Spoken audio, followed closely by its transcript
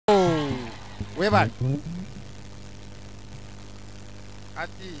webali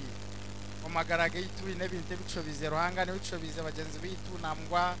ati omagarage itu inebinte bicobize ruhanga ne bicobize bagenzi bitu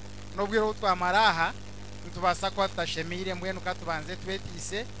namgwa nobwiro twamaraha ntubasa ko atashemire mbwe nukatubanze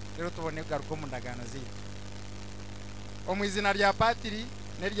twetise rero tubone garuko mu ndagano zitu omwizina rya patiri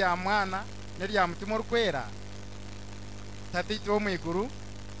ne rya mwana ne rya mutima rukwera tatito mwiguru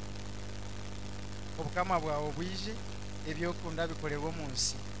obukama bwawe bwije ebyo kunda bikorerwa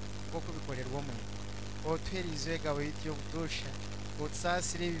munsi bwo kubikorerwa mu otwerize gawe ityo budosha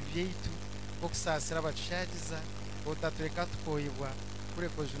otsasire bivyitu bwo kusasira abashagiza otatureka tukoyibwa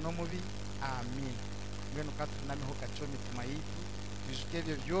kurekoje no mubi amen ngeno katunamiho kaconi tumayiti bijuke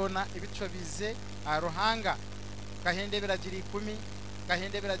byo byona ibico bize arohanga kahende biragira 10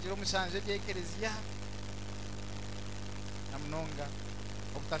 kahende biragira umushanje byekereziya namnonga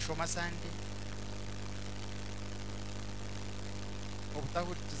obutashoma sande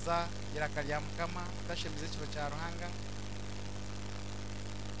obutahuriza irakarya mukama tashemize kiro cya ruhanga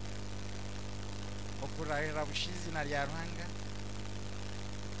okurahira bushizi na rya ruhanga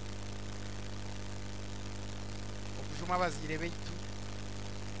okujuma bazire beitu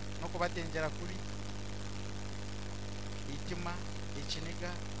no kubatengera kuri itima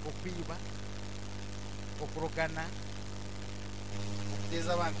ikinega okwiba okurogana okuteza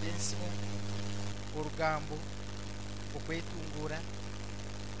abantu ensibo urugambo okwetungura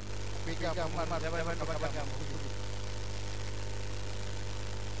kwiga mu mara y'abantu bakabagambo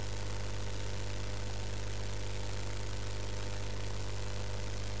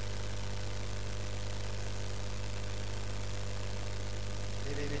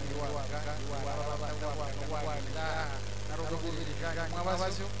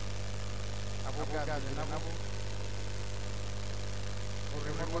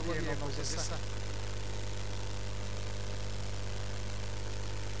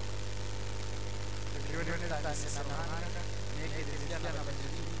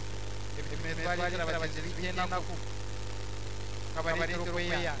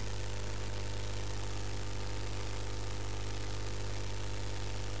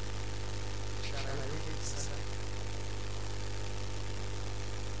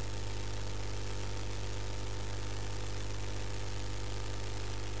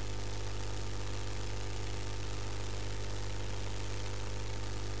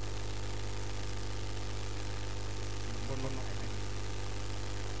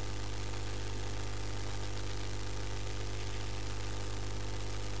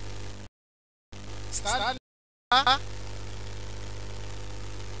Stand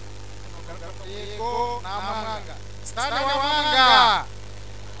Ego namanga Stand wawanga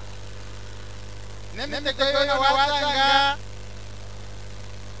Nemete koyo watanga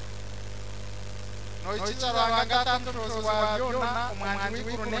No ichicha wanga tanto wa Jona umwanzi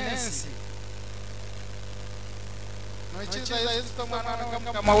w'Ikurunensi No ichicha Yesu tomwana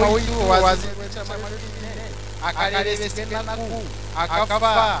kama witu wazi akarere besenaku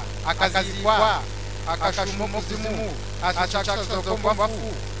akafa akazikwa akashuma muzimu ashakashaka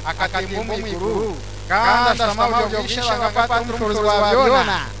kombafu akatembo mwiguru kandi ashama byo bisha bagafata umushorozi wa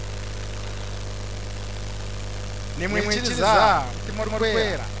Byona nimwimwikiriza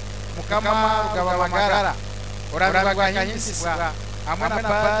timurwera mukama rugaba magara urabirwa hinsiswa amana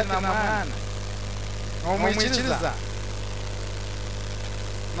pati na mwana no mwikiriza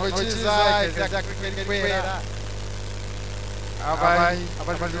no ikiriza kwera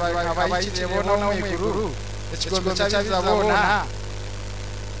abayi chebona mwiguru ekigogo cyabizabona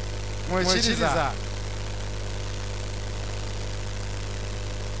mwekiriza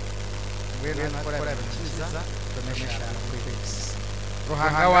ngweno nakora bikiza tumeshara kwibesi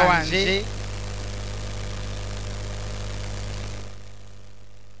ruhanga wanje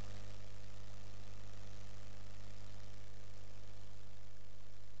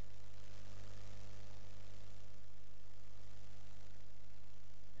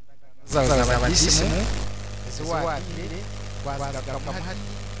Zabadisimu Zwatire Wazagakamahari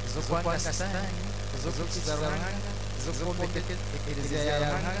Zokwandastani Zokuzaranga Zokombeke Ekelezia ya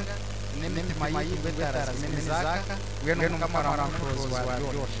Ranga Nemitima yitu betara Zimenzaka Wenu kamara mprozi wa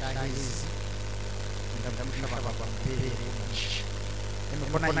Shahizi Ndamusha baba mpere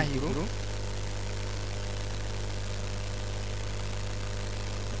Nimekona hiru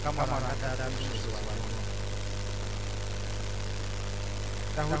Kamara dada mprozi wa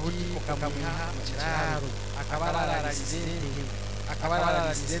Dahudi ukamuha mchiraru akabara alizende akabara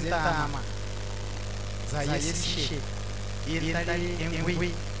alizentama za yesishe yentali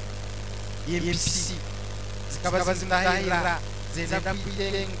engwe yempisi zikaba zindahira zenda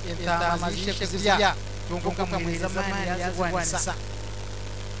kwile entama zishe kuzivya tunguka mweza mani yazwanisa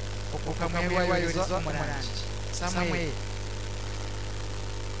ukamwewayoza umurangi Samuel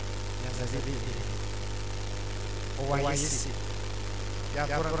yazazibiri owa Yese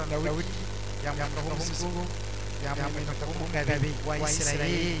yatora Dawidi yamwambura umusigo yamwambura umugabe wa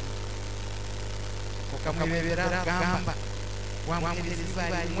Isirayeli ukamwebera gamba wamweleza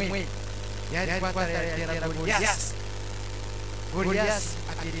ibari yari kwatera Goliath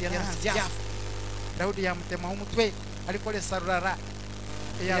akirira Yafu Daudi yamutema umutwe ariko lesarurara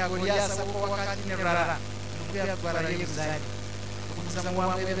ya Goliath abo wakati ne rurara umutwe yagwara Yerusalemu umuzamu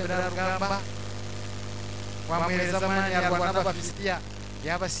wamwebera rugamba wamweleza mani yarwana n'Abafilisitiya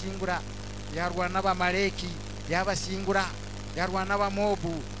yabasingura yarwana n'Abamaleki yabasingura yarwana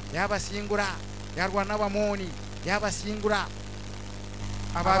n'Abamobu yabasingura yarwana n'Abamoni yabasingura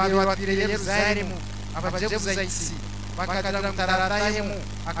ababiri batire Yerusalemu abajebuzaisi bakadira mutararahemu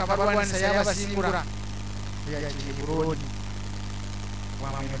akabarwanisa yabasingura yagiye Buroni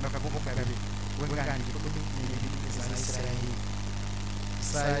wamwenda kabuka kabi wengandi za Isirayeli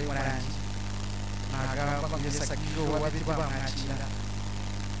Isaya murangi nagamba kugesa kijo wabiri bamwakira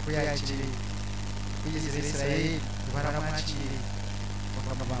kuyakire kuyizira Isirayeli baramwakire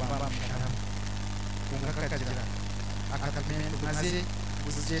bakabamba musharamu kungakagira akatamendo maze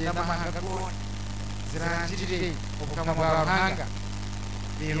kuzigenda mahanga gone zirangirire obukama bwa ruhanga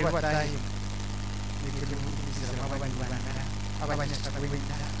rero batahimu nikiri muzira abanyarwanda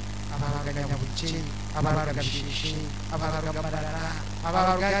abanyacagwenda abaganya buce abagabishishe abagamarara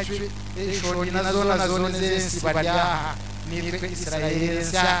abagajwe eshoni nazo nzensi baryaha nitwe Isirayeli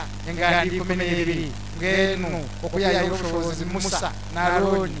engandi kumenebiri ngenu okuyayo ubushobozi Musa na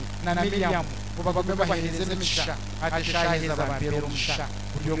Aroni na Miriam ubagombe bahereze misha atishahiza bapero musha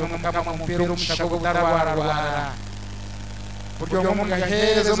buryo mukama mumpero musha go butarwararwara buryo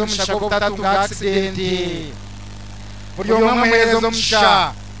mugahereze musha go butatunga accident buryo mwamuhereze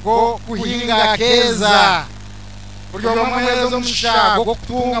musha go kuhinga keza buryo mwamuhereze musha go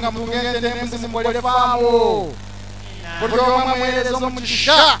kutunga mutungende nemzi mukole famo buryo mwamuhereze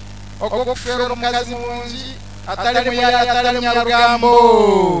musha go kufero mukazi munji atali muyaya atali munyarugambo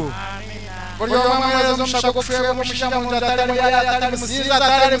buryo mwamuhereze musha go kufero musha munji atali muyaya atali musiza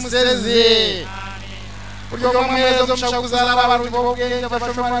atali musezi buryo mwamuhereze musha kuzala abantu b'ubwenge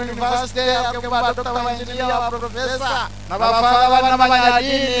Bashobora University akaba Dr. Engineer Professor n'abafana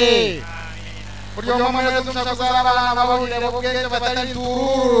n'abanyadini buryo mwamuhereze musha kuzala abana babonye b'ubwenge batali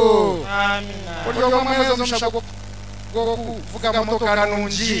tururu amina buryo mwamuhereze musha go kuvuga motoka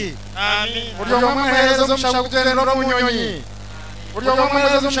nunji amina buryo mwamuhereze musha kugendera munyonyi buryo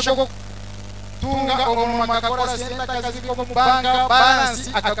mwamuhereze musha tunga omuntu akakora senta kazi ko mubanga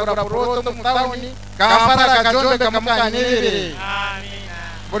balance akakora proto mutawuni kampara kajombe kamukanyerere amina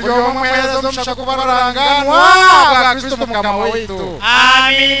buryo mwamuhereze musha kubaranganwa bwa Kristo mukama wetu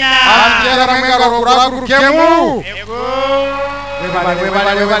amina amjera mwengaro kuragurukemu yego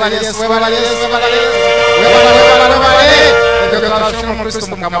webale Yesu ndio tunashukuru Kristo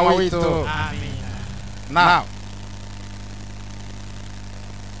mukama wetu amina now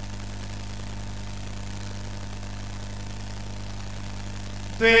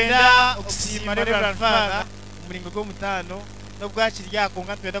twenda okusima Reverend Father umuringo go mutano no bwakirya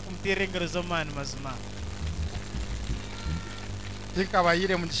konga twenda kumutera engero zo mani mazima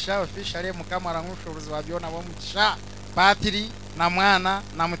tikabayire mugisha official mukamara nk'ushobozi wabyona bo mugisha patiri na mwana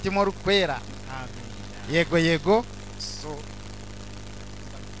na mutima rukwera amen yego so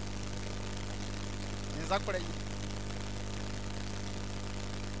nza kora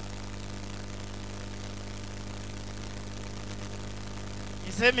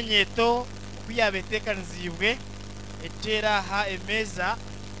isemenyeto kuyabetekanzibwe etera ha emeza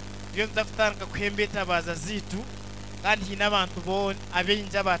byo ndafutanka kwembeta baza zitu kandi hina abantu bon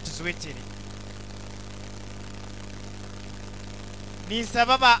abenja batuzwekere ni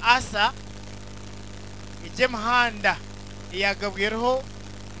sababa asa ije muhanda yagabwereho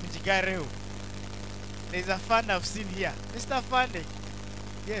mugigareho. There's a fund I've seen here. Mr. Fande.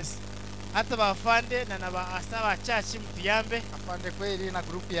 Yes. Hata ba Fande na ba asaba chachi mtiyambe afande kweli na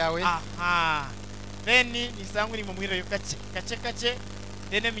group yawe. Aha. Then ni sangu ni mumwira yo kache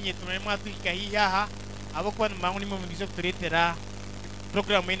dene minye tumemwa twika hii haha abokwa mangu ni mumigizo turetera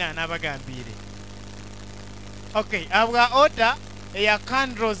program ina nabagambire. Okay, abwa order ya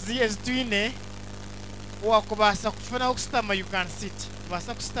candles twine wakubasa kufuna okustama you can sit.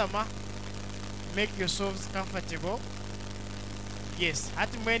 Basa kustama, make yourselves comfortable. Yes,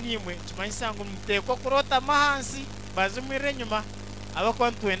 hati mweni imwe tumanyisangu mteko kurota mahansi bazumwire nyuma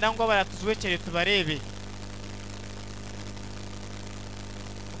abakwa ntwenda ngo baratuzwekere tubarebe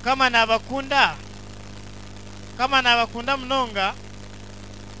kama nabakunda mnonga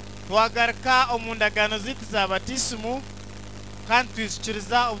twagarka omundagano zitu za batisimu kandi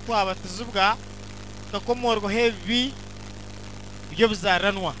twishyikiriza ubutwabatizubwa tukakomorwa hebi ibyo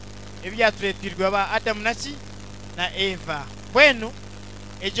bizaranwa ebyaturetirwa aba Adam na Eva bwenu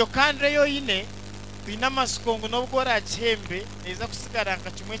ejo kandre yoyine twina masikongo n'ubwora chembe neza kusigara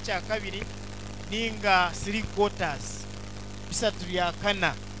nka kimwe cya kabiri ninga 3/4 bisatu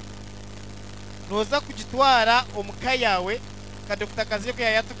byakana noza kugitwara omuka yawe kadokta kazi ko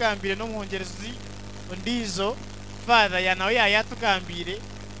yatugambire no muhongerezi ndizo father ya nawe yatugambire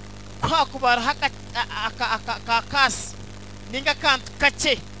kwa kubara akakasi ninga kantu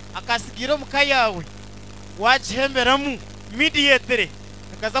kace akasigira omuka yawe wajihemberamu immediately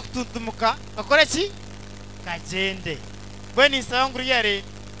akaza kutuntumuka akora ki kagende bweni nsanguru yare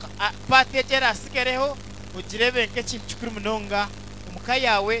pategera asigareho ugirebe nke kintu cyukuri munonga omuka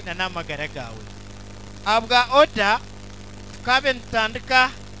yawe na namagara gawe abwa order tukabe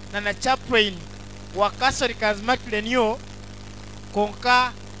ntandika na chaplain wa Catholic Azmaklenyo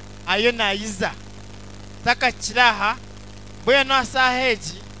konka ayo nayiza takakiraha bweno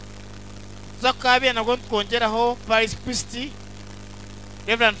asaheji zakabe nago twongeraho Paris Priest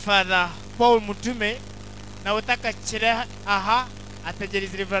Reverend Father Paul Mutume na utakakira aha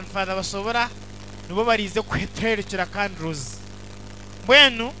ategereza Reverend Father Bashobora nubo barize kweterekera candles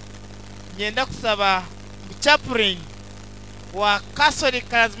bwenu ngenda kusaba chaplain wa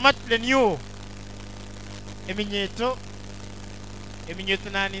Catholic Azmaklenyo eminyeto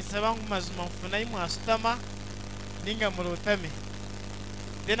nani saba ngumazuma mfuna imwasutama ninga murotame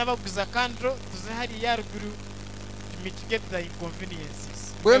dena baguza kandro tuzahari yaruguru mitigate the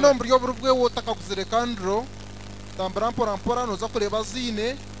inconveniences bweno mburyo burubwe wotaka kuzire kandro tambara mpora noza kureba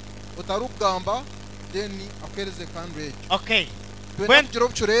zine utarugamba then akereze kandro ejo okay bweno jiro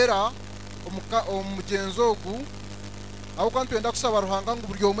bucurera omugenzo ogu aho kantu enda kusaba ruhanga ngo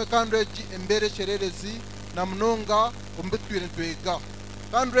buryo umwe kandro eji embere chererezi na munonga ombetwire ntwega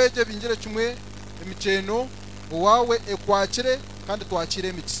kandro eje bingire kimwe emiceno wawe ekwakire kandi twakire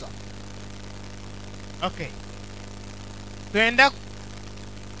emikisa okay twenda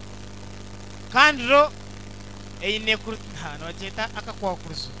kandro eyine kurutana wajeta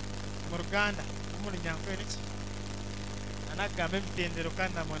akakwakuruzo mu Ruganda muri nyankwe niki anagambe mitendero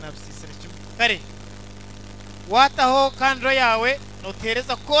kandi amona bisisire cyo kare wataho kandro yawe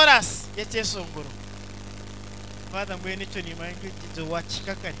notereza chorus yekesongoro Father mwene cyo ni mange kizo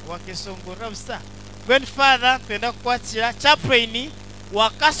wachikakari wakesongoro busa when Father twenda kwakira chaplain wa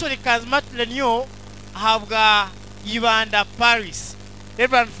Catholic Azmaklenyo habwa Ibanda PARISH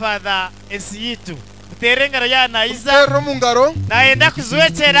Reverend Father Esiyitu uterengara yana iza mungaro naenda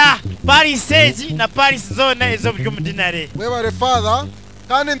kuzwekera PARISH na PARISH zone ezo byo mudinare webare Father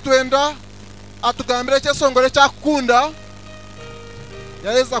kandi ntwenda atugambire cyesongore cyakunda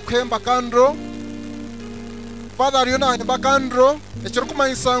yaweza kwemba kandro Father yona hemba kandro ekiro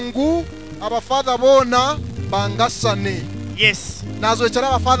kumanyisangu aba Father bona bangasane yes nazo cyara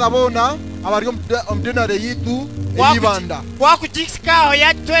aba Father bona abari omdinare yitu Ibanda wakujikikaho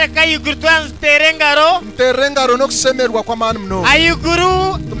yatwereka yiguru twanterengaro mterengaro no kusemerwa kwa mani mno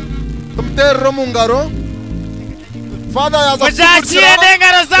ayiguru mterro mungaro Father yaza kujachire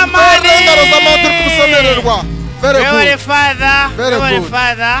dengaro zamani turi kusemererwa very good Father very good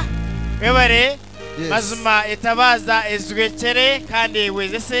Father webare mazuma etabaza ezwekere kandi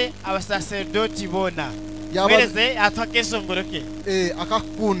wezese abasacerdoti bona wereze atwakesongoroke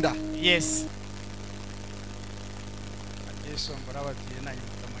akakunda yes sombora ababiri na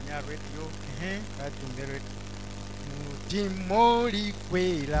nyamanya radio katumbere mutimoli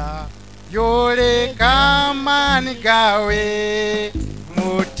kwera yole kamani gawe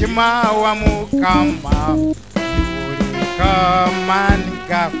mutima wa mukama yole kamani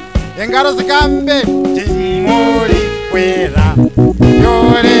gawe engaro zikambe mutimoli kwera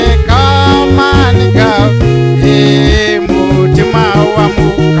yole kamani gawe mutima wa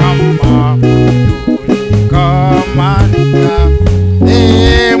mukama Kamanda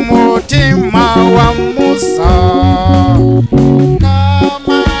mutima wa Musa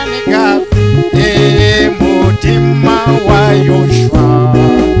Kamaniga mutima wa Yoshua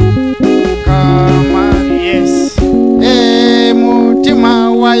Kamani yes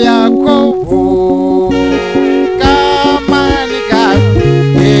mutima wa Yakobo Kamaniga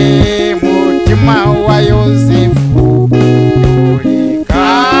mutima wa Yosefu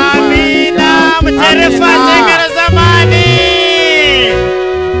Amina mterefa zamani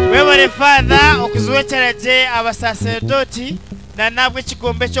webare Father okuzwekeraje abasacerdoti na nabwe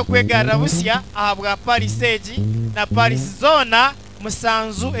kigombe cyo kwegara busya ahabwa PARISH na PARISH zona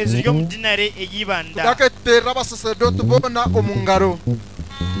musanzu eziryo mudinare eyibanda daketera abasacerdoti bona omungaro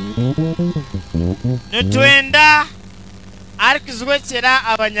nitwenda arikizwekera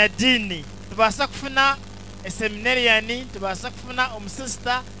abanyadini tubasa kufuna eseminarian tubasa kufuna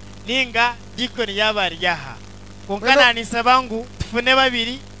omusista ninga dikoni yabaryaha konkana nisaba ngu tufune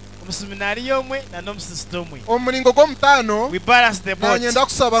babiri omuseminari yomwe na nomusista omwe omulingo gw'omutano we balance the boat nanyenda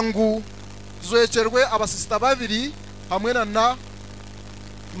kusaba ngu zwekerwe abasista babiri hamwe na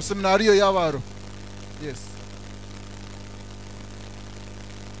omuseminari y'abaro. Yes.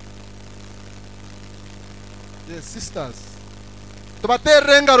 Yes, sisters.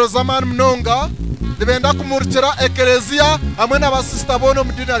 Tubaterere engaro z'amani munonga nibenda kumurikira ekereziya hamwe n'abasista bono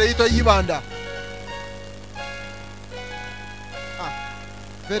mu Deanery yitwa Ibanda.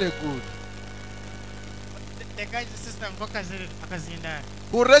 Very good. the guy sister ngoka akazindana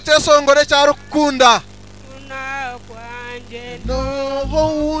Ureke songore cyarukunda. Una kwanje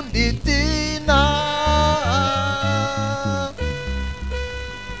No unditina.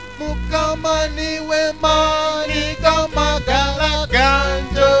 Mukamani we mani kamagala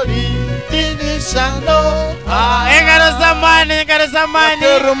ganjori tinishano. engaro zamani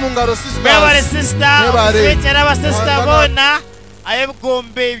Natero mungaro sisters. mebare sister Mebare. zwekera abasista Wangana. bona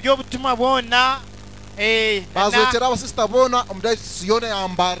ayebugombe by'obutumwa bona Bazwekera abasista bona omudayisiyone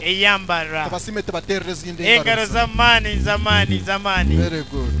yambara. eyambara Tabasime tebaterere zindi engaro zamani Very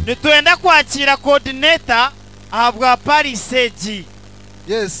good. nitwenda kwakira coordinator ahabwa PARISH.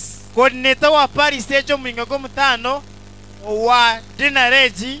 Yes. Coordinator wa PARISH omulingo gw'omutano wa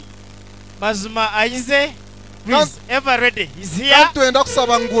Deanery mazima aize please ever ready is here Kandi twenda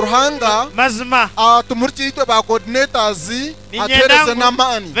kusaba nguruhanga mazima tumurikitwe ba coordinators Ninyenda atereze ngu-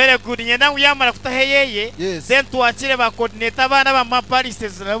 n'amani. very good nyenda ngu yamara kutaheyeye Yes. then twakire ba coordinator abana ba PARISH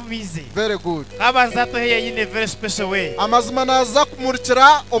zirabize Very good. kabanza toheye in a very special way Amazima naza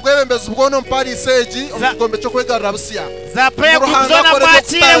kumurikira obwebembezi bw'ono mu PARISH omukikombe cyo kwegarura busiya. za prayer group Uruhanga zona koreka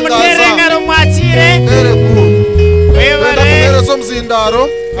mwakire kutangaza. mutere engaro mwakire Very good. Twenda webare kumereza omuzindaro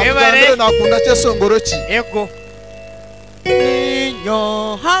Webare. akugambire nakunda kyesongoro ki. ego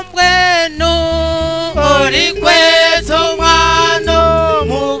ninyo hamwe no ori kwezo mwano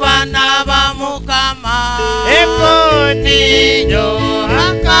mubana ba mukama ego ninyo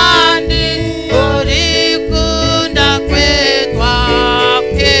hakandi ori kunda kwetwa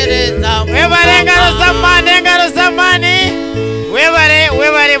kereza webare engaro zamani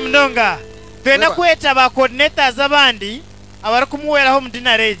webare munonga twenda Webare. kweta ba coordinators abandi abari kumuweraho mu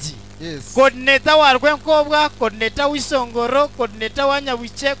Deanery. Yes. Coordinator wa Rwenkobwa, coordinator w'Isongoro, coordinator wa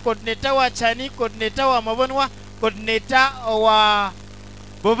Nyabuche, coordinator wa Chani, coordinator wa Mabonwa, coordinator wa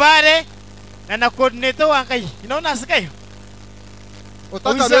Bobare na coordinator wa Nkai. Inaona asikayo Otaka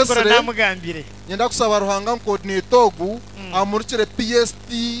Uw'Isongoro besere namugambire nyenda kusaba ruhanga coordinator ogu amurikire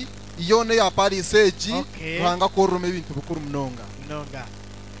PST yone ya PARISH Okay. ruhanga korume ibintu bukuru munonga. munonga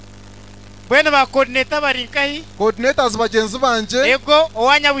bwene ba coordinator bari Nkai Coordinators bagenzi banje. ego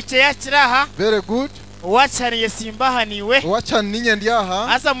owa Nyabuche yakiraha Very good. owa Chani yesimbahaniwe Wacha ninye ndi aha.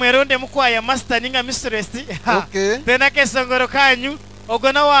 asa mweronde mukwaya master ninga mistress Okay. tena kesongoro kanyu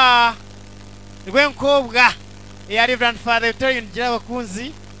ogona wa Rwenkobwa ya Reverend Father Victorian ngira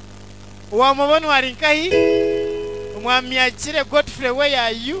abakunzi wa muboni wa Rinkahi umwami yakire Godfrey we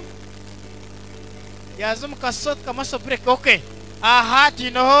yayu yazo mukasot kamaso break. Okay, aha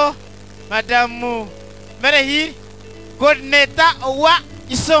tinoho madamu Merehi coordinator wa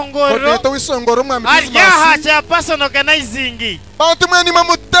Isongoro Coordinator w'Isongoro mwami aryaha Christmas. cha person organizing Bantu mwe mu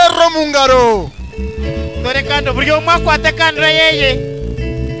mutero mu ngaro. dore kando buri umwe akwate kandura yeye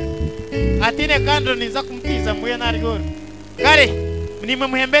atine kando niza kumtiza mbuye narigoro kare nimwe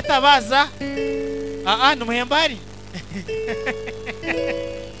muhembeta baza numuhembari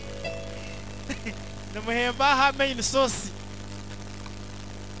numuhemba ha main sauce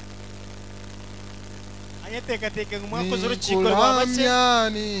anyeteka teka ngumwakoze uruchiko rwabache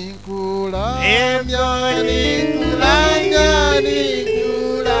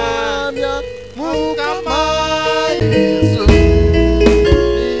Nikulamya mukama Yesu.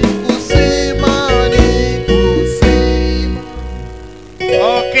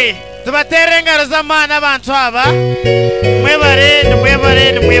 Okay, tubatere engaro z'amana abantu aba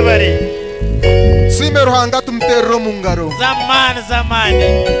mwebare Sime ruhanga tumuterero mu ngaro.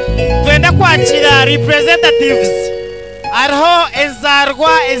 zamani twenda kwakira representatives ariho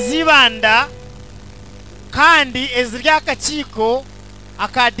ezarwa ezibanda kandi eziryakakiko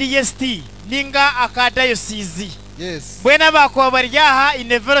aka DST ninga aka diocese Yes. bwena bakuba baryaha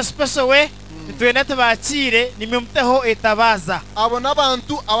in a very special way twenda tubakire nimumuteho etabaza Abo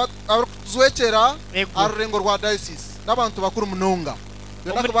n'abantu abazwekera Ego. arurengo rwa diocese n'abantu bakuru munonga.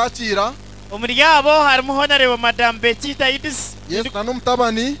 Twenda Omuri- kubakira Umuriyabo harimo honorable Madam Betty Taidis. Yes, na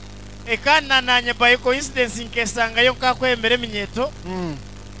n'umutabani. Ekana nanye by coincidence nkesanga yo kakwemere minyeto.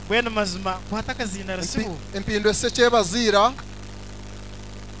 Bweno mazima kwataka zina rasibu. Empindo eseke bazira.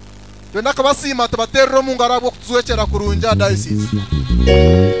 Twenda kabasima tubaterero mu ngarabo kutuwekera kurunja diocese.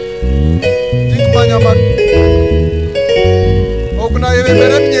 Tikmanya man. Oguna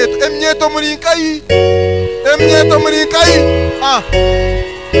yebere emnyeto muri nkai. Emnyeto muri nkai.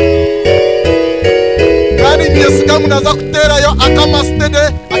 Kandi myesiga munaza kuterayo akamastede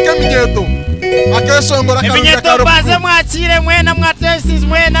akemnyeto. Akeshongora karunja minyeto karo. baze mwakire mwena mwatesize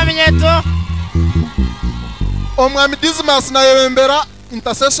mwena minyeto. Omwami Dismas na yebembera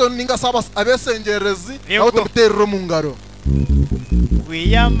intercession ninga sabas abesengerezi aho tuterero mu ngaro.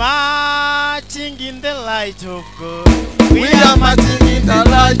 We are marching in the light of God. We are marching in the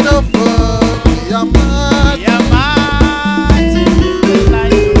light of God. We are marching in the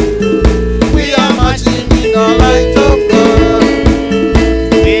light of God. We are marching in the light of God.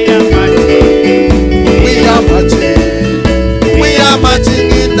 We are marching. We are marching. We are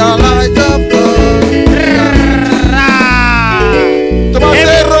marching in the light of God.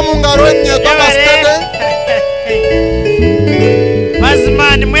 Tubatero mu ngaro enye tabastede.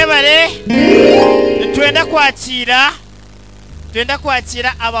 Bazimani mwebare. Twenda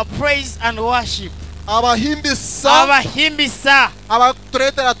kwakira aba praise and worship. Abahimbisa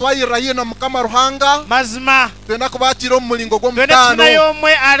abaturetera twayirayino mukama ruhanga mazima twenda kubakira umulingo gwo twenda mutano tuna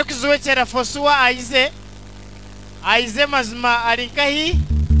yomwe ari kuziwekera fosuwa aize mazima ari nkahi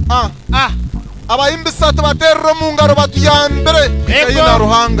abahimbisa tubaterero mu ngaro batuyambere yina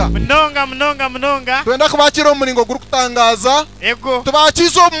ruhanga munonga twenda kubakira umulingo guri kutangaza ego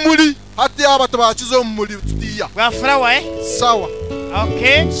tubakizo muri hati aba tubakizo muri tutiya bafrawa sawa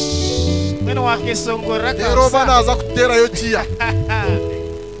okay mwene wakesongora kabisa ero banaza kuterayo kiya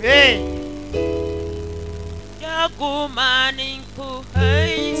Yakumani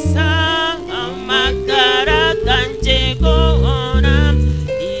kuhaisa amakara kanje gona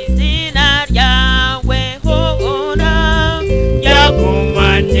izina ryawe hona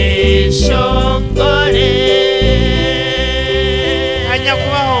yakumani shongore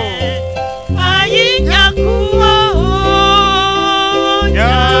anyakubaho ayinyakubaho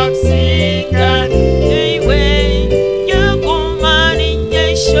yaksinga iwe yakumani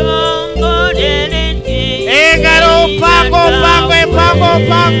shongore pango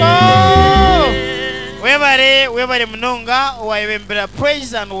webare munonga wayebembera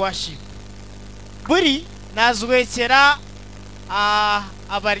praise and worship buri nazwekera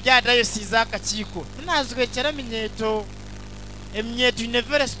abarya diocese akachiko nazwekera minyeto emnyeto in a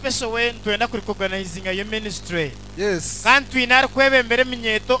very special way twenda kuri organizing your ministry yes kandi twinar kwebembere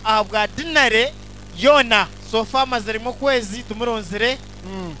minyeto ahabwa dinare yona so far mazarimo kwezi tumuronzere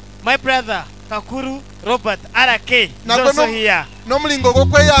my brother Kakuru Robert RK Nagono here no mulingo go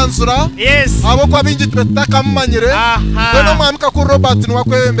kweyanzura yes abo kwa bingi twetaka mumanyire no mwami Kakuru Robert ni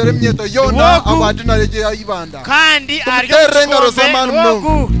wakwembere mnyeto yona abadina reje ya Ibanda kandi aryo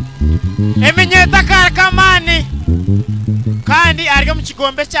wogu emenyeta karakamani kandi aryo mu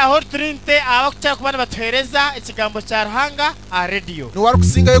kigombe cya Hot Trinity abakucyara kubana batwereza ikigambo cya Ruhanga a radio ni wari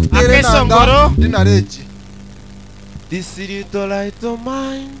kusinga yo kutereranga dina reje. This little light of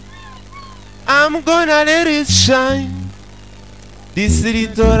mine, I'm gonna let it shine. This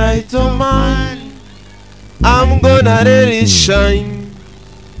little light of mine, I'm gonna let it shine.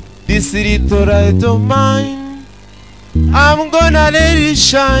 This little light of mine, I'm gonna let it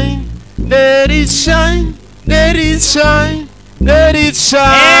shine. Let it shine, let it shine, let it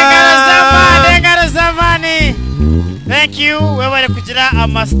shine. Thank you. Wewe kugira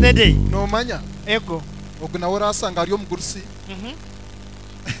amastede. No manya. Ego. Oguna warasanga ariyo mugurisi.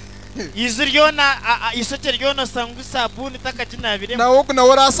 Izuryona isoceryona sangu sabuni takajina bire. Na oguna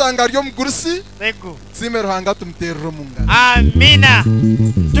warasanga ariyo mugurisi. Ego. Zime Ruhanga tumterero munga. Amina.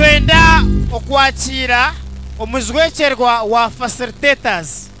 Twenda okwakira omuzwekerwa wa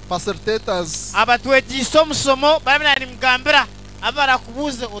facilitators. Abatwegisha omusomo barabina ni mugambira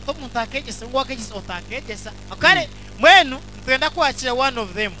abarakubuze otomuntakegese ngwakegese otakegesa. Akare mwenu twenda kwakira one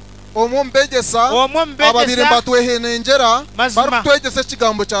of them. Omumbegesa ababire batwehenengera barutwegese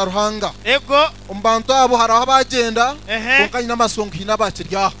kigambo cya Ruhanga. Ego umbantu abo haraho bagenda konkanye namasongo hina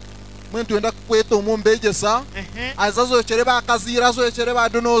bakirya mwe twenda kweta omumbegesa azazokere bakazira azokere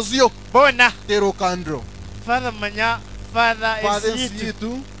badonoziyo bona tero kandro Father manya Father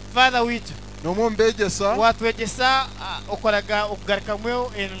esitu Father witu no mumbegesa watwegesa okoraga okugarika mwe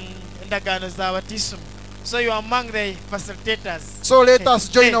endagano za baptism. So you are among the facilitators. So let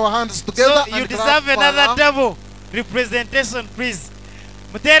us join our hands together so you deserve another double representation, please.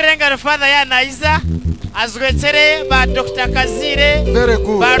 muterere ngaro father ya naiza azwekere ba Dr. Kazire Very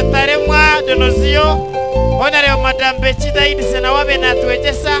good. ba Rutaremwa Donozio honorable madam Bechida Idise na wabe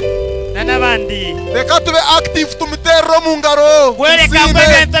natwegesa na nabandi Reka tube active tumuterero mu ngaro. wereka Tusime.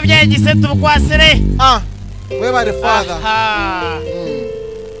 kwegenta byagise tubukwasire We bari father. aha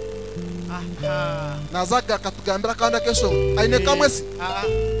Nazaga katugambira kandi akesho. Aine kamwe si.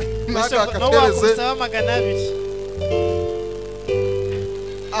 Naga no akatereze. wakusaba magana abiri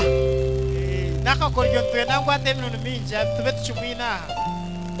nakakoryo twenda ngwate ibintu minja tube tuchumwina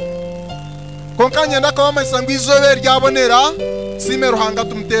Konkanye ndakaba isango izobe ryabonera. Sime ruhanga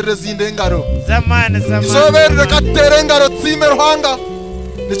tumutereze inde ngaro. zamani Izobe reka tere ngaro tsime ruhanga.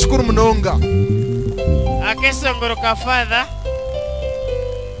 Nichukuru munonga. akesongoro ka father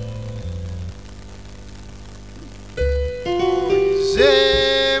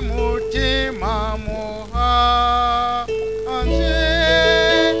Je mutima moha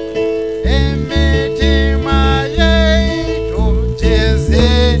anje emitima yeito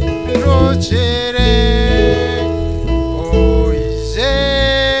jeze rochere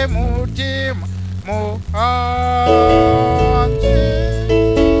je mutima moha anje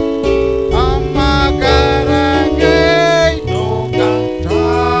amagara yeito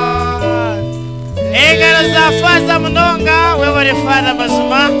katan engaro za faza munonga webare father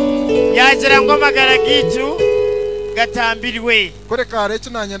mazuma yagira ngo magara gitu gatambiriwe Kore kare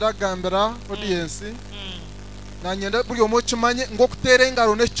kinanye ndagambira audience. Nanyenda buri omo kimanye ngo kutere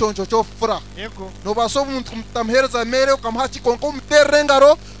ngaro ne choncho cyo fura. yego No baso umuntu kumutamhereza mere ukamuha kikonko umutere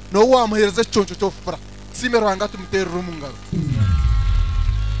ngaro no wamuhereza choncho cyo fura. Sime ruhanga tumuterera mu ngaro.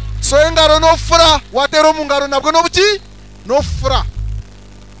 So engaro no fura watero mu ngaro nabwo no buki no fura.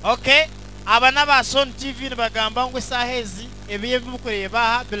 okay aba naba Son TV bagamba ngo sahezi ebiye bimukoreye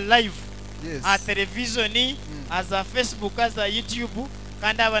baha bil live Yes. a television aza Facebook aza YouTube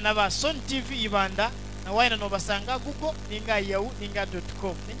kandi aba naba Son TV Ibanda na waina no basanga Google ninga yahoo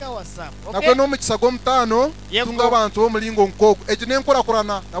ninga.com ninga WhatsApp okay Nakwe no mukisago mutano Yego. tunga abantu bo mulingo nkoko ejine nkora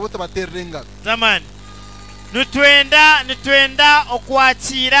kurana nabo tabaterera ngaro. zamani nitwenda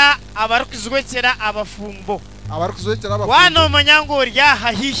okwakira abarukizwekera abafumbo Abari kuzwekera wano manyango rya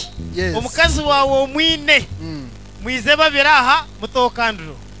hahihi Yes. omukazi wawe omwine mwize babiraha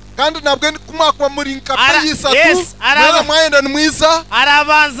mutokanduro kandi nabwo kumwakwa muri nkapa Ara- yisatu yes, araba- nara mwayenda ni mwiza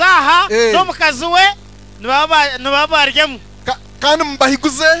arabanza aha Eh. n'omukazi we nibaba baryemu kandi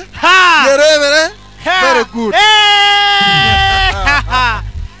mbahiguze ha yerebere ha. very good.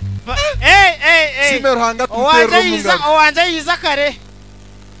 Sime ruhanga tumuterera mu ngaro. owanje yiza kare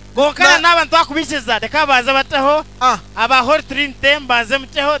gonkana n'abantu bakubikiza reka baza bataho abahori turinte mbanze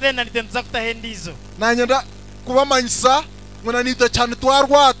muteho then nite nza kutahe ndizo Nanyenda kubamanyisa ngona nito cyane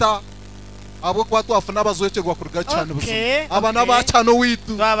twarwata abo kwa twafuna bazwekerwa kurga cyane buso. Okay, Abana okay. bacano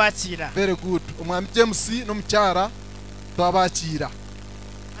witu. twabakira Very good. Umwami James no mucyara twabakira.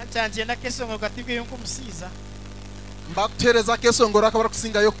 ancanje na kesongo gatibwe yonko musiza Mbakutereza kesongora akabara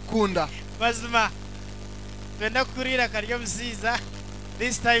kusinga yo kukunda. bazima twenda kurira karyo musiza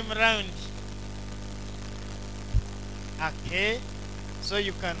this time round okay so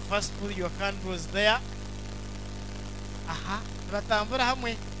you can first put your candles there aha batambura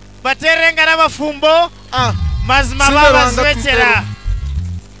hamwe baterenga n'abafumbo mazima Sime babazwekera ruhanga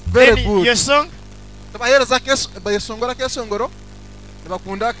Very Then good. your song Tabahereza bayesongora kesongoro.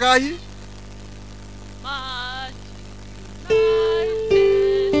 Nibakunda kahi.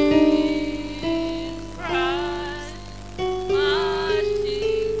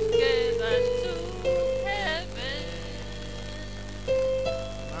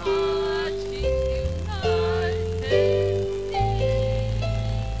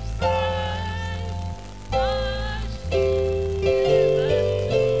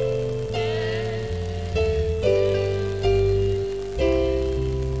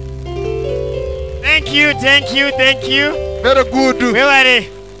 thank you Very good. webare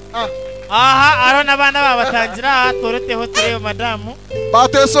Ah. aha arona abana babatangira toroteho turebe madamu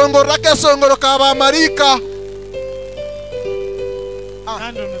Batesongora kesongoro kaba marika.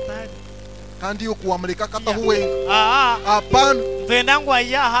 kandi unutari Kandi yo kuamrika kata huwe. aha Apan. twenda ngo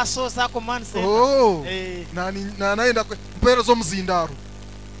ayaha so sa command center Oh. eh Naenda mpera zo muzindaro.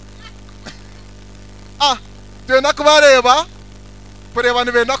 Twenda kubareba. Kureba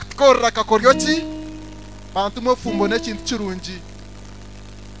nibenda kutkora kakoryoki. Bantu mufumbo ne kintu kirungi.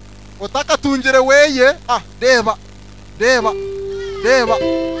 Otaka tungire weye. Deba.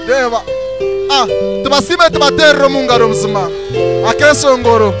 Tubasime tubaterero mu ngaro muzima.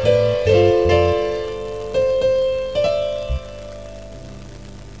 Akesongoro.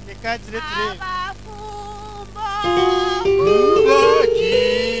 ekajire turebe Baki.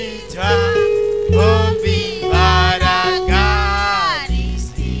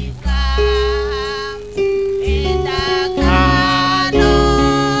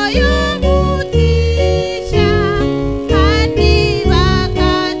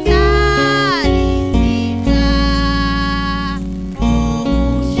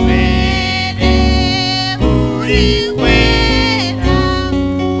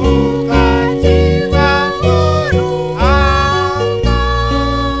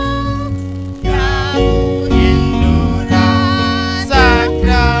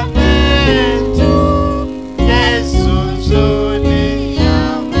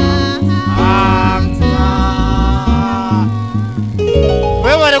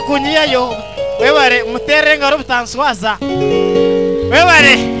 batanswaza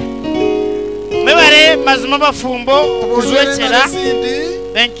webare mazima bafumbo kuzwekera.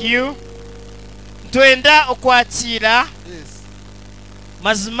 Thank you. Twenda okwakira Yes.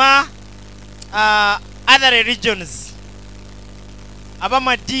 mazima other religions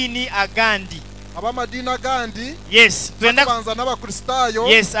abamadini agandi. Abamadini agandi. Yes, twenda kwanza n'abakristayo.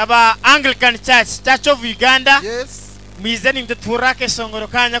 Yes, aba Anglican Church of Uganda. Yes. Mwizeni mteturake songoro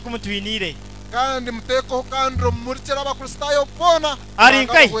kanya kumutwinire. Kandi muteko kandro murikira abakristayo bona.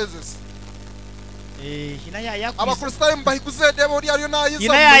 Arinkai. Hinaya yakuiza. Abakristayo mbahikuze debo uri ariyo nayiza.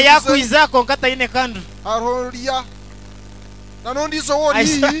 Hinaya yakuiza konkata ine kandro. Aroria. Nanondi zo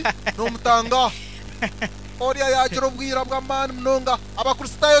woni no mutanga. Oria yajiro bwira bw'amani mnonga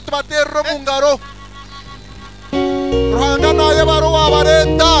abakristayo tubaterro mu ngaro. Ruhanga naye baro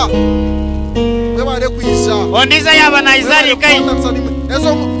wabareta. Webare kwisha. Ondiza yaba na izari kai.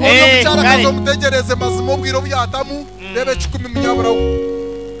 Ezo mucyara kazo mutegereze mazimo bwiro byatamu rebe 10 munyabura.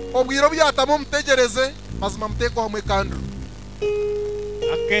 Obwiro byatamu mutegereze mazima muteko hamwe kandro.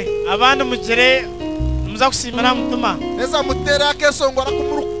 Okay, abantu mukire muza kusimira mutuma. Eza mutera kesongora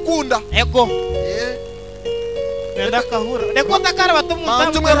kumurukunda. Ego. Nenda kahura. Neko takara batumu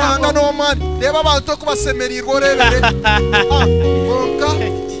bantu mweranga no mani. Reba abantu kubasemerirwa rebere. Konka.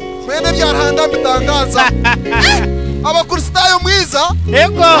 Mwene byarahanga bitangaza. Abakristayo mwiza.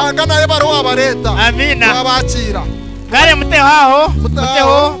 Ego. Hanga naye baro wabareta. Amina. Babakira. Kare muteho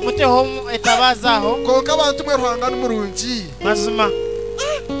etabazaho. Konka abantu mweranga n'umurungi. Mazuma.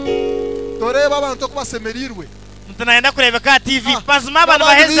 Toreba abantu kubasemerirwe. Mutanaenda kureba ka TV. Mazuma abantu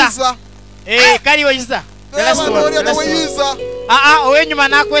baheza. Kari oyiza. Owe nyuma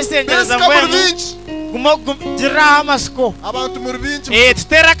nakwesengereza mbwenu jira amasko abantu murubinji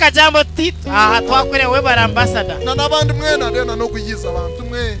tutera kajambo tito twakore we bara ambassador na nabandi mwena ndena no kuyiza abantu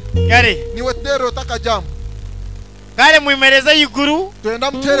mwe kare niwe tero takajambo kare muimereza yiguru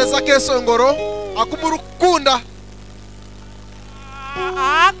twenda mutereza kesongoro akumurukunda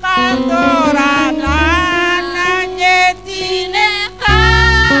akandora na nyetine ka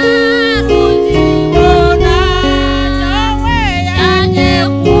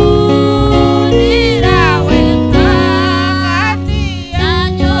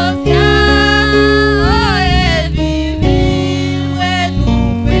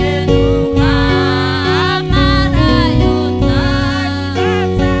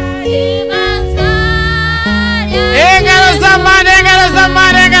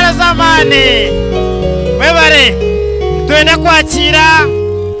webare twenda kwakira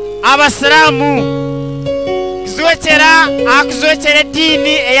abasiramu kuzwekera dini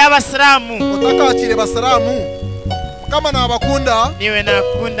ey'abasiramu utakakire basiramu kama nabakunda niwe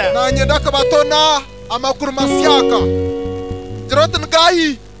nakunda nanye ndakabatona amakuru masyaka Jorotn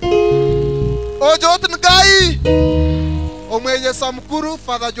gayi omweye samukuru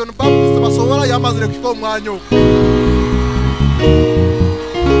Father John Baptist Bashobora yamazire kiko mwanyo.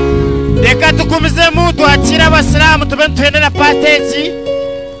 Reka tukumize mu twakira abasiramu tube twendera package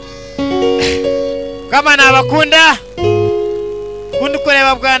kama nabakunda kundi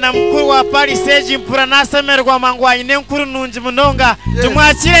kureba bwana mukuru wa PARISH impura nasemerwa mangwanyi ne nkuru nunji munonga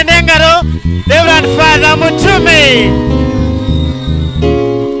tumwakire nengaro Reverend Father Mutume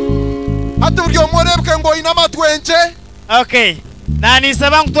atuburyo murebwe ngo inamatwenje. Okay, nani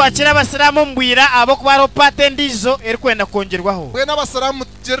saba twakira abasiramu mbwira abo kubaro patendizo erikwenda kongerwaho we n'abasiramu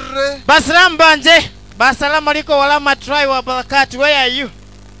jirre basiramu banje basalamu aliko wala matrai wa barakati. Where are you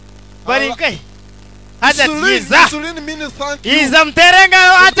barinkai acha tiza iza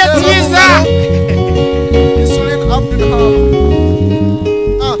mterengalo acha tiza Insulin Abdul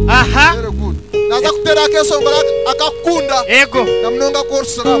aha very good naza kutera keso ngora akakunda ego namnonga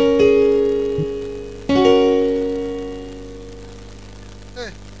korsiramu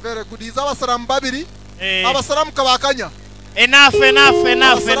very good iza abasiramu babiri abasiramu kabakanya enough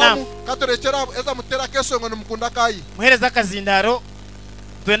katorekera eza mutera keso ngo mukunda kayi muhereza kazindaro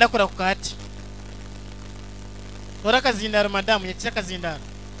twenda kura kukati tora kazindaro madamu yakira kazindaro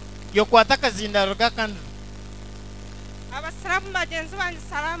yo kwata kazindaro gakanda abasiramu bagenzi banjye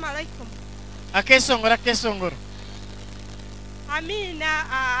salamu alaikum akesongora kesongoro amina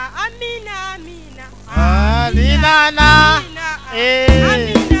amina amina alinana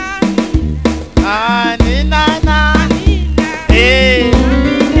aninana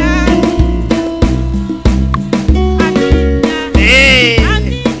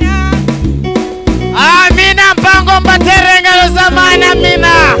amina mpango mbaterengalo zamani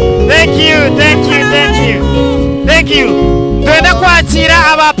amina. Thank you twenda kwakira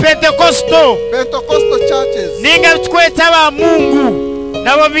aba Pentecostal churches ninga tweta ba Mungu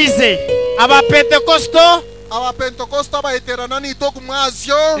nabo bize aba Pentecostal aba Pentecosta baiterana n'itoku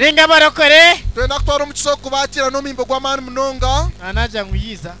mwazyo ringa barokore twenda kutwara umukiso kubakira no mimbo gw'amani munonga anaja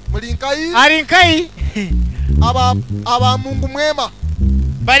nguyiza mulinkai arinkai aba Mungu mwema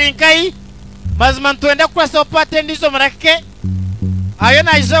barinkai mazima ntwenda kurasa opate ndizo marake ayo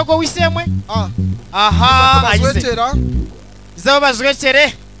na izogo wisemwe aha ayize zabo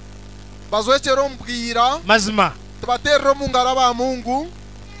bazwekere umbwira mazima tubaterero mu ngara ba Mungu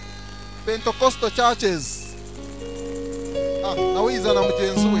Pentecostal churches nawe izana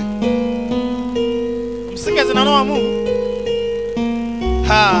mugenzi we umusigeze na wa Mungu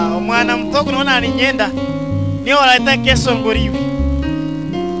umwana mutoko nona ari nyenda niyo waraita kesongoriwe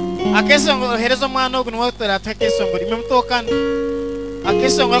akesongoro herezo mwana ogu nwo turata kesongori mwe mutokana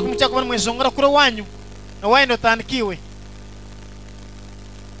akesongora kumucha kubona mwezongora kuri wanyu na wayino tandikiwe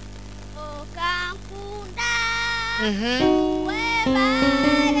okankunda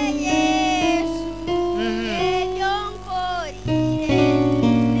webale Yesu ejonkorire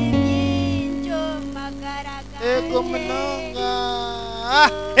nebyinjo magaragara ego munonga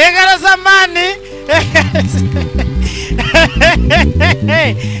egara zamani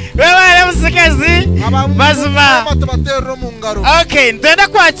webale musikazi mazima tubaterero mu ngaro okay ndenda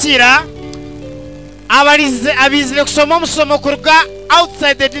kwakira abizire kusoma musomo kuruga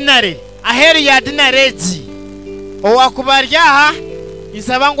outside the Deanery aheru ya Deanery owakubaryaha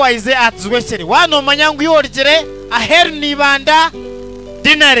isaba ngo ayize atuzwekere wano manyangu yorgere aheru ni Ibanda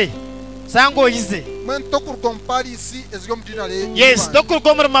Deanery sango yize mwento kurwa PARISH ezyo mu Deanery yes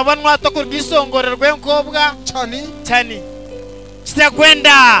tokurwa mu mabanwa tokurwa isongorerwe nkobwa cyane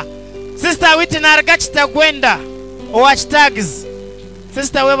kitagwenda sister witinarga kitagwenda owachitags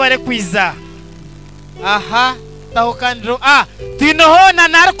sister webare kwiza aha taho kandro tinoho na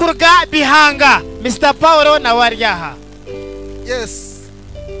narkurga bihanga Mr. Paulo na waryaha yes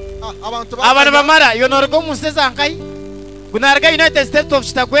abantu bamara yonorgo museza nkai gunarga United States of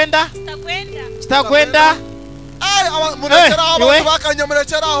kitagwenda abantu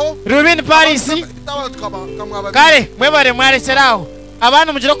bakanyomerekeraho Rubin Paris kare mwebare mwarekeraho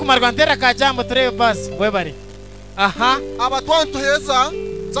abantu mujiro kumarwa ntera kajambo turebe basi mwebare aha abatwantu heza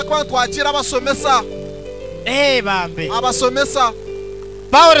zakwantu wakira abasomesa bambe abasomesa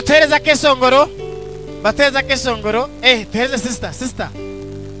Paulo tereza kesongoro bateza kesongoro tereza sister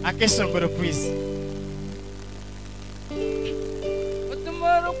akesongoro please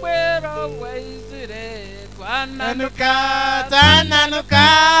utumoro kwero waizire tananuka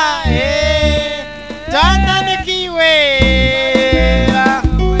tananukiwe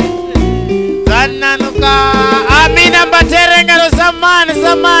tananuka amina mbatere ngaro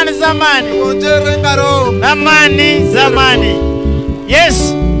zamani onjere ngaro zamani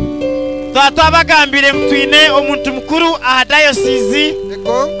yes twabagambire mutwine omuntu mukuru aha diocese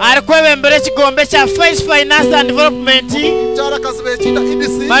arikwebembere kigombe cha Face Finance and Development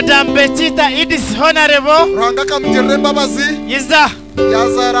Madam Betita Idis Honorable Ranga kamjere mbabazi yiza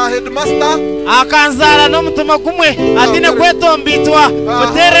yazara headmaster akanzara no mutuma kumwe atine kwetombitwa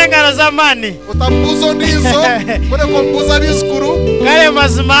mutere ngaro zamani utambuzo ndizo kure kombuza biskuru kale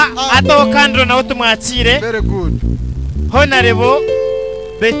mazima atokandro na utumwakire very good Honorable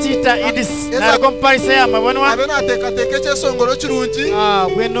Betita Idis na komparisa ya mabonwa abena teka cyesongoro kirungi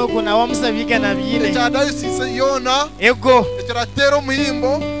bweno kuna wamusabiga nabire cha diocese yona ego ekiratero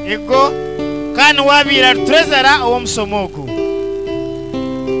muhimbo ego kandi wabira trezara owo musomogo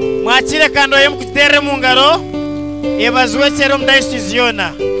mwakire kando yemu kutere mu ngaro ebazwe cyero mu diocese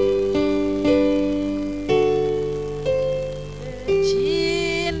yona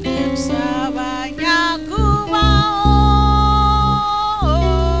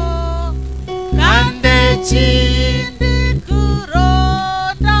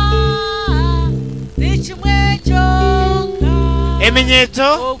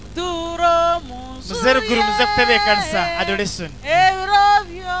emenyeto muzeru guru muze kutebekanisa adolescent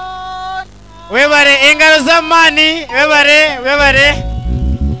webare engaro zamani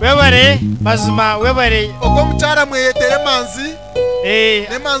webare mazuma webare ogo mucara mweyetere manzi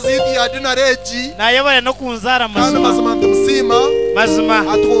nemanzi ya Deanery na yebare no kunzara mazuma tumsima mazuma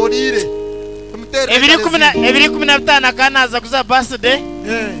atworire ebiri 15 kanaza kuza birthday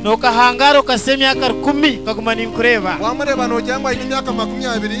noka hangaro kasemi aka 10 kagumani nkureba wamureba no jangwa imyaka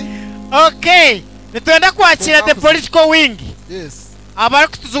 20 okay nitwenda kwakira the political wing yes abari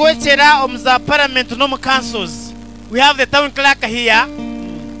kutuzwekera omuza parliament no mu councils we have the town clerk here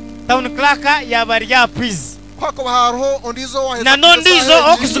town clerk yabari ya please kwako baharho ondizo wa na nondizo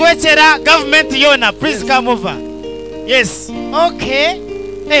okuzwekera government yona please come over yes okay.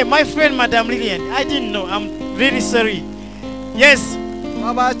 Hey, my friend, Madam Lillian, I didn't know. I'm really sorry. Yes.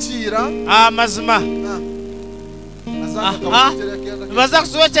 Abachira. Mazuma. baza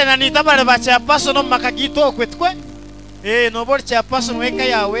kusohokera nita bale bachapaso no makagito kwetwe no bol chapaso mweka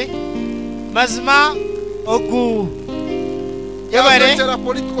yawe mazima ogu yabare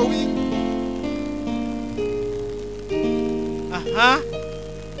political wing. aha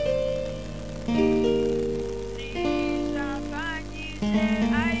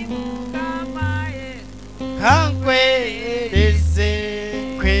kankwe eze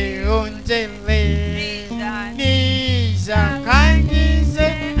kwe onjele nija kanyize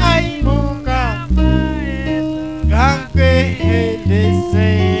aimuka kankwe eze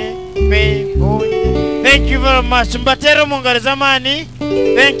kwe onjele. Thank you very much. Mbatero mungare zamani.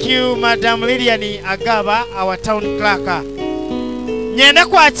 Thank you Madam Lilian Agaba, our town clerk. Nyenda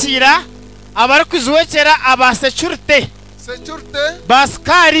kwakira abari kuzuwekera aba security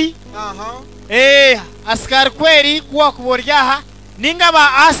baskari askari kweri kuwa kuboryaha ninga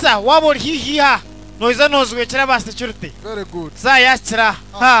ba asa wabor hihiha noiza nozwekera ba security. Very good. Za yakira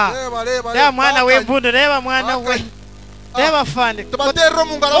ha ya mwana we mbundo reba mwana we reba fande tubatero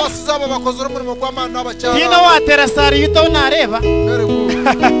mungara basizaba bakozora umurimo kw'amana n'abacyara hino watera sari yuto nareba. Very good.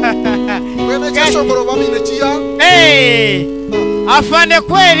 Wene cyashongoro babinekiya afande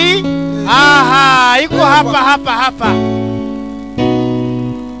kweli aha iko hapa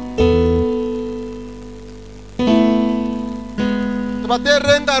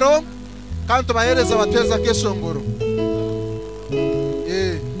tubatere ngaro kandi tubahereza bateza keshongoro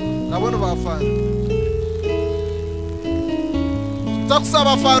nabone bafande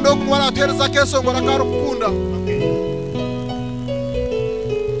takusaba fande kumwana atereza keshongoro akarukunda.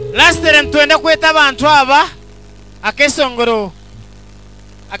 Last time twenda kweta abantu aba akesongoro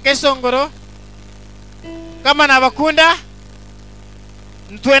kama nabakunda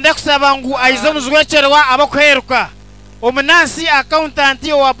ntwenda kusaba ngu aizo muzwecherwa abakweruka omunansi accountant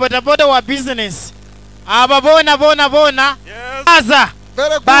wa bodaboda wa business ababona aza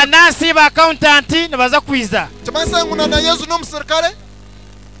banansi ba accountant nabaza kwiza cyamasa nguna na Yesu no musirikare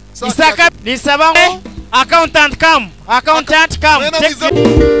isaka nisaba ngo accountant come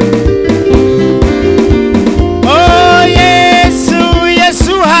oh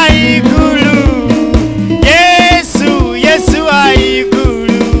Yesu haigulu Yesu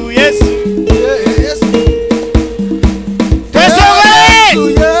haigulu Yesu haigulu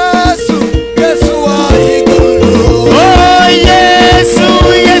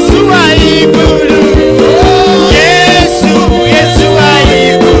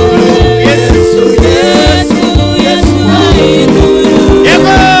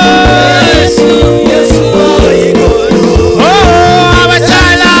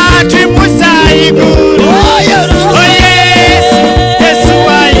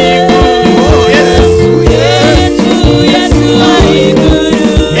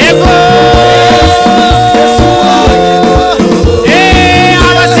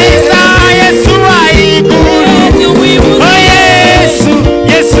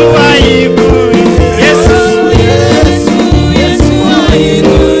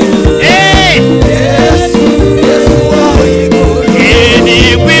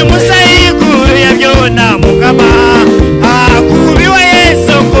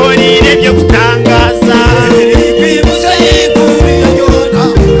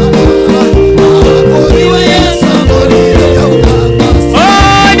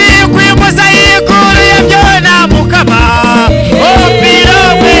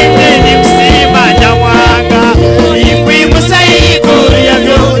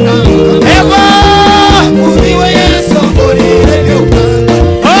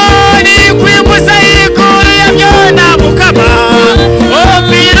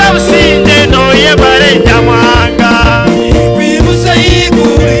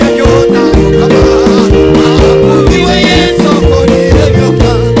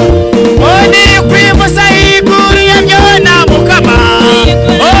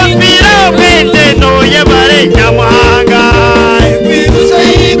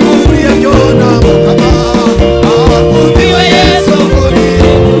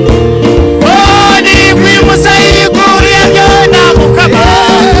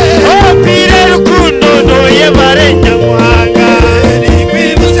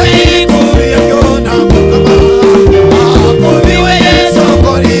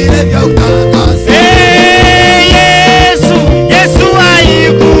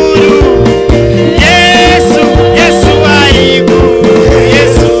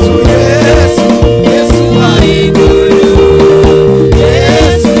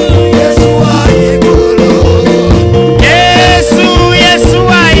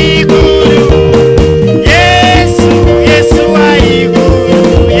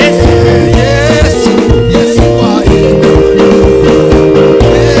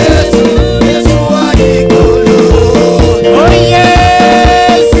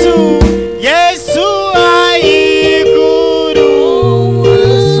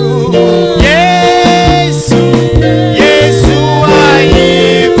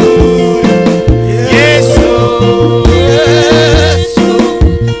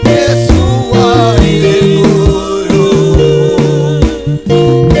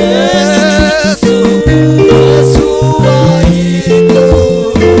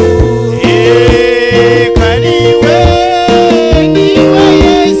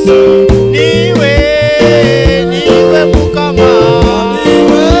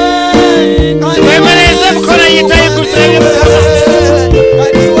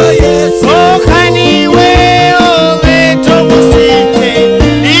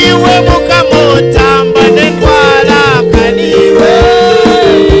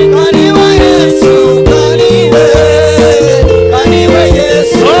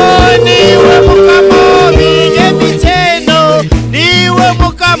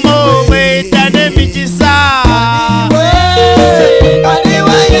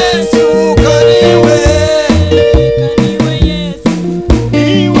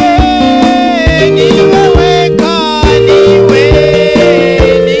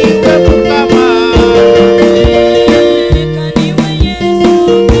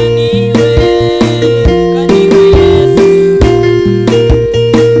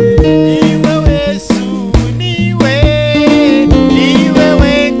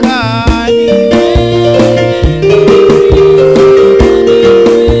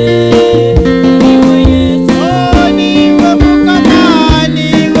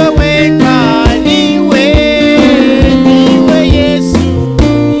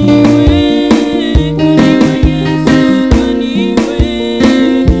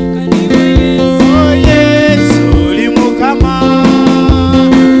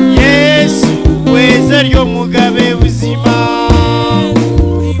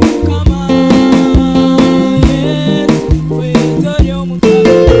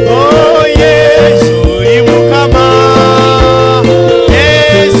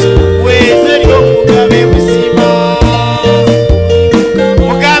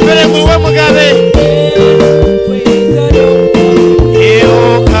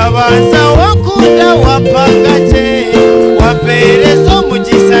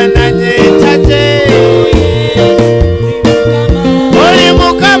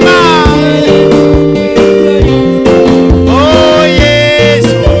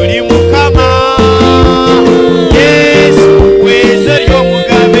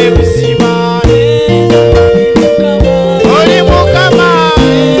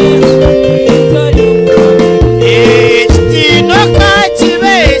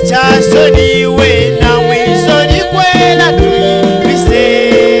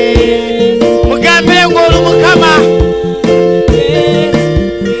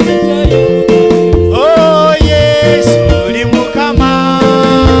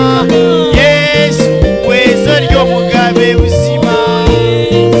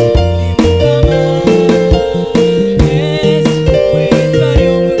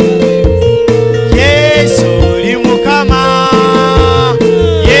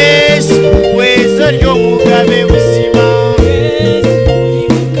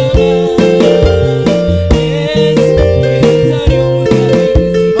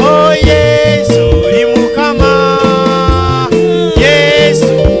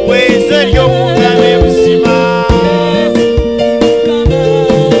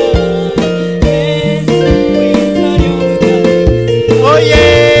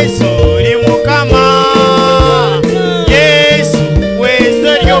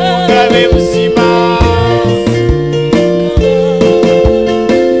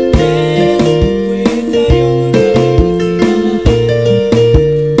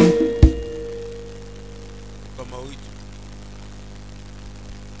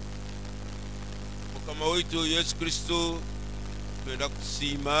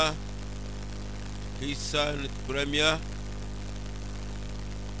kuramya kisa nitukuramya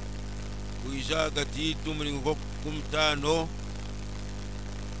kuija hagati yitu muringo gw'omutano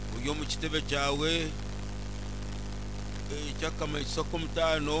uri mu kitebe cyawe cy'akamayisa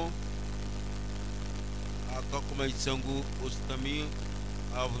k'omutano akakumayisa ngu ositami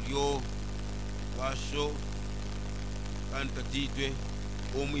aha buryo bwasho kandi katitwe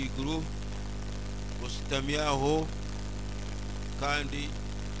omu iguru ositami aho kandi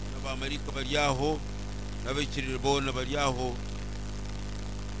n'abamarika bari aho n'abekirire boona bari aho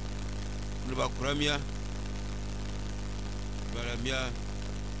nibakuramya baramya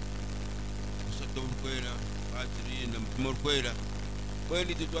busata burukwera patiri na mutima urukwera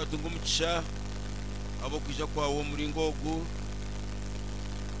kwendi titwatunga omugisha abo kwija kwawe omuringo ogu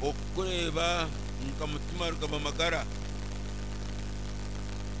okukureba nka mutima rugaba amagara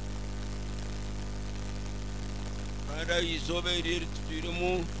kandi aho izooba eri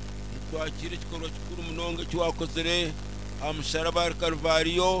ritutwiremu nitwakira ekikorwa kikuru munonga ekiwakozire aha musharaba hari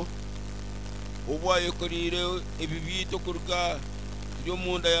karuvariyo obu wayekoreire ebi biito kuruga turi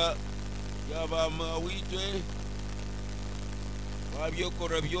omunda yabama witwe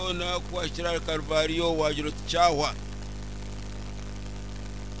wabyekorera byona kuwahikira hari karuvariyo wagira oti kyahwa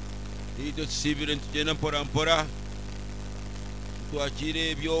nitwe tusiibire nitugenda mpora mpora twakire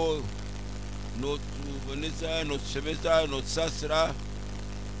ebyo notuboneza notushebeza notusasira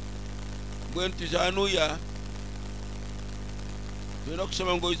mbwenu tujanuya twenda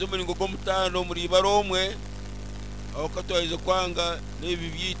kushaba ngo izo muringo gw'omutano muri ibara omwe aho katwaize kwanga n'ebi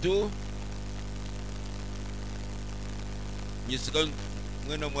biitu nyisiga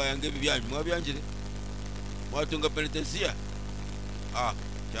mwena mwayanga ebi byanyu mwabyangire mwatunga penitensiya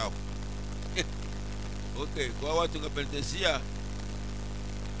ciao okay kwa watunga penitensiya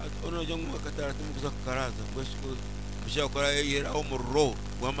onojo mwakatara tumukuza kukaraza bweshiku mushaka kora yeraho omurro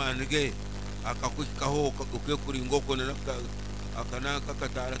gw'amaani akakwikaho ukekuringa okona akanaka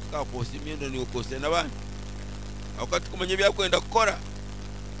katara tukaposta imyenda ni ukoste n'abandi akati kumanya byakwenda gukora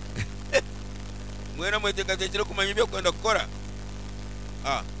mwera mwetekatekere kumanya byakwenda gukora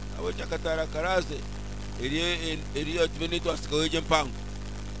abo cyakatara karaze eriyo tubene twasikaho eje mpango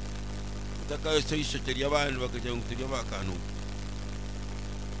utakayo seyishokeri y'abandi bakagira ngo tujye bakanu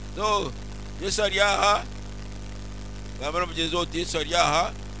so Yesu ari aha bamara mugenzi wote Yesu ari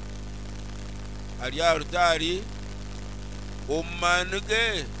aha ari arutari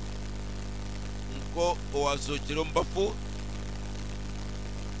omanige nko owazokera omubafu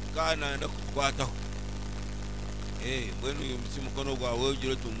kana ndakukwataho mbwenu uyu mukono gwawe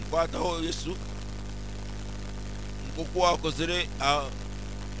ugira oti mukwataho Yesu nko wakozire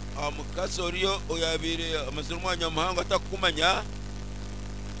mukazi oriyo oyabire amazira omwanya muhango atakukumanya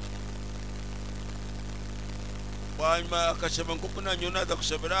wanyuma akashaba nko nanyo naza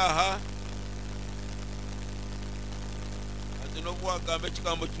kushabira aha nobu wagamba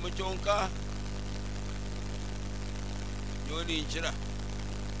ekigambo kimwe kyonka nyo ninjira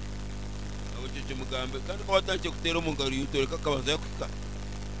abo kyo kimugambe kandi ko watangiye kutera omu ngaro yutoreka akabanza yakwika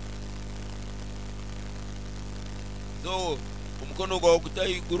so omukono gwawe guta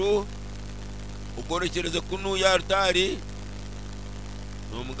iguru ukorekereze kunu ya rutari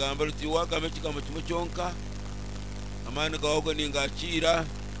nomugamba ruti wagamba ekigambo kimwe kyonka amaani gawe go ningakira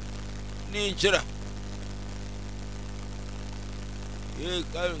ninjira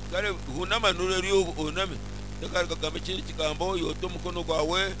kare hunama nureriyo uname tekari kagamba ekindi kigambo yote omukono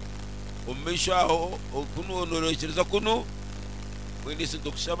gwawe omumaisho aho kunu onorekereza kunu wendise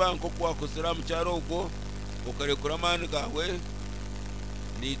ntokushaba nkoku wakozire aha mukyaro ogwo okarekura amaani gawe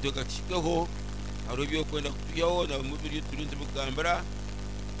nitwe gatihikeho hariho ebyokwenda kutwihaho nabimubiri turi ntibikugambira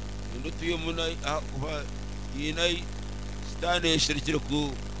endo tuye muna kuba yine sitani esherekire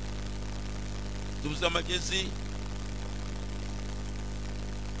tubuze amagezi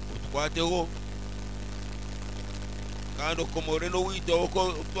utwateho kandi okomore n'owito oko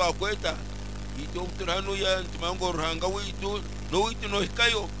twakweta ito turi hanuya ntumanya ngo ruhanga witu n'owito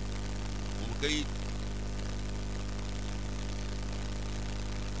nohikayo omukayitu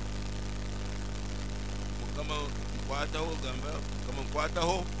mukama nkwataho gamba mukama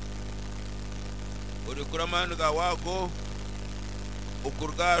nkwataho orekura amaani gawe ago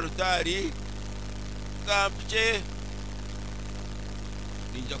okuruga rutari gampike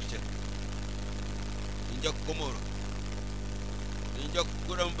ninja kucheka ninja kukomora ninja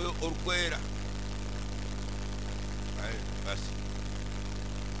kukura mbe orukwera basi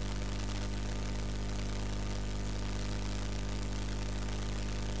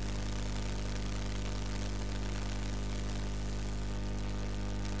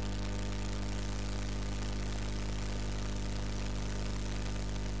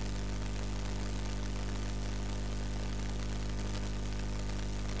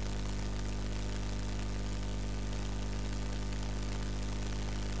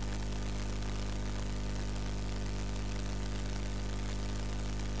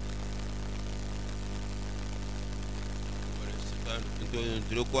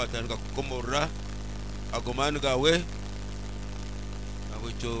ntiro kwatandika kukomorra agomani gawe nabwo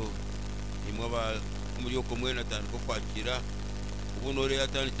imwe muri yo komwena tandika kwakira ubunore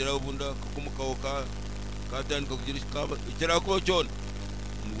yatandikira ubunda kumukaoka katandika kugira ikira ko cyone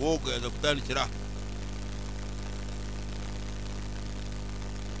nuwoga yaza kutandikira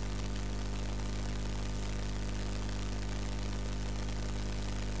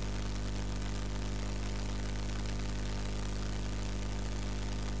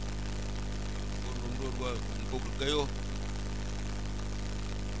kayo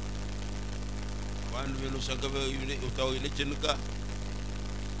abantu bino shaka utawo ine chinuka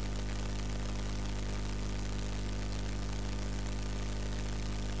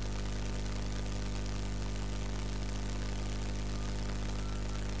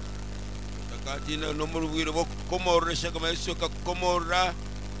takatina no murwiro bo komorra shaka maisho ka komorra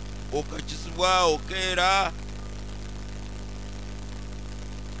okachiswa okera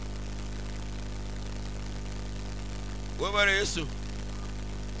wabare Yesu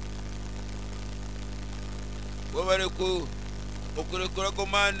wabare ku okurekura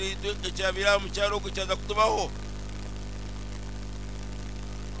komani ekyabira mu cyaro kucyaza kutubaho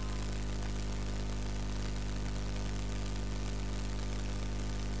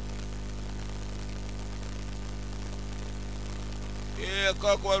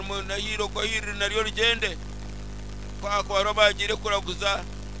kako armo na hiro ko hiri naryo rigende kako arabagire kuraguza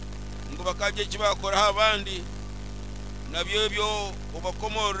ngo bakaje kibakora abandi nabyo byo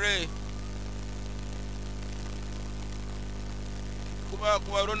ubakomore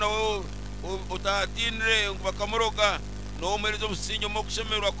kubarona wo utatinre ngo bakamoroga no merizo businyo mo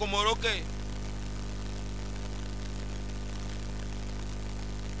kushemerwa komoroke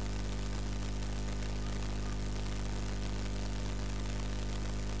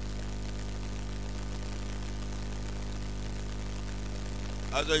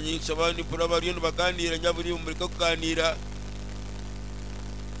azanyi sabani purabariyo baganira nyaburi muri ko kuganira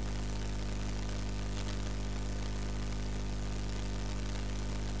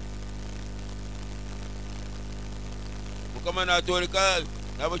kama natoreka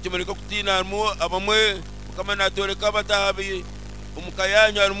nabakimurika kutina armo abamwe kama natoreka batahabi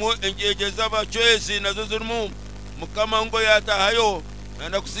umukayanya armo engegeza abachwezi nazo zirimo mukama ngo yatahayo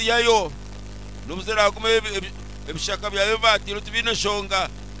nanda kusiyayo nubuzira kume ebishaka byawe batiro tubine shonga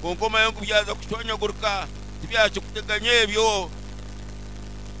ngoma yangu byaza kutwanya guruka tibyacho kuteganye ebyo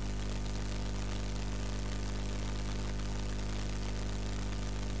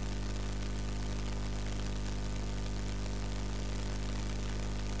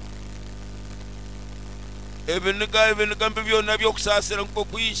ebiniga mbibyo nabyo kusasira nko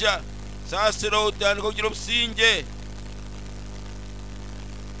kwisha sasira utandika kugira obusinge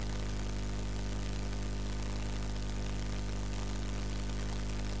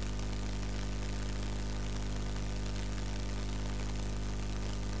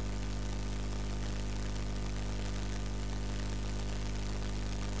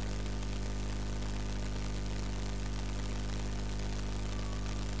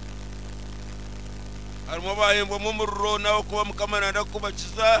arimo bahembo mu murro nawo kuba mukamana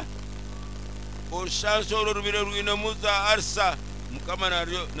ndakubakiza oshanso rubire ruine muza arsa mukamana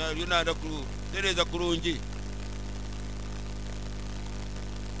naryo nanda kutereza kurungi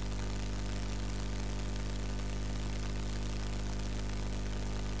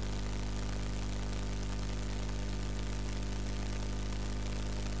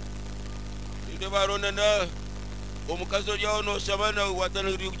inde barona na omukazo yawo no shabana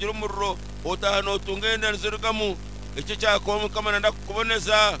wataniri kugira umurro otahano tungenda nzirukamu icyo cyakoma kamana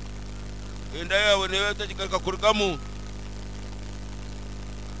ndakuboneza enda yawe newe tajikaka kurukamu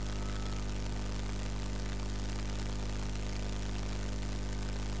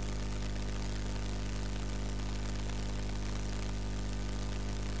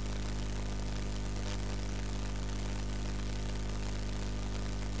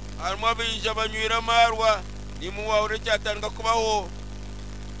armo binja banywira marwa nimuwa ure cyatanga kubaho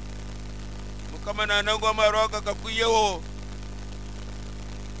kama nanangu amaroga kakuyeho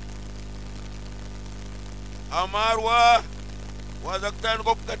amarwa waza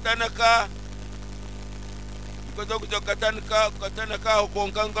kutandika kukatanaka ikoza kuja kukatanaka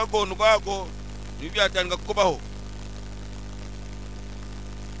ukonkanga gonu kwako nibyatandika kubaho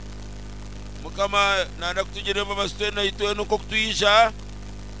mukama nanda kutugire babasitena itwe nuko kutuyisha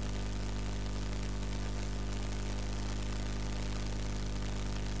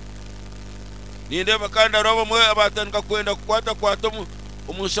ninde bakanda robo mwe abatandika kwenda kukwata kwato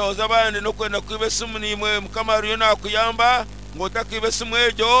umushoza abandi no kwenda kwibesimu nimwe mukama ariyo nakuyamba ngo takibesimu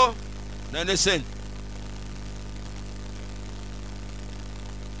ejo nane sen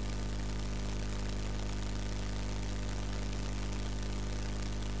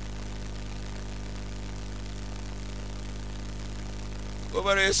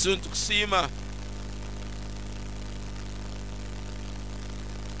Obara Yesu tukusima.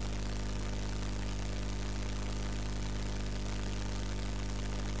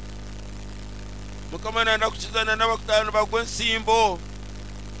 Mukama nanda kukizana n'abakutano bagwe nsimbo.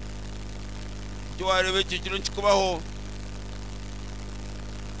 Tuwarebe ekyo kino kikubaho.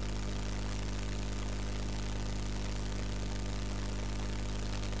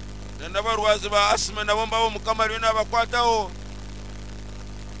 N'abarwazi ba asima nabo mbabo Mukama ariyo nabakwataho.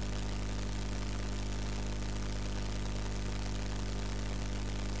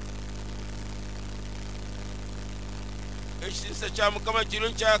 Ekisa kya Mukama kiro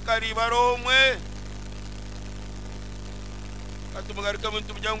nkyakari baromwe. Kati mugarika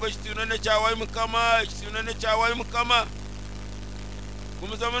muntu mujyango ekitinone kyawayi Mukama, ekitinone kyawayi Mukama.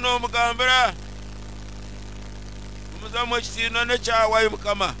 Kumuzamu n'omugambira. Kumuzamu ekitinone kyawayi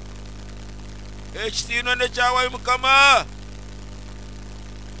Mukama. Ekitinone kyawayi Mukama.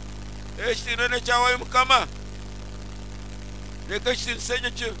 Ekitinone kyawayi Mukama. Leka ekitinone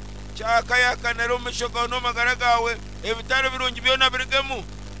kyo kyakayakanira omu maisho gawe n'amagara gawe. Ebitaro birungi byona birigemu.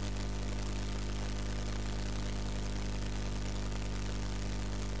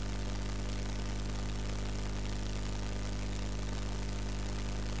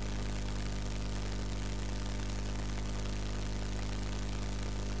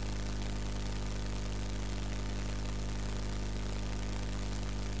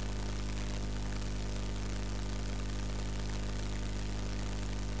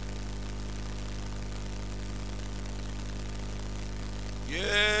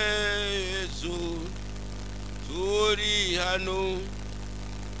 Yesu turi hano.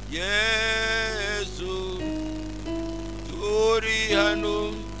 Yesu turi hano.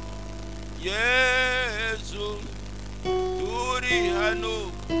 Yesu turi hano.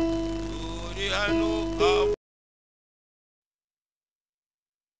 Turi hano.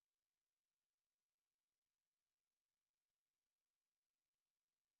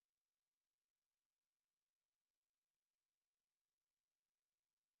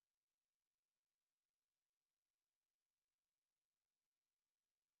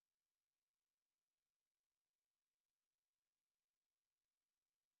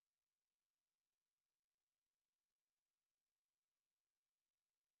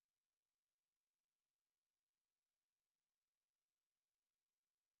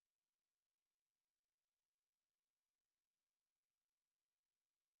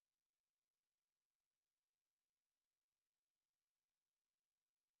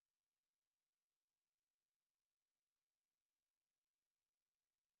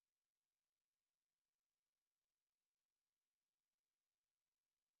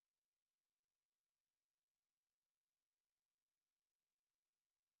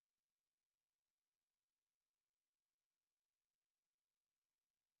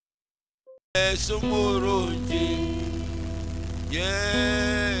 Yesu murungi.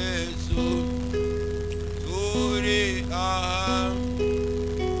 Yesu turi aha.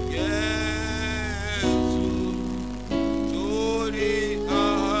 Yesu turi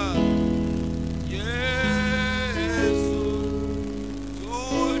aha. Yesu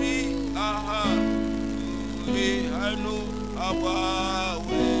turi aha. Turi hano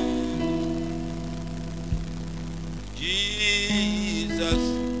abawe. Jesus,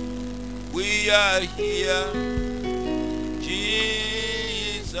 we are here.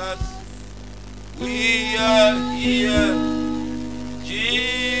 Jesus, we are here.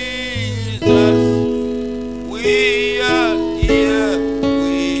 Jesus, we are here.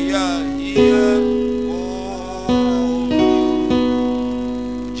 We are here for you.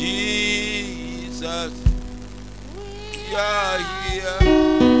 Jesus, we are here.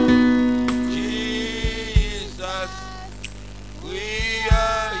 Jesus, we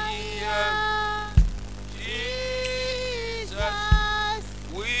are here. Jesus,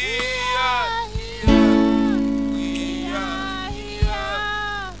 we are here. We are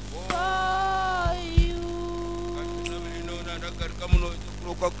here for you.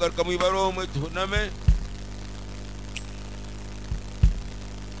 Kamu ibaromo tuname.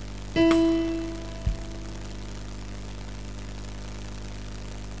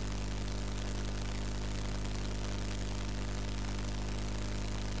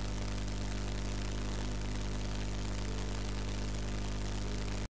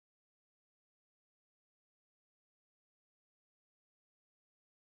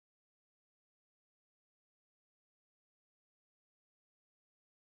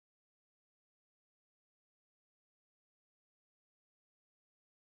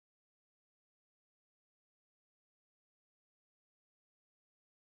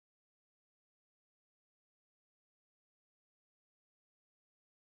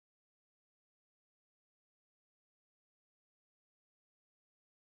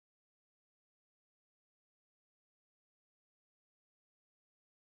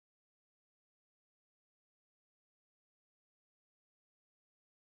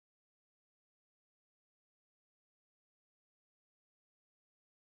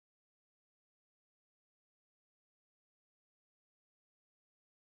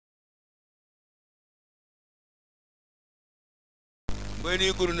 bweni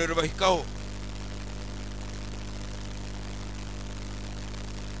iguru nerubahikaho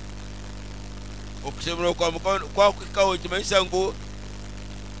okusemera kwa kwikaho kimanyisa ngu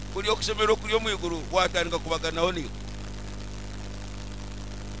kuri okusemera kuri omu iguru watandika kubaganaho niyo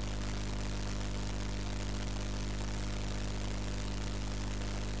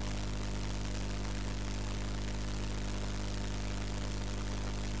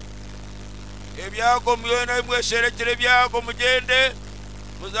ebyago myona mwesherekere ebyago mugende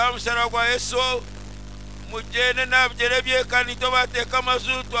muzamusara gwa Yesu mugende nabyerebye kandi tobateka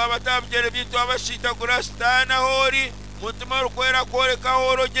amazu twabatabyere twabashita kura sitana hori mutima rukwera koreka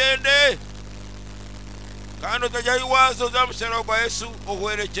horo gende kandi utajya iwazo zamusara gwa Yesu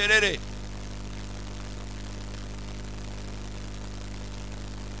ohwerekerere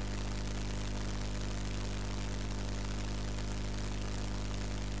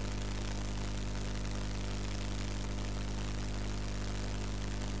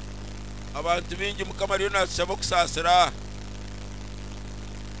abantu bingi mukama ryo nasaba kusasira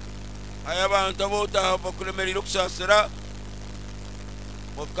aya abantu abota bakulemerera okusasira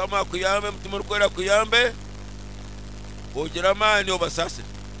mukama kuyambe mutima rukwera kuyambe ogira amani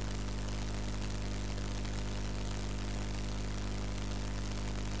obasasira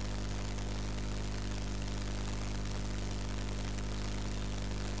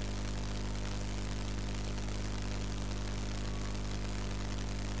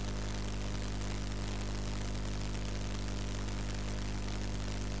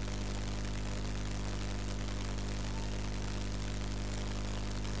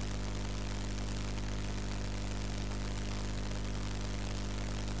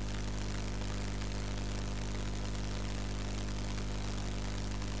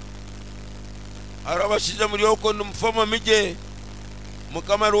arabashize muri yoko numufama mije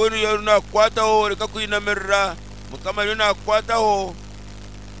mukama rwenu yaruna kwataho reka kwinamerera mukama rwenu kwataho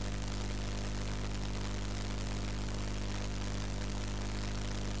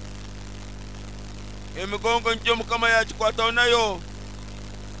emigongo njo mukama yachikwataho nayo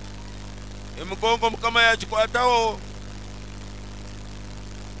emigongo mukama yachikwataho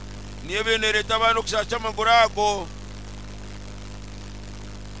niye benereta abantu kushacha amaguru ago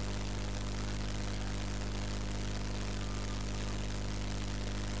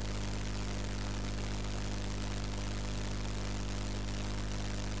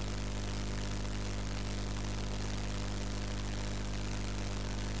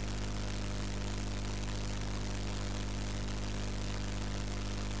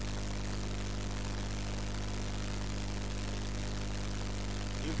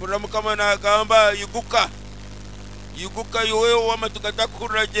impura mukama nagamba yiguka yowe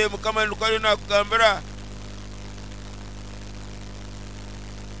wamatukatakurraje mukama nukari nakugambira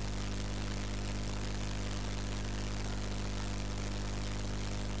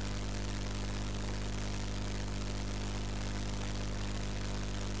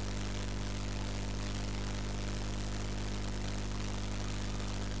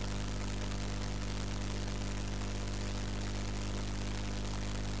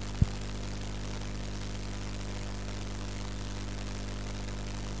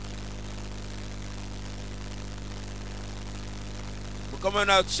mukama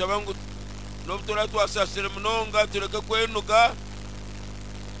natusaba ngu nobutura twasasire munonga tureke kwenuga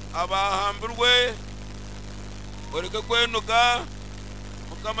abahambirwe oreke kwenuga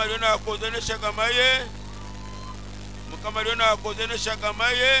mukama ryo nakoze neshagamaye mukama ryo nakoze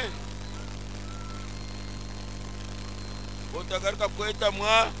neshagamaye otagaruka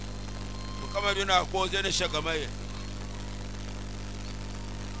kwetamwa mukama ryo nakoze neshagamaye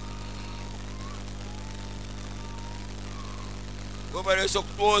Gobare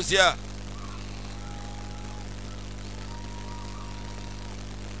sokpozia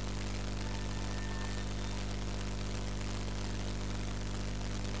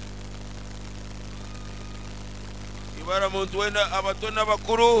ibara muntu wenda abatona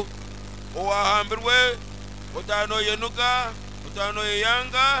bakuru owahambirwe utano yenuga utano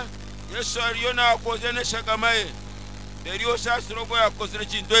yeyanga Yesu ariyo nakoze neshagamaye deriyo sasiro go yakoze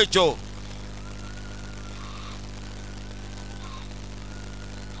nekintu ekyo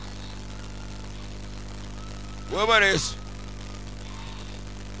Webares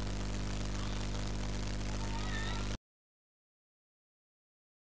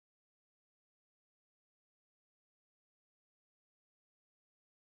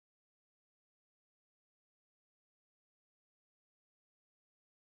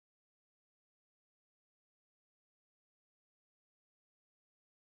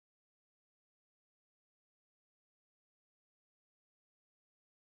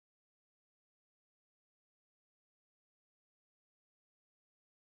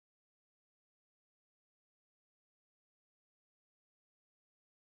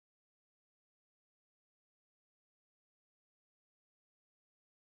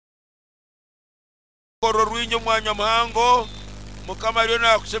koro rwinyo mwanya muhango mukama ryo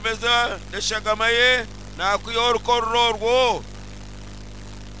nakushemeza neshagamaye nakuyor koro rwo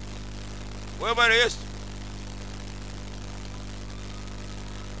webare Yesu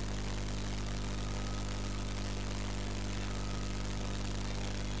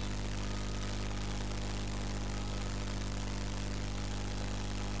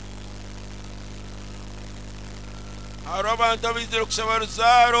abantu abizira kusaba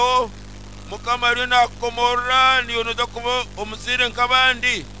ruzaro mukama ryo nakomora niyo noza kuba omuzire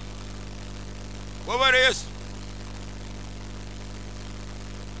nk'abandi wabare Yesu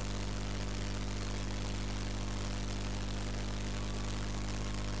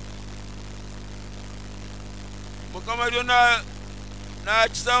mukama ryo na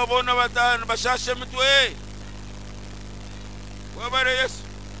kisaba bona batanu bashashe mitwe wabare Yesu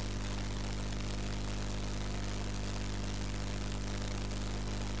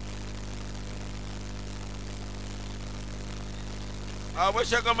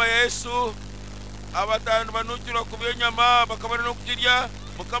abashagama Yesu abatanu banukira kubyo nyama bakabana no kujirya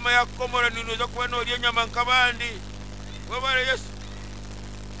mukama yakomora ninuza kuba no riya nyama nkabandi wabare Yesu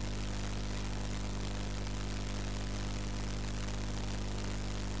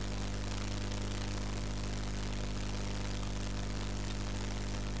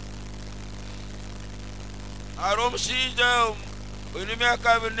aromushinja uri myaka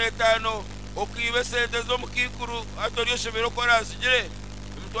 25 okibe sente zo mukikuru atoriyo shebero kora sigire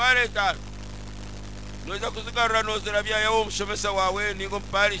imtware tano noza kuzigarura nozera bya yawo mushomesa wawe ningo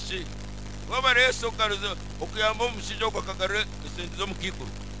mparishi wabare Yesu karuzo okuyamba umushinja kwa kagarure sente zo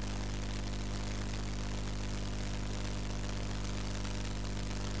mukikuru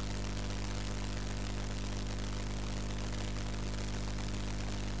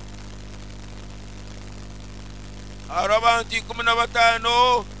arabanti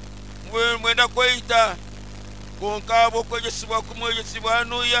 15 mwenda kweita konkabo kwejesibwa kumwejesibwa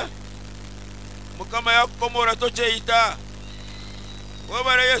hanuya mukama yakomora tocheita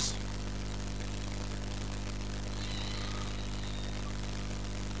wabare Yesu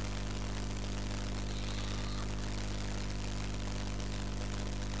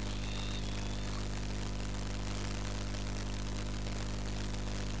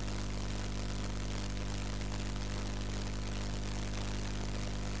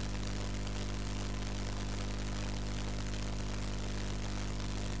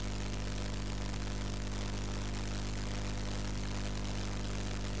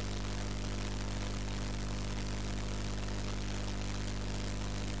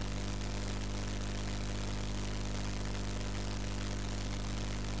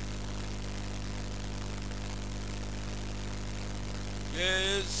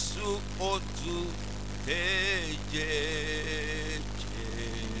Yesu otu teje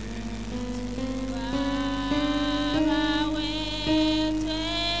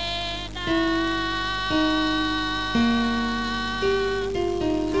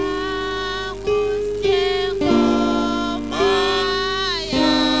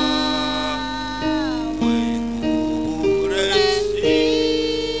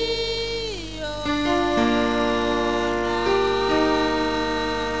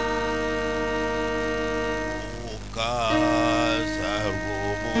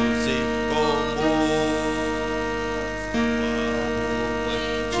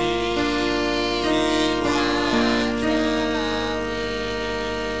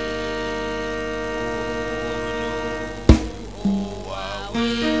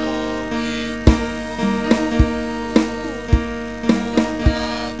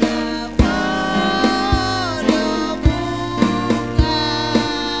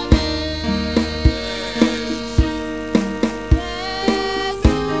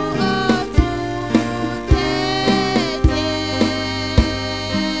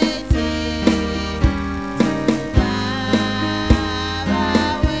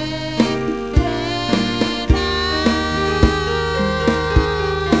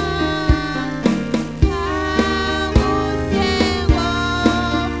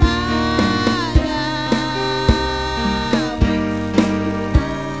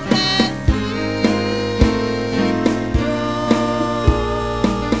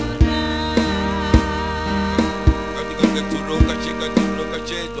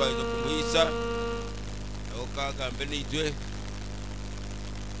benitwe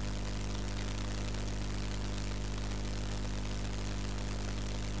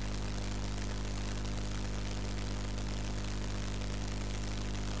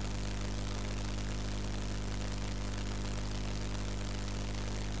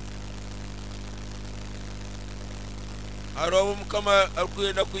Aro mukama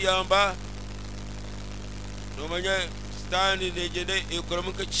akwenda kuyamba nomanya sitani negende ekora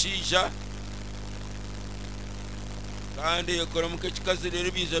mu kishija kandi ekora mu kikazi rero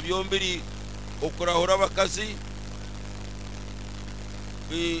biza byombiri okurahura abakazi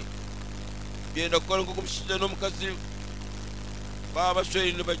byenda gukora nko kumushinja n'omukazi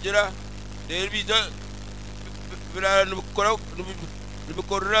babashwere nibagira rero biza birara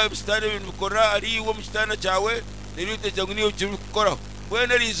nibikorera ebisitani nibikorera ari iwe mu kitanda cyawe rero uteze ngo niyo kiri gukoraho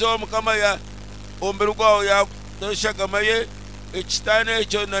wenda rizo mukama ya ombere rwawe yashagamaye ekitani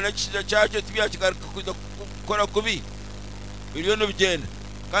ekyo nanakishija cyacyo tibyakigaruka kuza gukora kubi biriyo nibigenda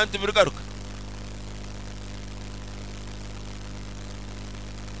kandi tibirigaruka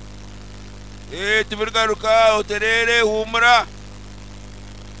tibirigaruka oterere humura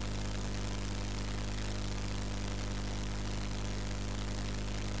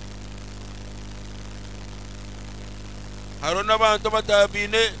haro n'abantu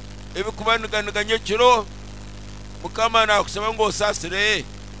batabine ebikubaniganye kiro mukama nakusaba ngo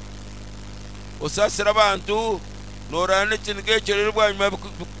osasire abantu norana ikintu ng'ekyo rero bwanyuma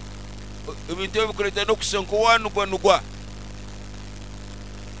ebintu ebikureta n'okusenka owanugwanugwa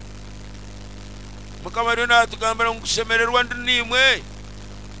mukama rero natugambira ngu kushemererwa ndi nimwe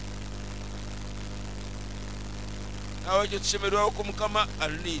nawe ekyo tushemererwaho ko mukama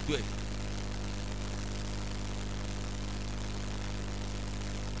ari nitwe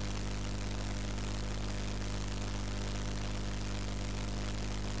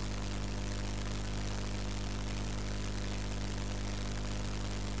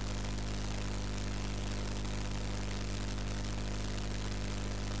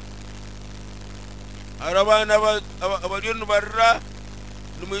arabana abaliyo nubarra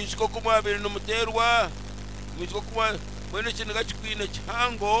numuyisiko kumwabiri numuterwa numuyisiko kumwa mwene kintu gakikwine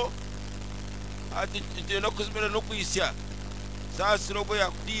kihango ati ngenda kuzimira no kwisya sasi rogo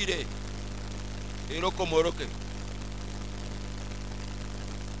yakudire ero komoroke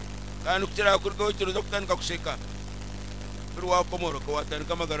kandi kutira kurgo kiruza kutandika kusheka rwa komoroke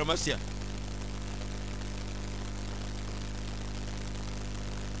watandika magara masya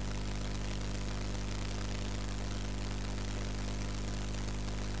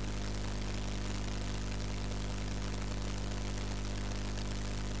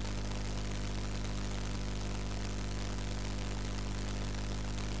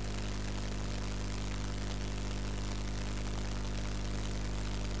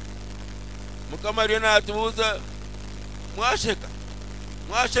mukama ryo natubuza mwasheka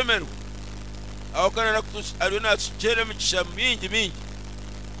mwashemerwa aho kana nakutush ariyo natuchere mikisha mingi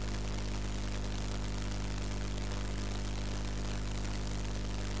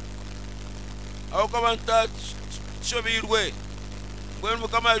aho kabanta shobirwe ngwe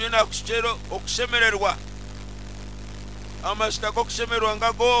mukama ryo nakushero okushemererwa amashita ko kushemerwa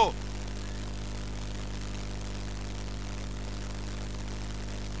ngago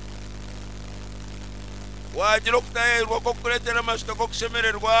wagira okutayirwa ko kuretera amashita ko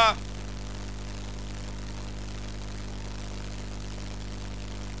kushemererwa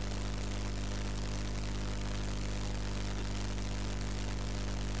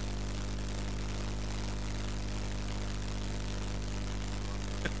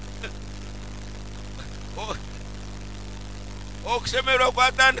okushemererwa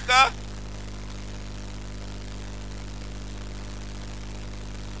kwatandika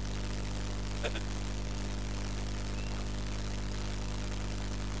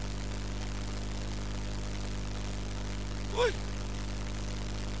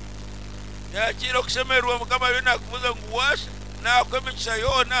yakira okushemererwa mukama ryo nakubuza ngu washa nakwemikisha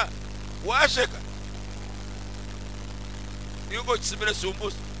yona washeka yuko kisibire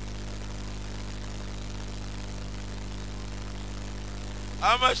sumbusa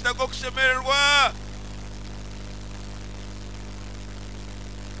amashita ko kushemererwa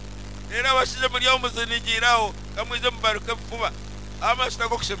era abashize muri yo muzinigiraho kamwize mubaruke vuba amashita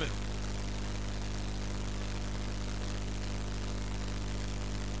ko kushemererwa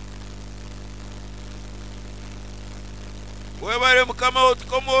webare mukama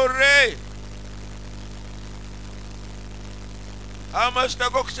otukomore amashita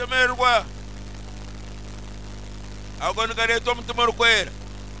ko kushemererwa ahubwo nigaretwa omutima orukwera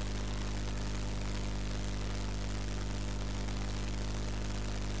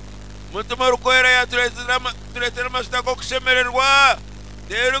omutima orukwera yaturetera amashita go kushemererwa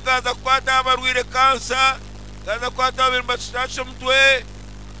rero gaza kukwata abarwire kansa gaza kukwata ababiri bashashe omutwe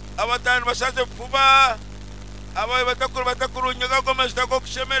abatanu bashashe vuba abawe batakurunyaga go amashita go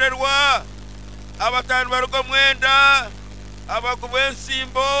kushemererwa abatanu baruga mwenda abagubu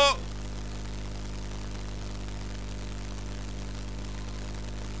ensimbo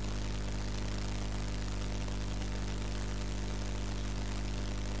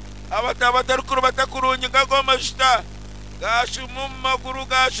abatabatarukuru batakurunye ngago amashita gashumu maguru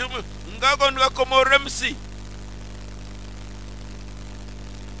gashumu ngago ngakomora msi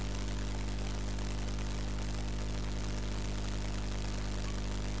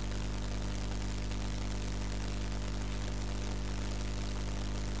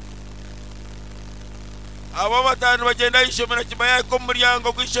abo batanu bagenda ishomera kibaya ko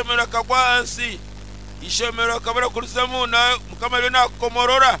muryango gwishomera kagwansi ishomera kabara kuruzamu na mukamari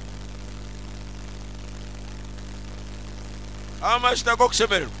nakomorora amashita go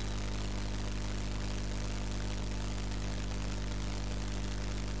kushomera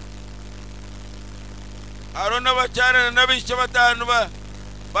arona bacyana nabishe batanu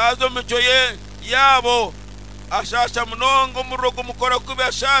bazo mico yabo ashasha munongo murogo mukora kubi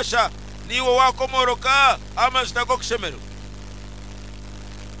ashasha niwo wakomoroka amashita go kushomera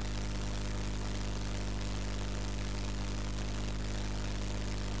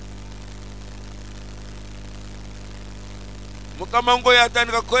mukama ngo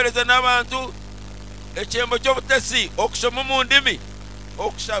yatandika kohereza n'abantu ekembo cy'obutesi okushoma mu ndimi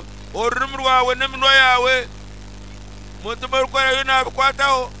okushaba ururimi rwawe n'eminwa yawe mutima rukwerayo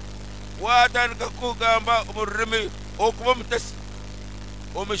nabikwataho watandika kugamba mu rurimi okuba omutesi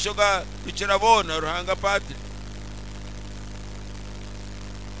omishoga rukirabona ruhanga patiri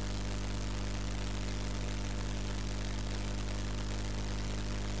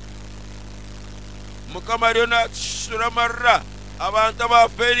mukama ariyo natishura amarira abantu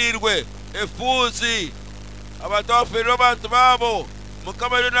abaferirwe efuzi abantu abaferirwe abantu babo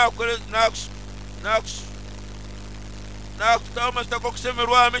mukama ariyo nakutaho amasita go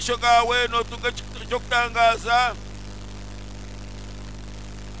kusemerwa amisho gawe notunga cyo kutangaza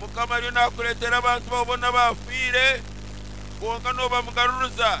mukama ariyo nakuretera abantu babona bafire konga no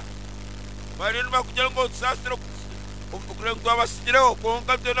bamugaruruza bari bakugira ngo tusasire okugira ngo abasigireho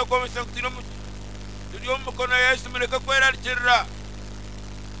konga byo no komisa kutino turiyo mukono ya Yesu mureka kwerarikirira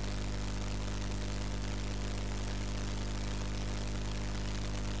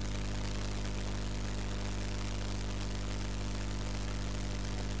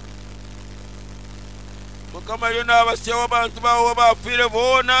mukama ariyo nabasyaho abantu bawo bafire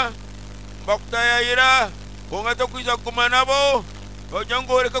bona bakutayayira konga tokwiza kuguma nabo ogira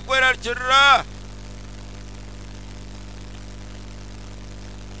ngo oreka kwerarikirira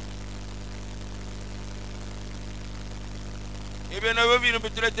ibyo nabyo bintu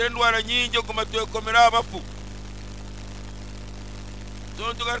bituretera indwara nyingi guma twekomera abafu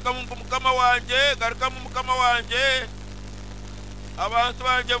zonto garuka mu mukama wanje abantu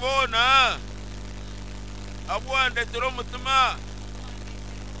banje bona abwandetera omutima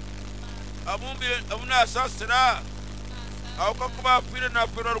abunasasira aho kakuba afire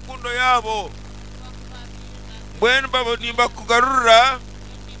nafira rukundo yabo mbwenu nimba kugarurira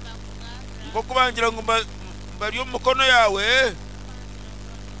ngo kubangira ngo bari omukono yawe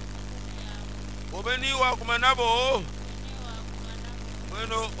obe ni wakuma nabo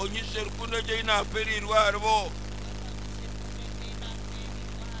mweno onyishe rukundo je inaferirwa haribo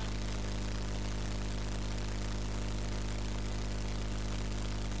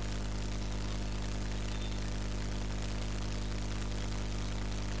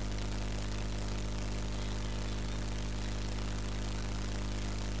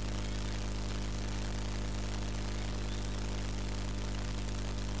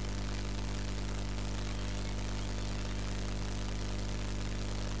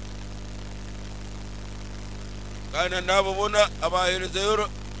kana nabo bona abaherezeyo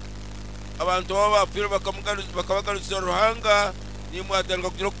abantu baba bafire bakabagarukira ruhanga nimwatangira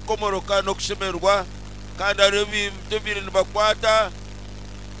kugira kukomoroka no kushemerwa kandi ari ibyo bintu bakwata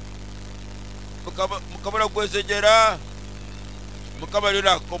mukabura kwezegera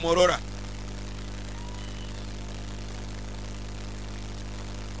mukabarira komorora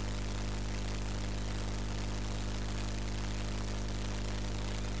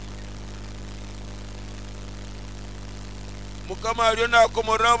mukama ariyo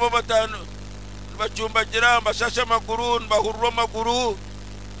nakomorera abo batanu bacumbagira mbashasha amaguru mbahurura amaguru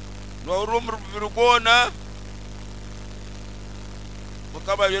mbahurura umubiri rugona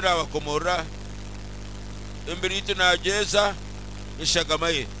mukama ariyo nabakomorera imbere yitu nageza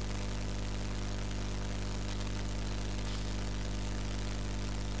ishagamaye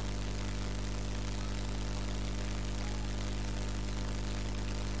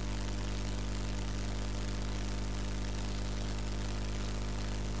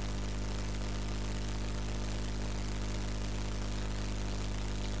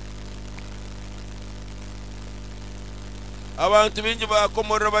abantu bingi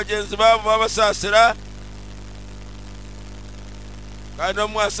bakomorera bagenzi babo babasasira kandi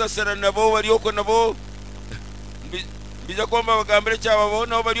mwasasira nabo bari uko nabo biza kwamba bagambire cyabo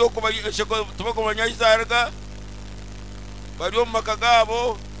nabo bari uko bashaka tubakomanya izarga bari mu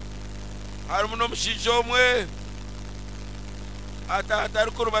makagabo harimo no mushijo umwe atari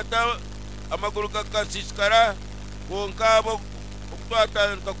kurubata amaguru kakasiskara konkabo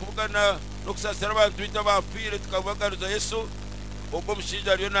twatanga kuvugana no kusasira abantu bita bapfire tukabagaruza Yesu ubwo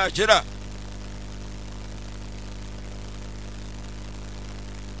mushija ryo nakera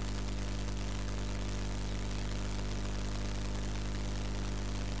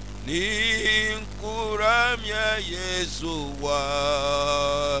ninkuramya Yesu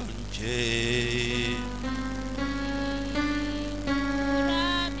wanje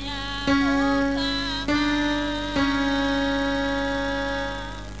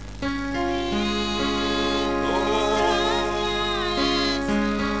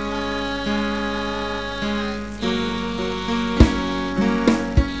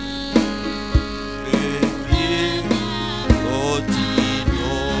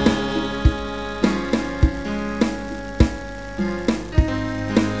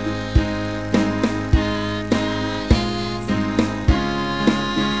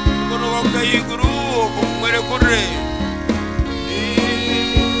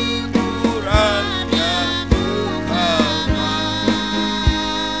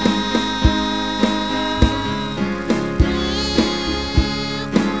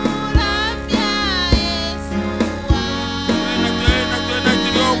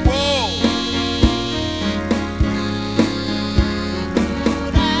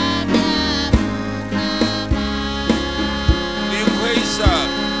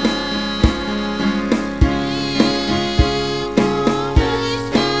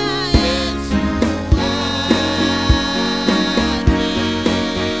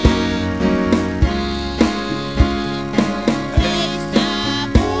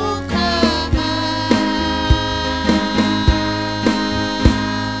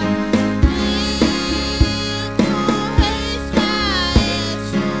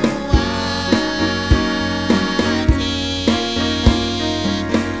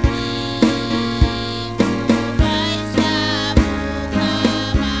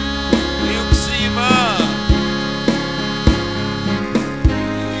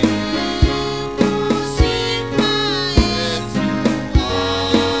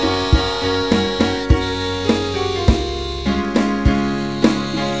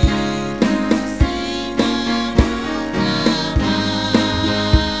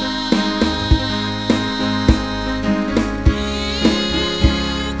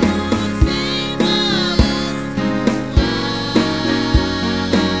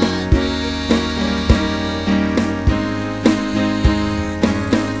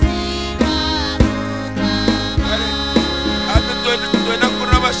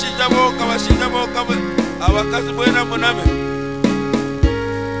abakazi mwena muname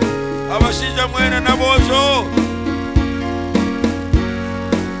abashinja mwena nabozo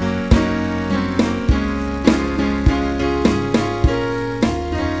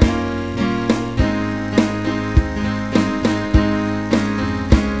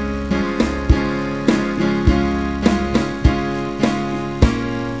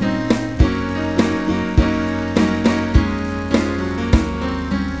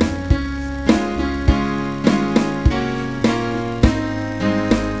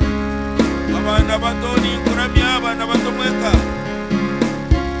Batoni kuramya abana batomweka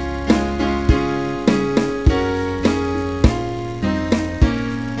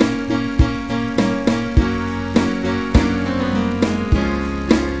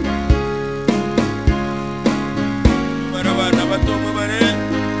barabana batomwe bare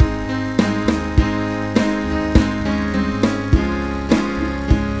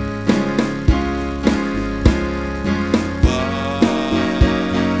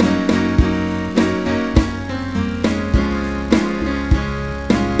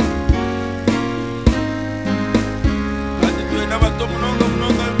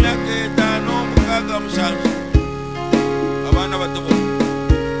abana batobo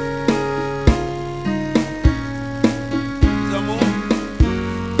zamu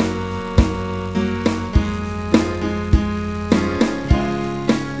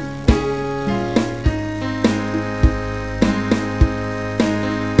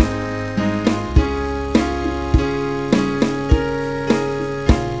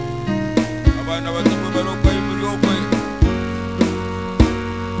abana batobo barokwa muri okwe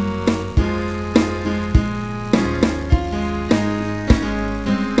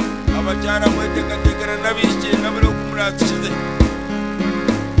abajara mweteka tekera nabishye nabero kumuratsize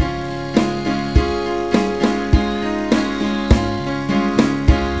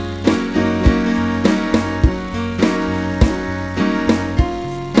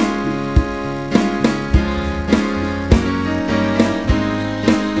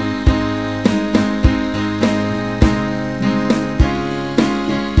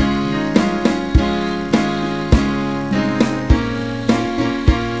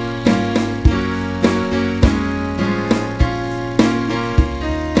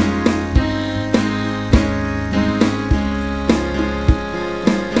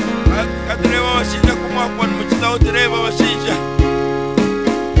tureba abashinja kumwakwa n'umukiza aho tureba abashinja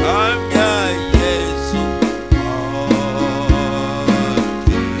amya Yesu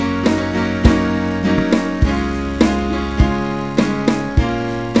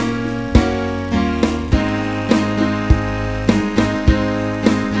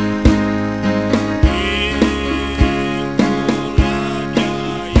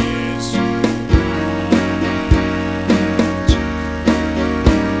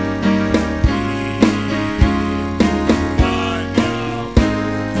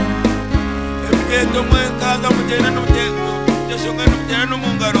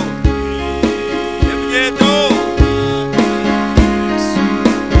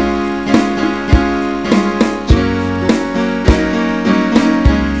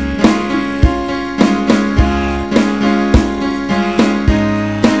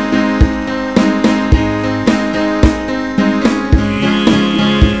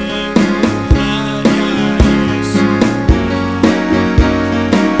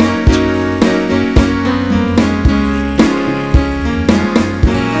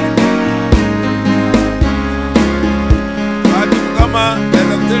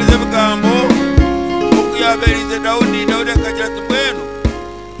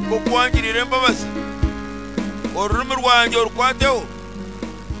orurimi rwanjye urukwateho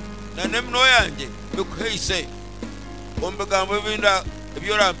na nemno yanjye bikuhise ombegambo binda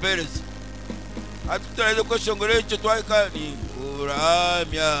ibyo rampereza atutaraje ko shongore icyo twahikani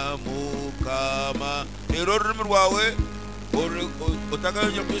uramya mukama rero ururimi rwawe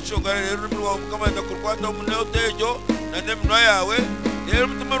utagaje kwishongara rero ururimi rwawe mukama ndakurwataho muneo tejo na nemno yawe rero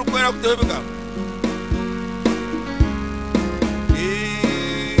mutima rukwera kutebeka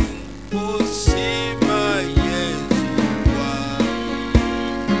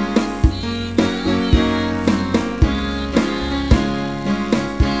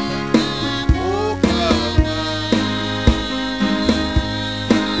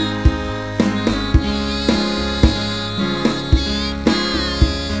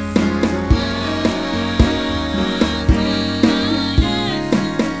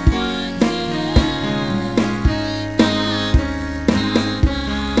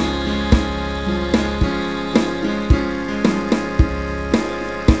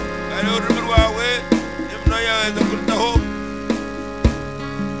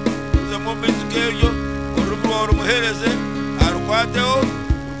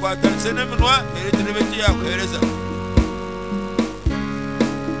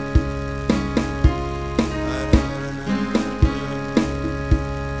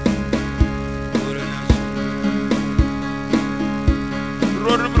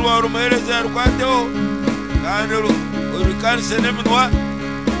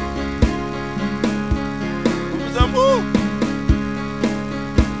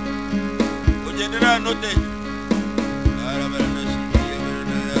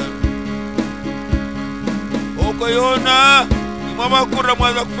Okoyona imama kurra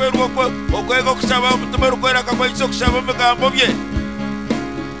mwaza kuferwa okwego kusaba mutumero kwera kakwayiso kusaba mugambo bye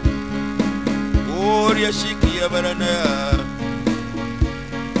Ori shiki ya barana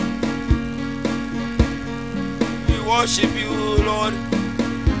We worship you Lord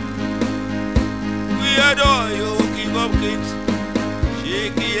We adore you King of Kings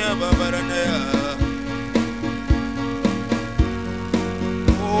Shiki ya barana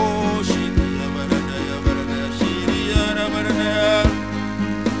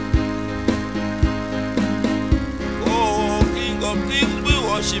Oh, King of Kings, we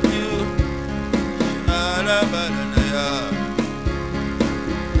worship you.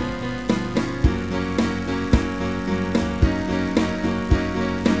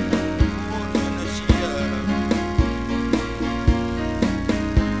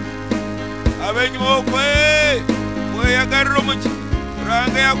 Abenyo kwe, kwe agarro much.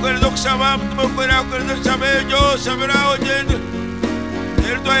 Ranga ya kwenda kusaba, mtume kwenda kwenda sabejo, sabera ojende.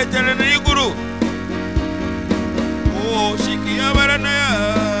 Erdo etele ni guru. Oh, shikia barana ya.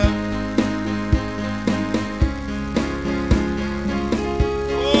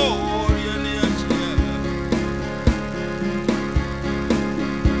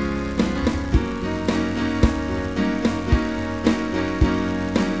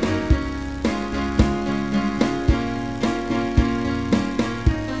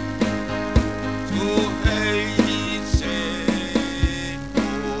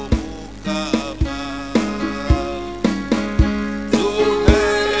 To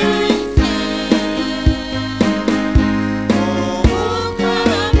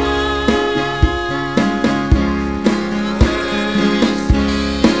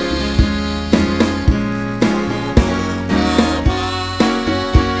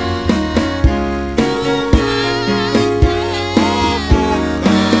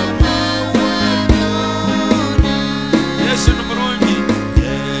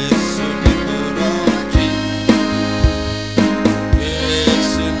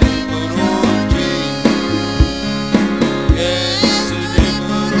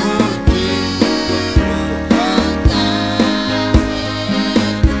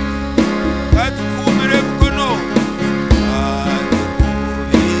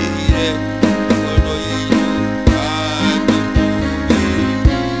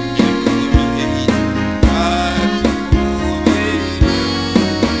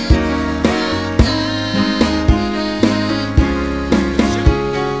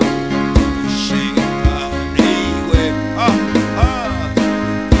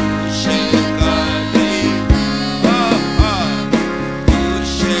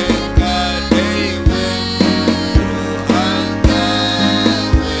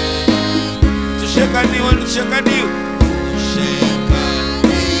Shekaniwe, shekaniwe.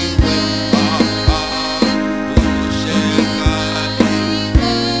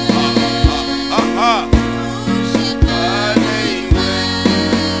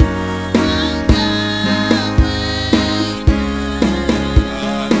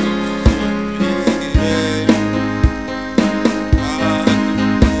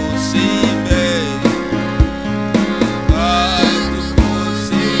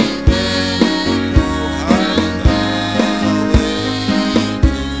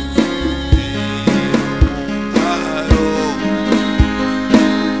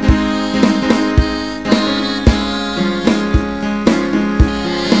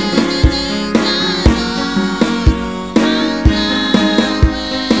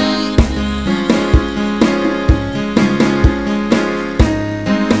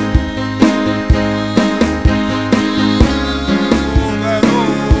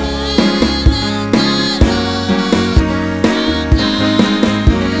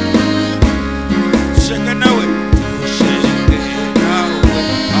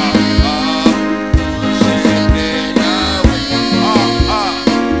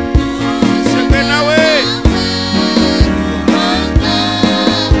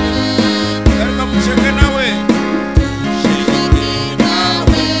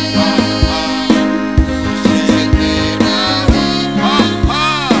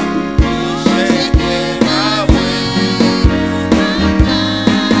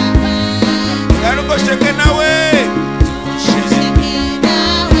 Shekaniwe.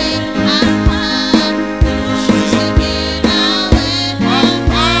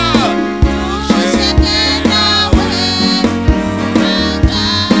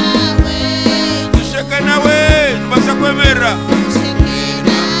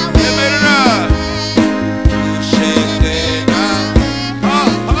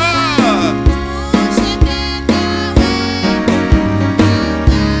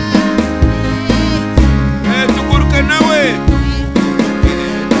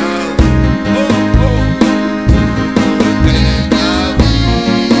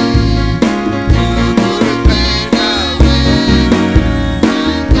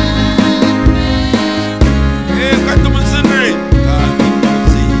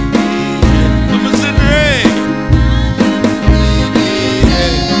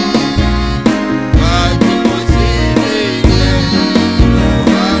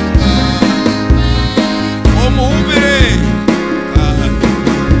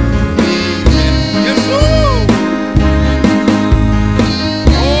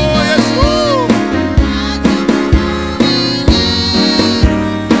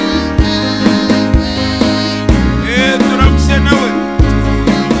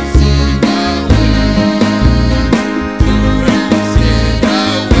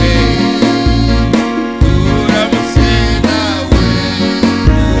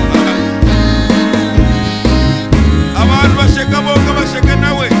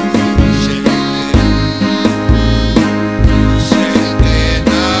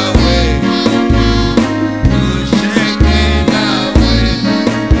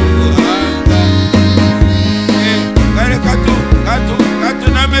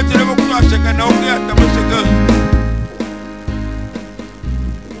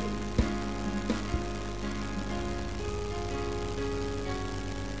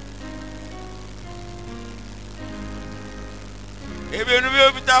 Ibintu biyo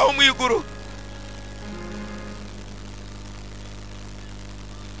bitaho mu iguru.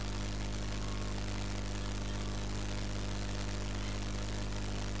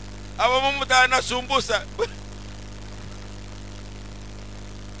 Abo mumutana sumbusa.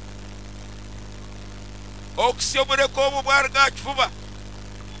 Oksiyobure ko mu bwarga chuba.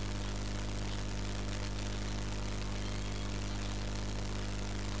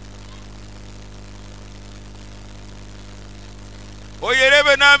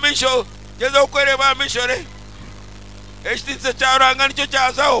 Oyerebe na misho, jezo kwereba mishore. Eshitse cyaranga nicyo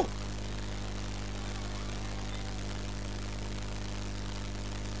cyazaho.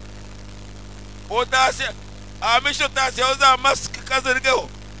 Odase amisho tase oza mask kazergeho.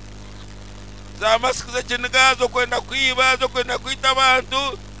 Za mask za chinga zo kwenda kwiba, zo kwenda kwita abantu,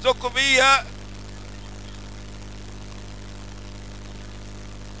 zo kubiha.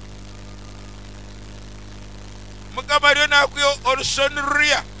 Mukamariyo nakwiyo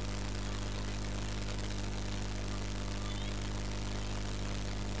orusonria.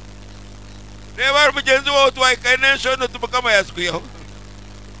 Reba mugenzi wawe twayikane shono tubukama yaskwiyo.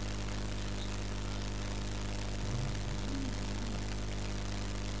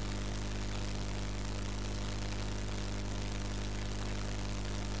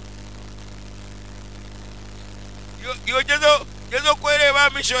 Yo jezo kwere ba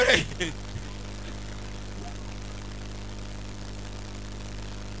mishore.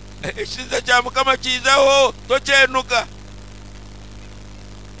 Ishiza chamu kama chiza ho tochenuka.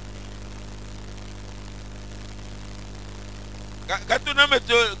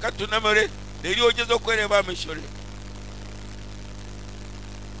 Katunamere deri ojezo kwere ba mishore.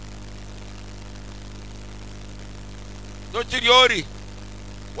 Tochiriori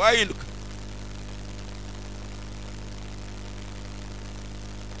wainuka.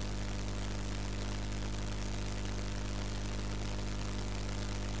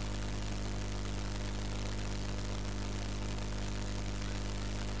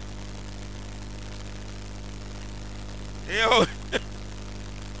 Yo.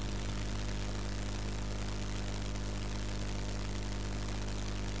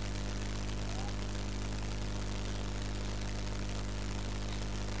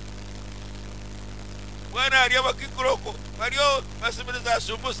 Bwana aliaba kikuroko Mario basimiriza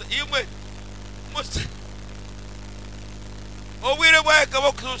sumbusa imwe musa obwire bwaye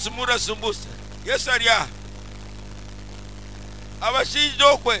kabo kusumura sumbusa Yesu aliya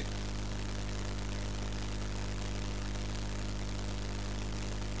abashijokwe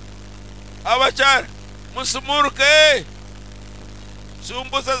abachara musumuruke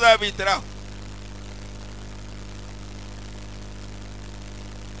sumbusa zabitiraho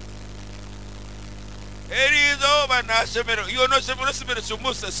Erizo banashemero yo no semero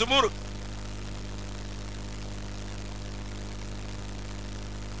sumusa sumuru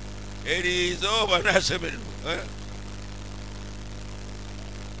Erizo banashemero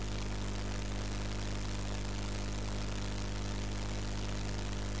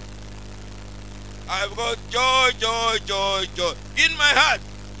I've got joy in my heart.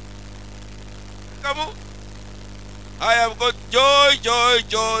 Come on. I have got joy.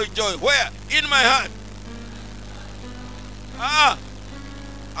 Where? In my heart.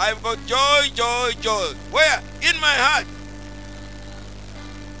 I've got joy. Where? In my heart.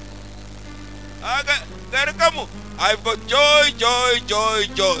 Come on. I've got joy.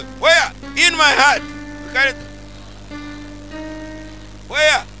 Where? In my heart.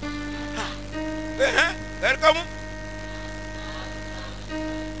 Where? Come on.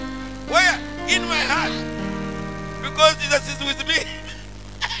 Where? In my heart. Because Jesus is with me.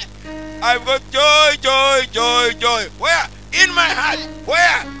 I've got joy. Where? In my heart.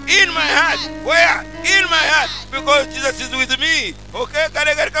 Where? In my heart. Where? In my heart. Because Jesus is with me. Okay?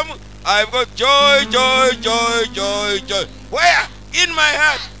 Come on. I've got joy. Where? In my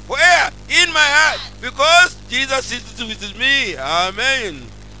heart. Where? In my heart. Because Jesus is with me. Amen.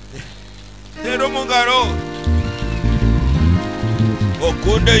 Tero mungaro.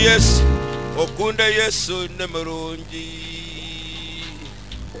 Okunde Yesu nemurungi.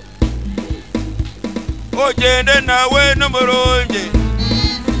 Ojende nawe nemurungi.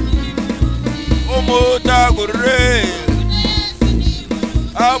 Omutagurre.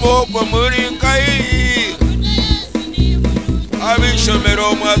 Aboko murinkai.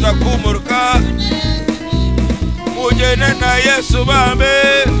 Abishomero mwaza kumurka. Ojende na Yesu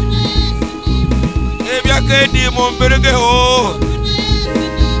bambe. Ebyakedi mumberegeho.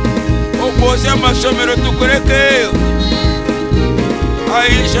 Okwose amashomero tukureke.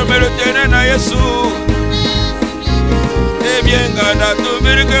 Ayishomero tene na Yesu. Ebyengana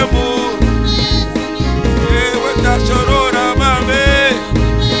tumbirigemu. Ewe tashorora mame.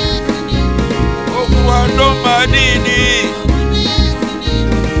 Okuwando madini.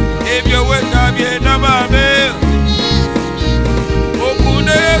 Ebyo wetabyenda mame.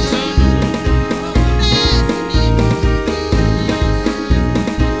 Okunde Yesu.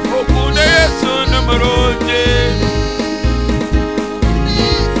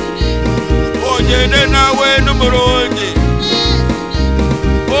 Ojende nawe numuronje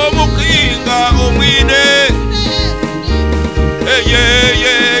omukinga omwine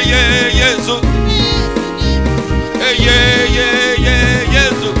Yesu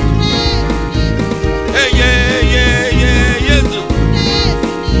Yesu Yesu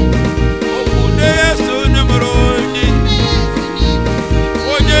okunde Yesu numuronje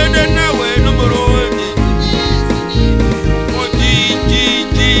ojende nawe numuronje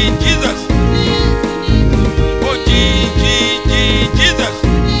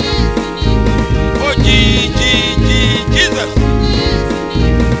Jesus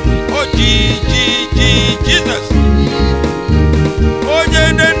Jesus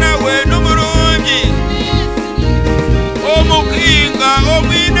ojende nawe numurungi omukinga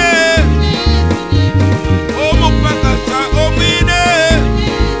omwine omupakasa omwine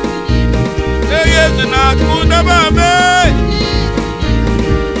Yesu nakunda bambe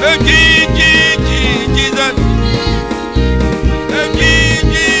Jesus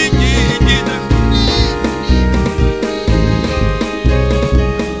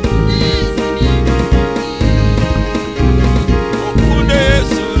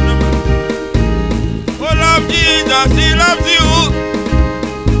Jesus, he loves you.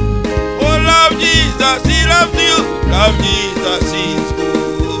 Oh, love Jesus, he loves you. Love Jesus, he's good.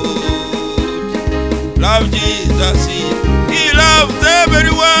 Love Jesus, he loves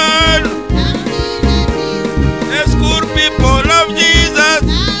everyone. The school people love Jesus.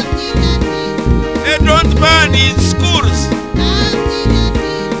 They don't ban in schools.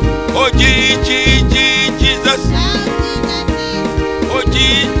 Oh, Jesus. Oh,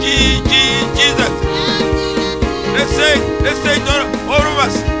 Jesus. Let's say it all of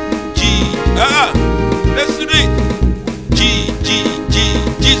us. Let's do it. Jesus.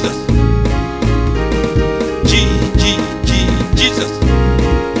 Jesus.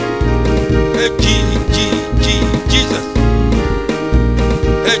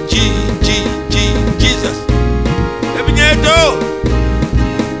 Jesus. Jesus. Let me get it.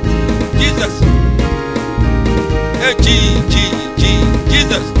 Jesus.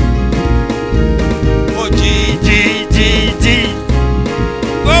 Jesus. Oh,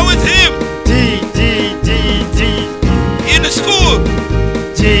 go with him. In the school.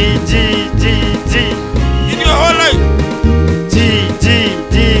 In your whole life.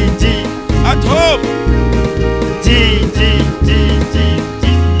 At home.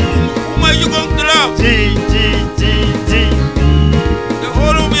 Whom are you going to love? The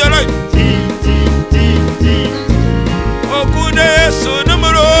whole of your life. Oh, kunde Yesu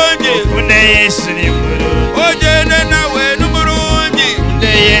numurungi. Oh, jene nawe numurungi.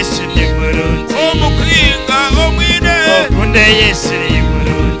 Oh, mukinga, oh, mwine.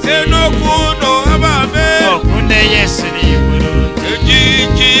 Eno kuno abame.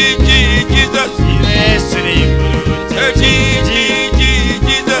 Jesus.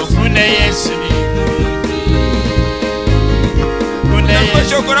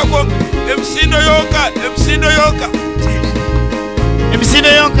 Bashobora ko emsindo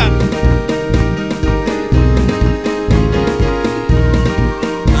yoka.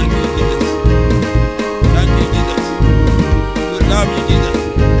 Thank you, Jesus. We love you, Jesus.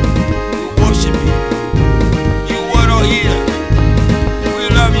 We worship you. You are all here. We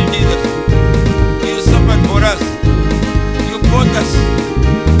love you, Jesus. You suffered for us. You bought us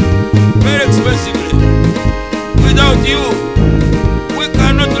very expensively. Without you, we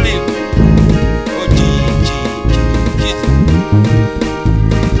cannot live. Oh, Jesus.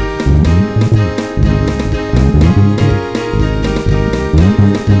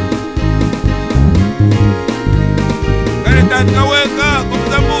 Kaweka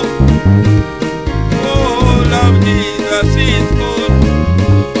kumzamu. Oh, love Jesus is good.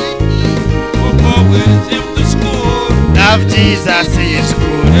 Oh, go with him to school. Love Jesus is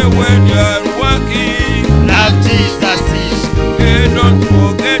good. And when you are working, Love Jesus is good. don't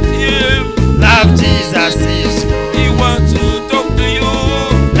forget him. Love Jesus is good. He wants to talk to you.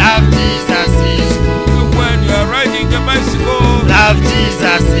 Love Jesus is good. When you are riding the bicycle, Love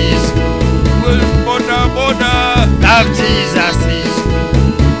Jesus is good. will border. Love Jesus is good.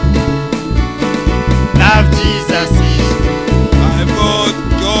 Love Jesus is good. I've got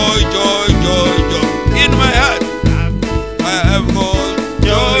joy in my heart. I have got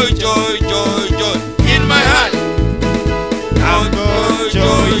joy in my heart. I've got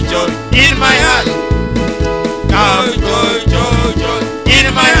joy in my heart. I've got joy in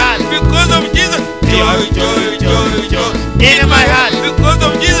my heart. Because of Jesus. Joy In my heart. because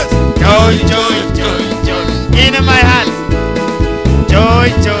of Jesus. Joy in my heart. Joy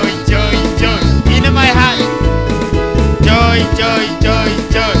in my heart. Joy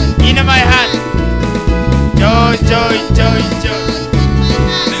in my heart. Joy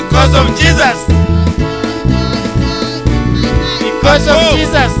because of Jesus. Because of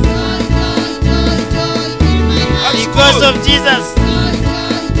Jesus. At Because school. of Jesus.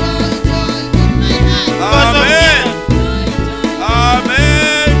 Amen.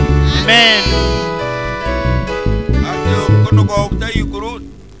 Amen. Ate omukono gwawe ogutayiguru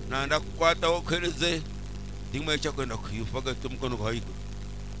nanda kukwata okhereze ndimwe ekyakwenda kuyufaga omukono gwawe iguru.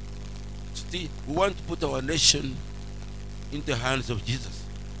 See, we want to put our nation in the hands of Jesus.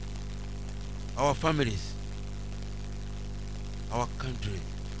 Our families, our country,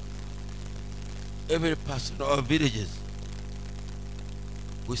 every person, our villages,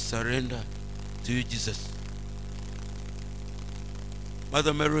 we surrender to you, Jesus.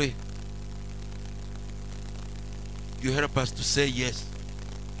 Mother Mary, you help us to say yes.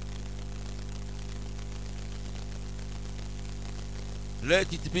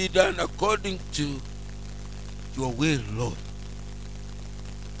 Let it be done according to your will, Lord.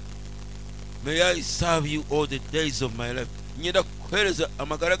 May I serve you all the days of my life. Nyenda kuhereza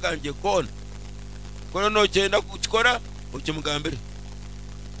amagara ganje kona. Kono no chenda kuchikora uchimugambire.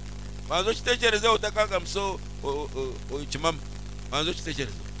 Banzo chitechereze utakaga mso kimama banza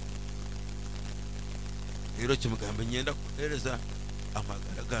ukitekereza rero kimugamba nyenda kuhereza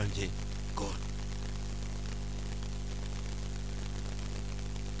amagara ganje gona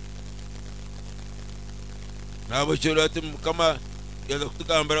nabo cyoro ati mukama yaza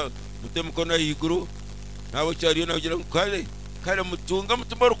kutugambara mutemukona yiguru nabo cyariyo nagira kare mutunga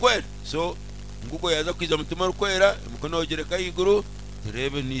mutima rukwera so ngugo yaza kwiza mutima rukwera mukono ogereka yiguru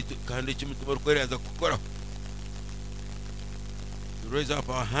turebe ni kandi cy'umutima rukwera yaza gukora. Raise up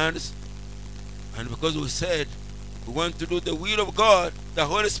our hands, and because we said we want to do the will of God, the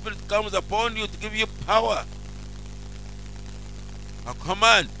Holy Spirit comes upon you to give you power, a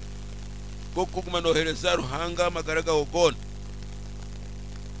command. Go kugumanohereza ruhanga magaraga ogona.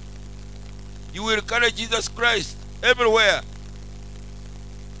 You will carry Jesus Christ everywhere.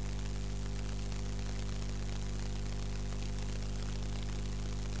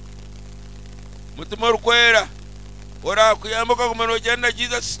 Mutima rukwera ora kuyamboka kumanojana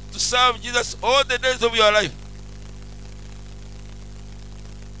Jesus, to serve Jesus all the days of your life.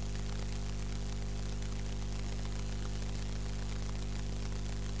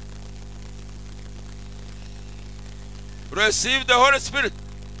 Receive the Holy Spirit.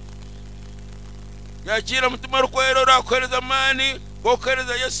 Yakira mutima rukwera ora kwereza mani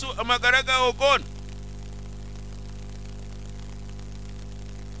gokereza Yesu amagaraga ogona.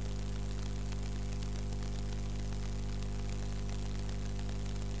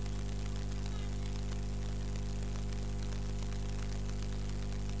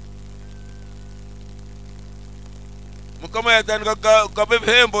 Mukama yatanga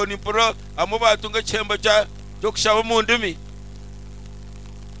kabebhembo ni pro amubatunga chemba cha kushaba mu ndimi.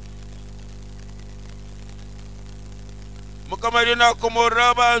 Mukama rina komora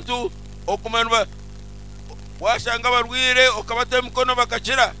abantu okumanwa washanga barwire okabate mukono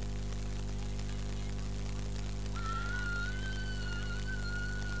bakakira.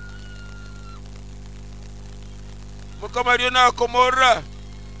 Mukama rina komora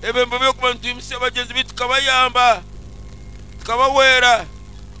ebembo byokubantu imse bagenzi bitu kabayamba kabawera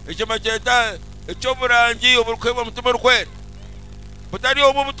echema cheta echoburangi oburukweba mutima rukwera butari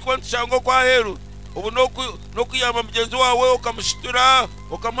obu mutwantshango kwa heru obu no kuyamba mugenzi wawe okamushitura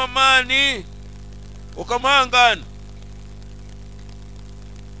okamamani okamangana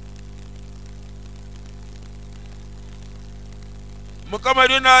Mukama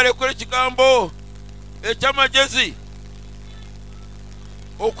rionare kure kigambo echamagezi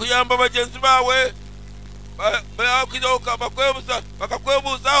okuyamba bagenzi bawe bakidoka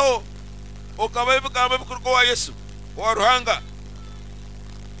bakakwebuzaho okababigambo bikurwa wa Yesu wa ruhanga.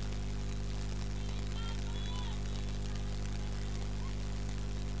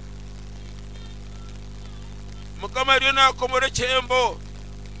 Mukama riona komore chembo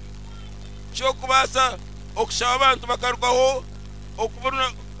chokubasa okushaba abantu bakarwaho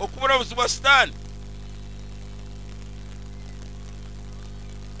okubura busubwa sitani.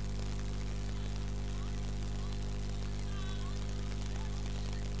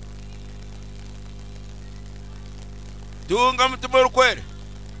 Tunga mutima rukwera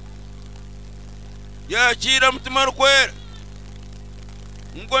yakira mutima rukwera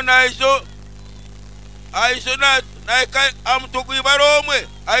ngo naizo na kai amtugu ibaromwe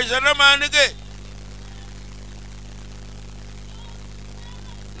aizana manige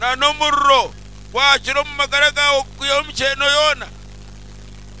na nomurro wachiro magaraga okuyo mcheno yona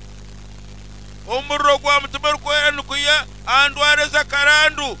omurro kwa mutima rukwera nukuya andware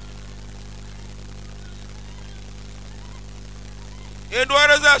zakarandu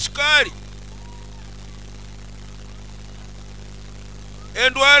endwara za sukari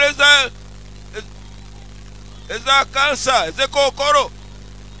endwara za kansa zekokoro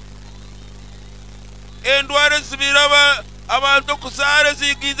endwara zibiraba abantu kuzara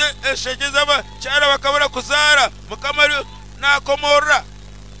zigize eshegeza ba cyara bakabura kuzara Mukama nakomora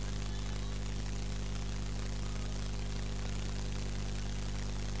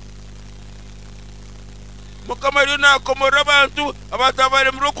Mukama nakomora abantu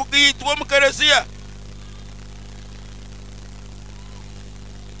abatabare muri kugitwa mu Kereziya.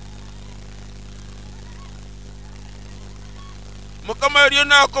 Mukama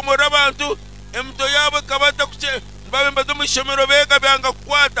nakomora abantu emto yabo kabata kuche babe mbazo mwishomero bega byanga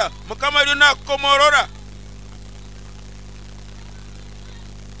kukwata Mukama nakomorora.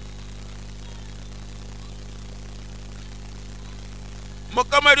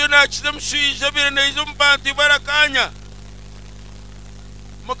 Mukama nachize mshije bire neizo mbantu barakanya.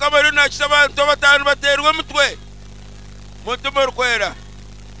 Mukama nachize abantu batanu baterwe mutwe mutima rukwera.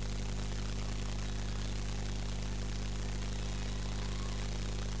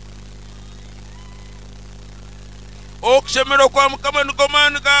 okushemera kwa mukama niko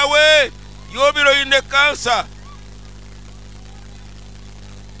maani gawe yobiro ine kansa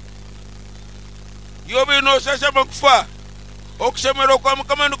yobi no shasha makufa okushemera kwa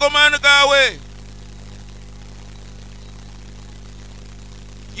mukama niko maani gawe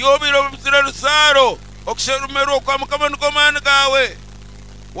yobiro mzira rusaro okushemera kwa mukama niko maani gawe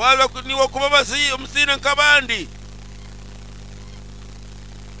wala niwo kubabazi umsine nkabandi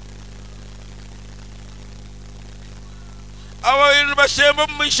abayini bashemba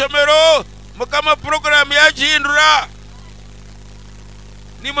mu ishomero mukama program yagihindura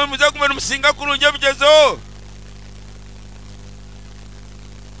nimwe muza kumena umusinga kurunje bigezo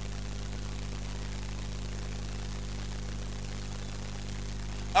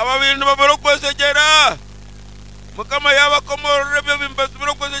ababintu baboro kwesegera mukama yabakomorere byo bimbazi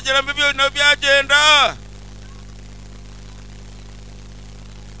biro kwesegera mbibyo no byagenda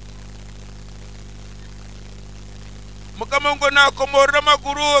mukama ngo nakomorera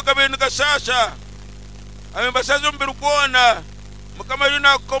amaguru akabintu gashasha amembasazo mbiru kuona mukama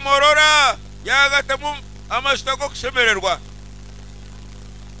yuna komorora yagatamu amashita go kushemererwa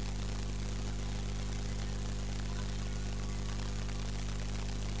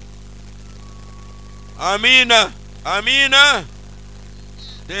amina amina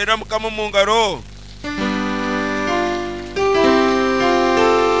tera mukama mungaro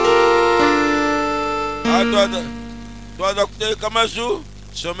atwada twada kuteka mazu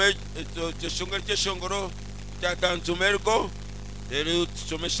some cheshongoro chatanzumergo teri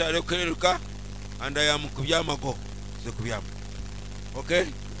some share kweruka anda ya mukubyama go zikubyama okay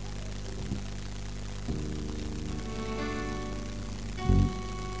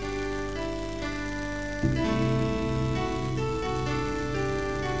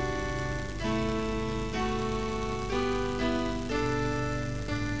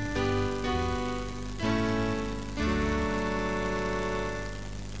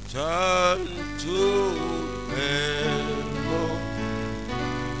turn to heaven.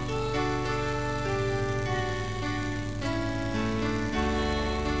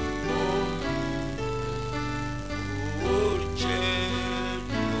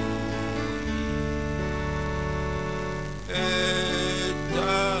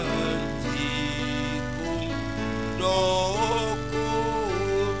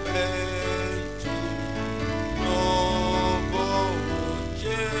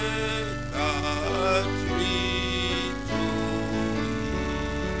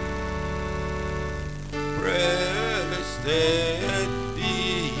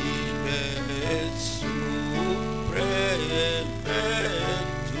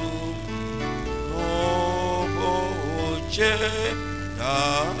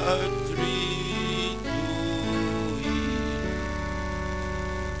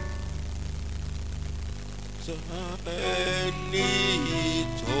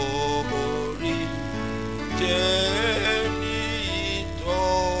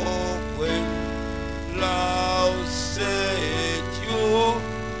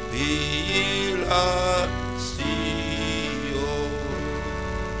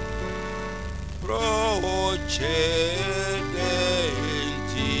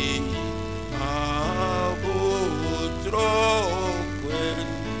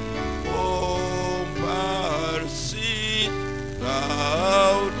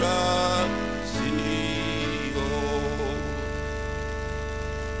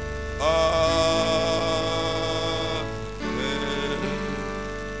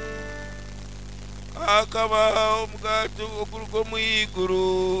 Akaba umugati ukurwa mu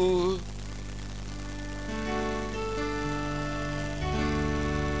iguru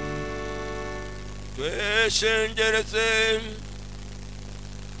tweshengereze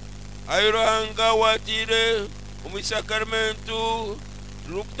ayuranga watire umusakaramentu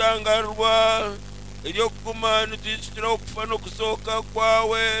rukutangarwa iryo kumana twisitira okufa no kusoka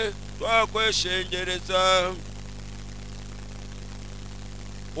kwawe twakweshengereza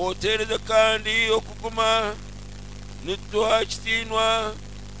otereze kandi okuguma nituha kitinwa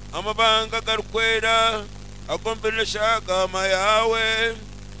amabanga garukwera agomberesha gama yawe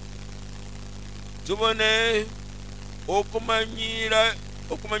tubone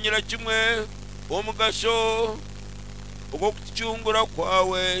okumanyira kimwe omugasho ogwo kutucungura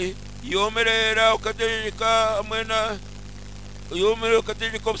kwawe yomerera ukategeka amwena yomerera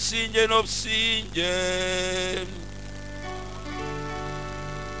ukategeka obusinge n'obusinge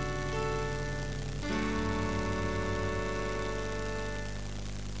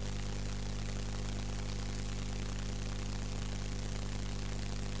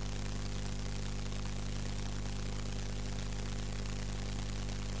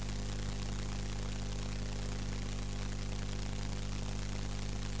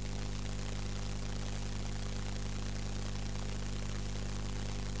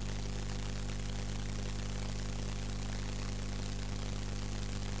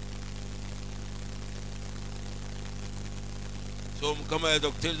so mukama ya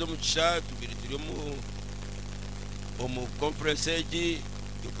docteur zo muchisha tubiri turi mu conference egi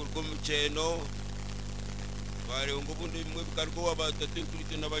ikorwa mu cyeno bare ngo bundi bimwe bikarwa wabatatu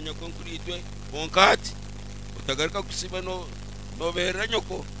kuri n'abanyakonkuritwe bonkati utagaruka kusiba no behera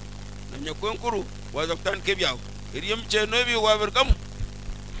nyoko na nyakwenkuru waza kutandika ibyawe iriyo mu cyeno ibi wabergamo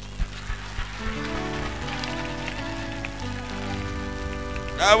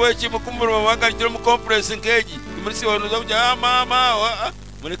nawe kimukumbura mabanga mu conference nkeji muri si wano zo mama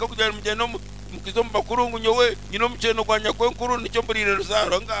mureka kujya mu cyeno mukizo mbakurungu nyowe nyino mu cyeno kwa nyakwenkuru nicyo mburire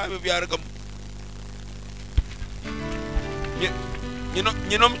ruzaro ngabe byaragamo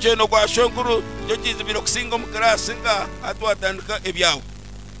nyino mu cyeno kwa shonkuru cyo kizi biro kusinga mu class nga atwatandika ibyawe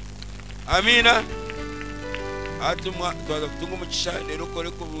amina atumwa twaza kutunga mu kishane rero kore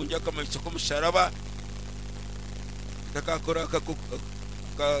ko bunjya kamayitso ko musharaba takakora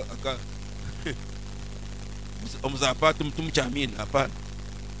aka umuzapati mtumu chamini hapana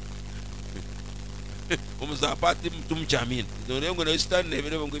umuzapati mtumu chamini none ngo nayo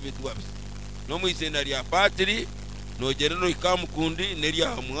nebere ngo ibitu wabise no mu izina rya patiri nogere no ikamukundi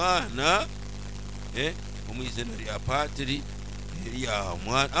nerya mwana mu izina rya patiri nerya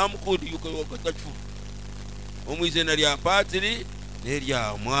mwana amukundi yuko wakatafu mu izina rya patiri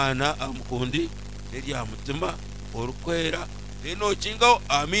nerya mwana amukundi nerya mutima orukwera reno chingo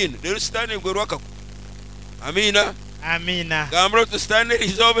amin rero sitani bwo rwaka amina amina gambro to sitani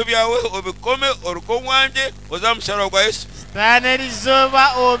rizobe byawe obikome oruko mwanje ozamushara gwa Yesu sitani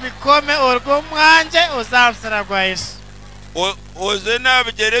rizoba obikome oruko mwanje ozamushara gwa Yesu oze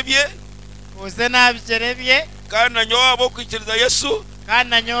nabijerebye kana nyowa bo kwikiriza Yesu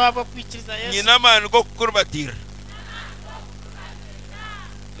nyina mani go kukurbatira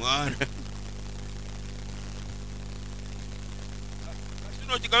mwana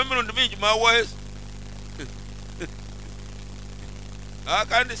no jikamero ndimiji mawa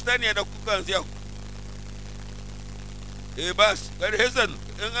kandi stani ya kukanzi yako basi kari hezano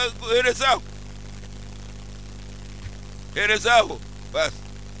herezao basi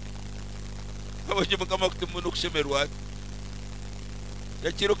kama jima kama kutimuno kushemeru watu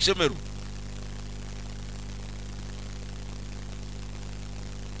ya chiro kushemeru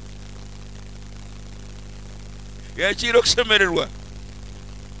ya chiro kushemererwa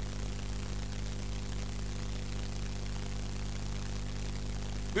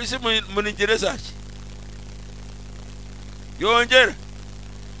bisi muningereza ki yongera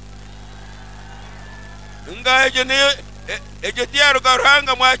nga ejo tiaro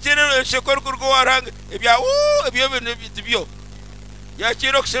garanga mwakire shekor kurgo waranga ebyo bene bitibyo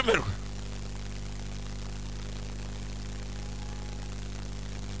yakiro kushemerwa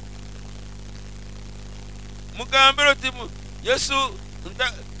mugambero timu Yesu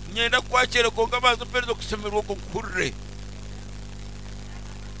nyenda kwakira ko ngabantu perdo kushemerwa ko kurre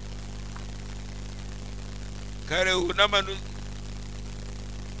kare unamanu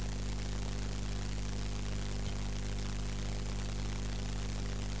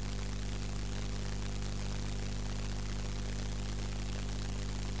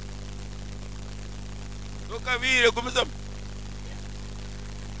tukavire kumisa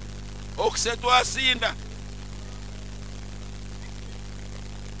okusetwa asinda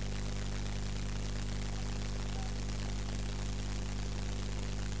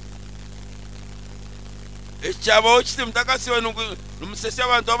echabo chiti mtakasiwa numusesi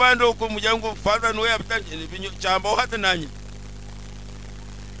abantu abandi uko mujangu father no yapitanje binyo chamba hata nanyi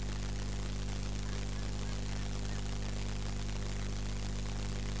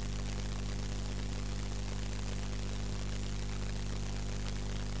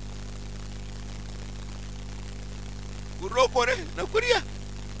kurokore na kuria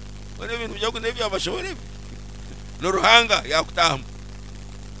wale bintu byo kunebya bashobore no ruhanga yakutamu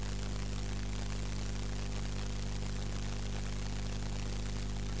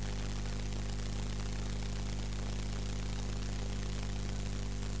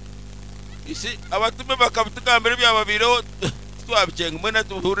isi abatume bakabitugambira byababiro twabicenga mwena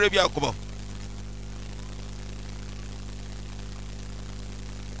tuhure byakubaho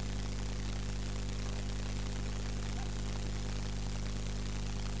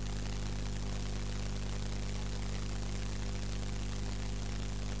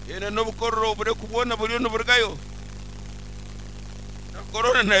ena no bukorro bure kubona buri no burgayo na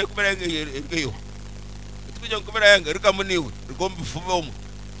corona na kuberanga yeyo tukujya kuberanga rikamuniwe rigomba fuba umu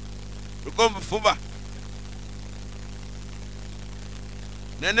rigomba fuba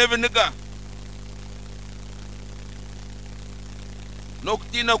nene biniga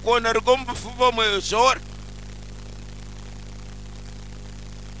noktina kona rigomba fuba mu shor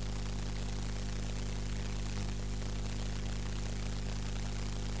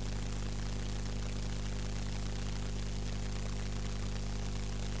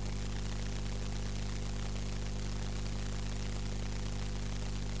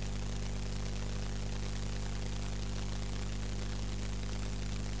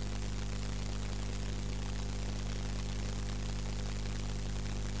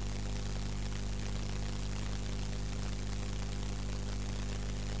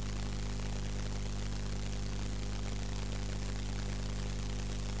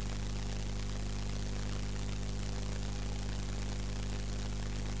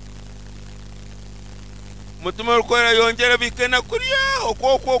mutima rukwera yongera bikena kuriya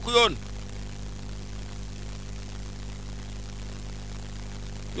okwo kuyona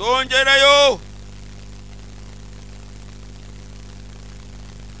yongerayo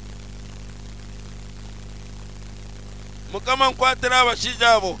mukama nkwatira abashija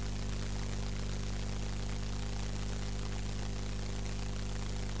abo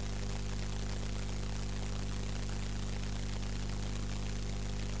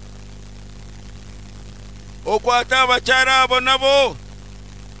okwata abakyara abo nabo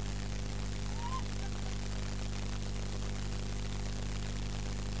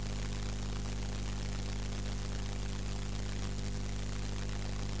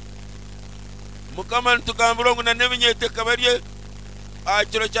mukama ntugambira ngo nanebinyete kabarye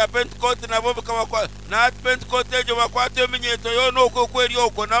akiro cya Pentecost nabo bikabakwa na Pentecost ejo bakwate eminyeto yo noko kweri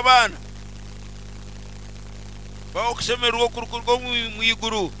oko nabana baokushemerwa kurukurwa mu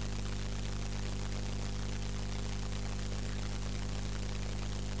iguru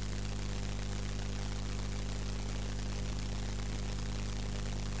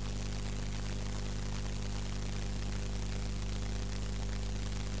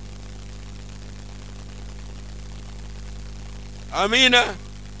amina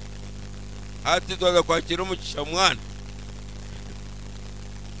ati twaga kwakira umugisha mwana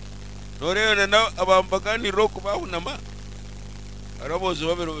norero na abambagani roko bahunama arabozo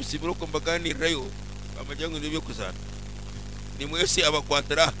babero bisibiro ko mbagani rayo amajango nibyo kuzana ni mwese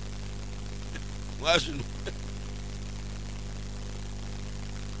abakwatira mwashunu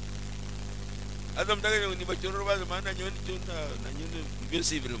adam ndaganye ni bachoro bazo mana nyoni cyunda na nyoni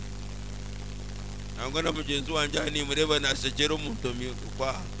byose ibiro angana mugenzi wanje hani mureba nasekera umuntu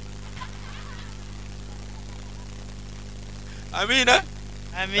kwa amina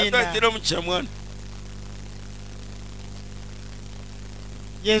atira muchamwana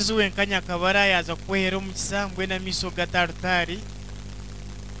Yezu wenkanya kabara yaza kwehera omusambwe na miso gatartari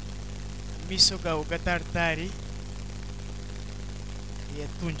miso ga gatartari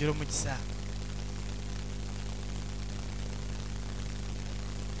yatunjira omusambwe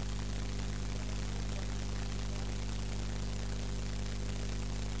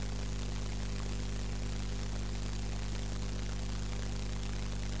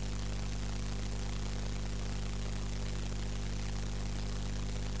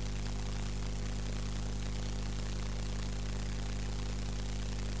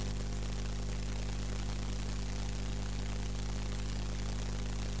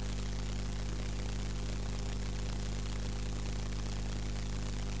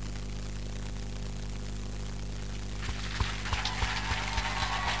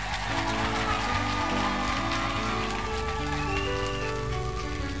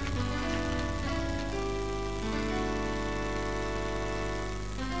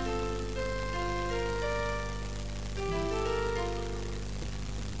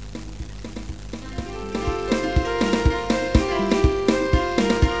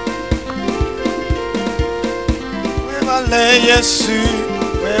Webale Yesu,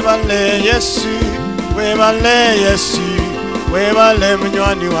 webale Yesu, webale Yesu, webale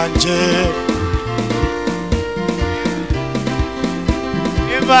munywani wanje.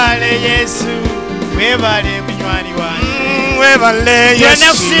 Webale Yesu, webale munywani wanje. Webale Yesu,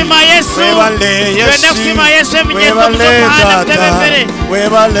 webale Yesu, webale tata,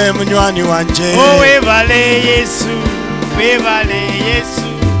 webale munywani wanje. Oh webale Yesu, webale Yesu,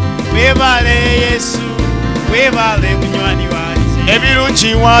 webale Yesu. Webale munywani wanje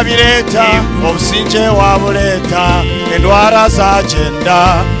ebirungi wabireta obusinje wabuleta endwara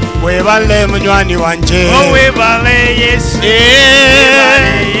zagenda webale munywani wanje oh webale Yesu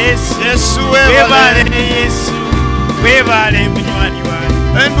webale Yesu webale Yesu webale munywani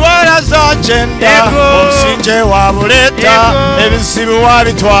wanje endwara zagenda obusinje wabuleta ebizibu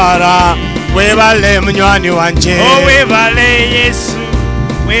wabitwara webale munywani wanje oh webale Yesu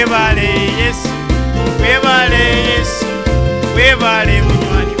webale Yesu webale Yesu webale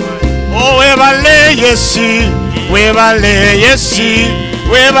munywani wanje oh webale Yesu webale Yesu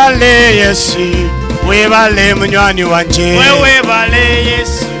webale Yesu webale munywani wanje webale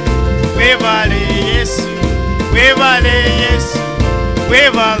Yesu webale Yesu webale Yesu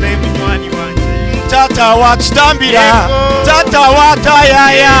webale munywani wanje tata watutambira tata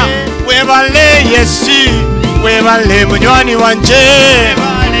watayaya webale Yesu webale munywani wanje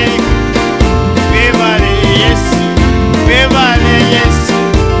webale Yesu webale Yesu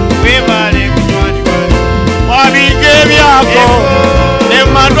webale munywani wanje wabige byako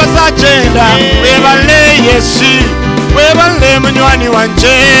nemandwa zagenda webale Yesu webale munywani wanje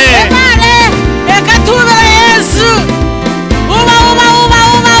webale ekatubira Yesu uba uba uba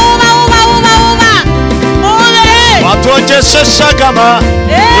uba uba uba uba uba uba watwongeshe shagama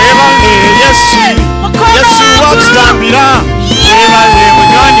webale Yesu Yesu watutambira webale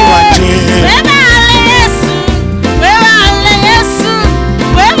munywani wanje webale Yesu webale Yesu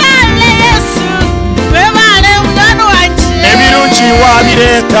webale Yesu webale munywani wanje ebirungi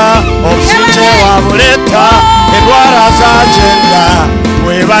wabireta obusinge wabuleta endwara zagenda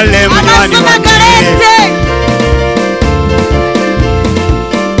webale munywani wanje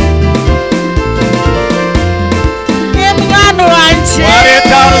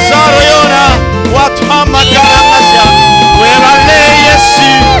wareta rusaro yona watuhamagara ngasya webale Yesu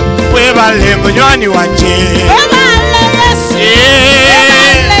webale munywani wanje webale Yesu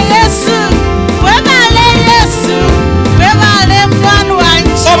webale Yesu webale Yesu webale munywani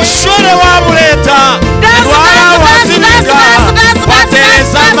wanje obushwere wabuleta endwara waziringa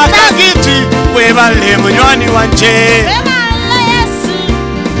watereza amakagiti webale munywani wanje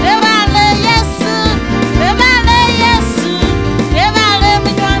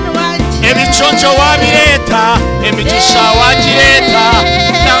ebichoncho wabireta emigisha wagireta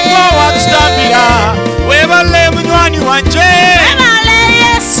nangwa watutambira webale munywani wanje webale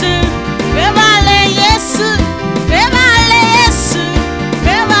Yesu webale Yesu webale Yesu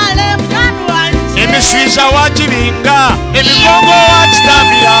webale munywani wanje emishwija wagibinga emigongo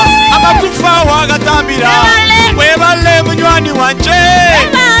wagitambira amagufa wagatambira webale munywani wanje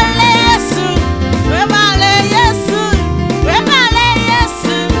webale Yesu webale Yesu webale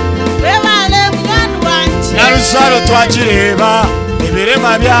Yesu webale munywani wanje na rusaro twagireba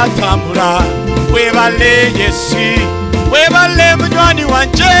ebirema byatambura webale Yesu webale munywani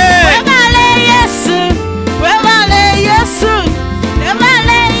wanje webale Yesu webale Yesu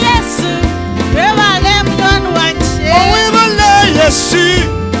webale Yesu webale munywani wanje webale Yesu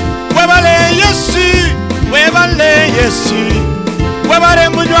webale Yesu webale Yesu webale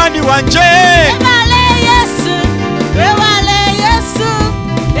munywani wanje webale Yesu webale Yesu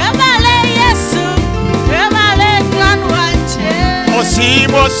webale Yesu webale munywani wanje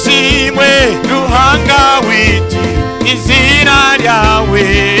osimo simwe ruhanga witu izina ryawe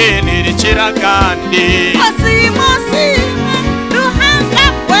nirikira kandi osimo simwe ruhanga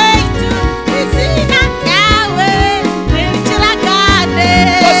wetu izina ryawe nirikira kandi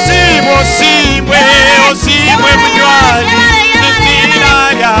osimo simwe munywani izina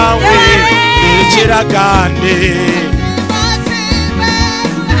ryawe nirikira kandi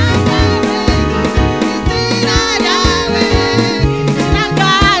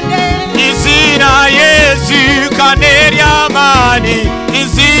izina Yesu kaneryamani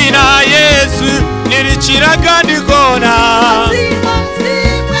izina Yesu nirikira kandi kona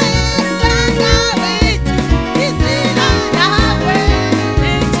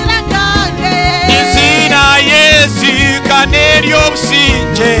izina Yesu kaneryo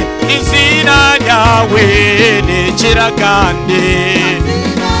businge izina ryawe nirikira kandi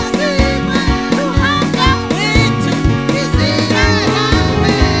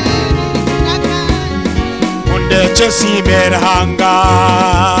mundeke simerahanga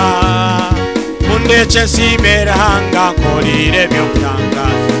mundeke simerahanga nkorire byo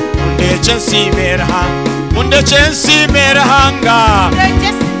byangaza mundeke simerahanga mundeke simerahanga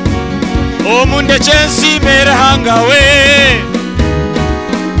o mundeke simerahanga we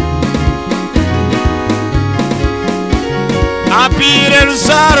apire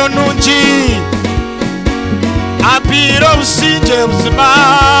rusaro nungi apire obusinge buzima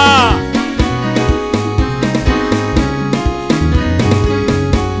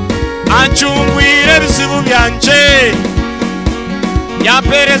anchungwire bizibu byanje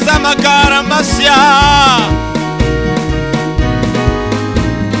yapereza amagara masya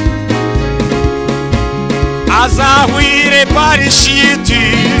azahwire parishi yitu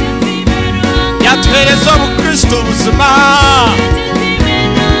yatwereza ubukristo buzima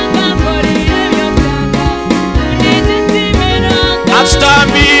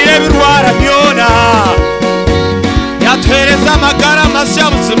atutambire birwara byona yatwereza amagara masya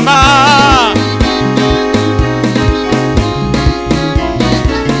buzima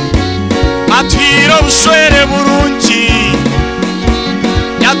atwira ubushwere burungi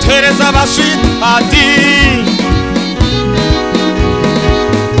yatwereza abaswitati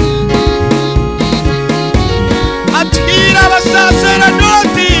atwira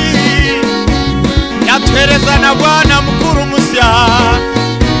abasaseranoti yatwereza na bwana mukuru musya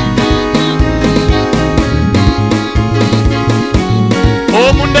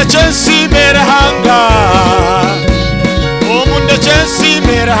omundeke nsimerahanga omundeke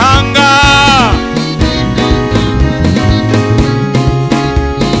nsimerahanga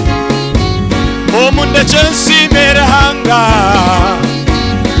omundeke nsimerahanga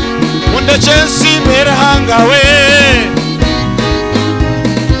mundeke nsimerahanga we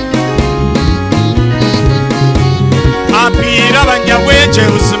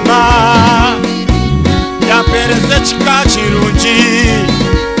buzima yampereze kika kirungi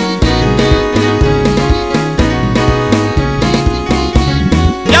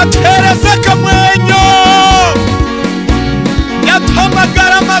yatereze kamwenyo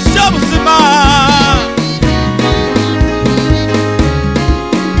yatamagara amasya buzima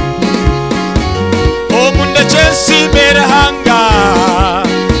omundeke nsimere hanga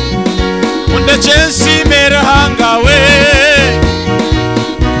mundeke nsimere hanga we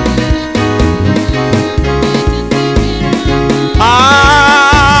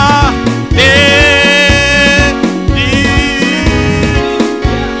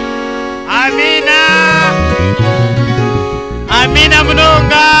Amina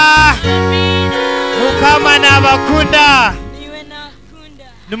munonga mukama n'abakunda niwe nakunda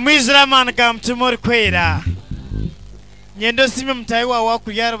nimwiziraman kamtumori kwera nyendo sime mtayi wawe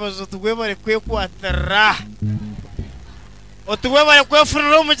kuyarubazo tugwebare kwe kwatara otugwebare kwe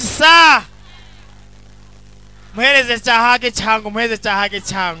fururo umugisa muhereze cyahage cyango muhereze cyahage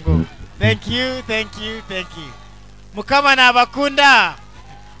cyango thank you mukama n'abakunda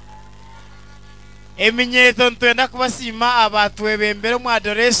eminyeto ntwenda kubasima abatwebembere mu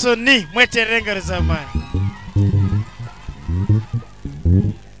adoration ni mweterengero zamani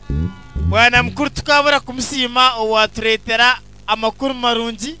bwana mukuru tukabura kumusima owaturetera amakuru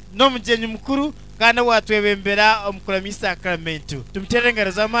marungi no mugenyi mukuru kandi watwebembera omukurami sacramento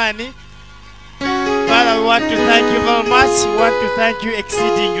tumterengero zamani. Father, we want to thank you very much. We want to thank you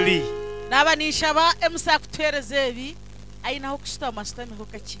exceedingly. naba nishaba emusa kutwereza ebi ayinaho kusitama sitamiho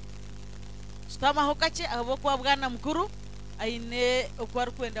kaki sitamaho kaki abo kwa bwana mukuru ayine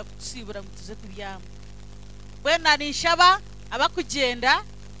okwari kwenda kutusibura mutuze kubyama bwena nishaba abakugenda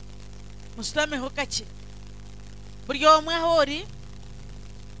musitamiho kaki buri omwe hori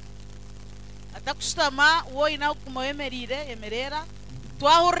atakusitama wo inaho kumoyemerire yemerera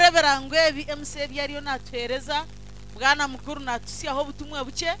twahurrebera ngo ebi emusa byariyo natwereza bwana mukuru natusiyaho butumwe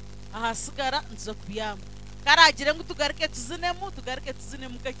buke ahasigara nzo kubyama karagire ngo tugaruke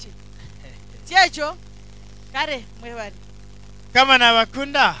tuzinemu kake cyejo kare mwebari kama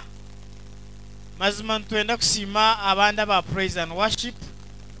nabakunda mazima ntwenda kusima abanda ba praise and worship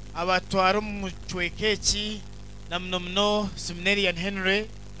abatwaro mu chwekeki na mno seminary and Henry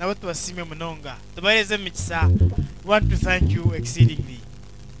nabo tubasime munonga tubareze mikisa. Want to thank you exceedingly.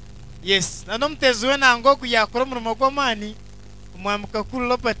 Yes, nano mtezwe nango kuyakora mu gwamani umwamuka kuri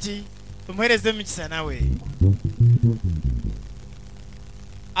lopati tumuhereze mikisa nawe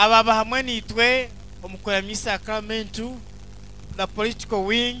ababa hamwe nitwe omukurami sacramento the political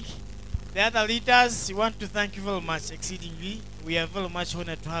wing the other leaders. We want to thank you very much exceedingly. We are very much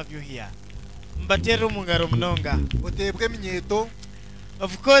honored to have you here. Mbatero mungaro mnonga otebwe minyeto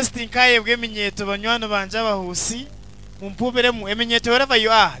of course tinkayebwe minyeto banywano banja bahusi mumpubere mu eminyeto wherever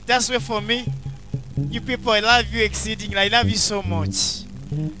you are. Just wait for me. You people, I love you exceedingly. I love you so much.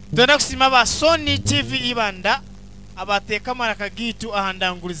 Tuna kusima ba Sony TV Ibanda abateka maraka gitu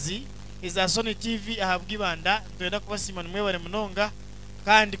ahandangulizi iza Sony TV ahabwa Ibanda. Tuna kubasima mwebare munonga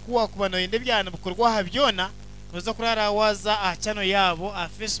kandi kuwa kubano inde byana bukorwa habyona noza kurara waza channel yabo a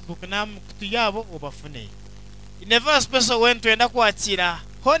Facebook na mkutu yabo obafune. In a very special way twenda kwakira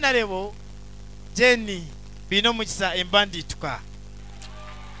Honorable Jenny bino mukisa embandi tuka.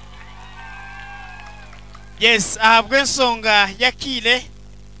 Yes, ahabwe nsonga yakile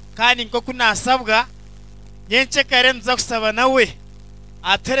kandi ngo kunasabwa nyenche kare nza kusaba nawe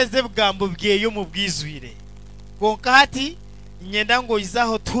atereze bugambo bweyo mu bwizwire konka hati nyenda ngo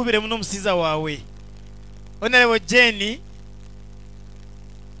izaho tubire muno musiza wawe Honorable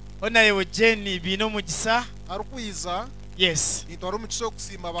Jenny bino mugisa arukwiza. yes nitwara umukiso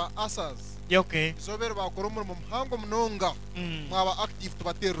kusima ba asas okay zobere bakora umurimo muhango munonga mwaba active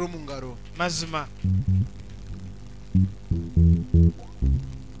tubaterero mu ngaro mazuma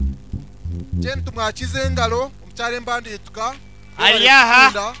jen tumwakize engalo omucyare mbandi tuka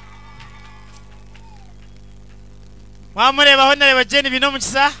aliyaha wamureba Honorable Jenny bino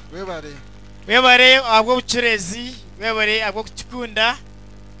mugisa webare abwo bucurezi webare abwo kutikunda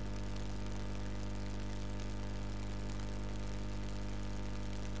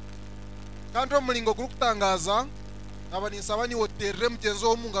kandi omulingo guri kutangaza aba nisaba ni hoterere mugenzi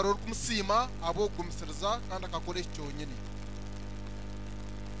wo mu ngaro kumusima abo kumusiriza kandi akakora icyonyine.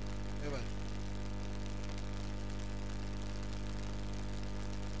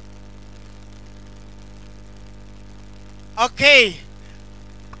 okay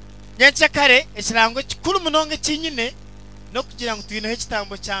nyenche kare ekirango kikuru munonga kinyine no kugira ngo twine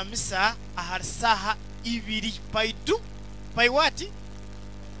ekitambo kya misa ahari saha 2 paidu pai what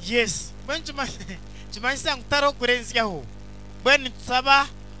yes banjuma chimanyisa ngutaro kurenzyaho bweni tusaba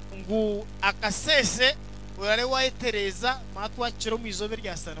ngu akasese urare wayetereza matwakiro mu izobe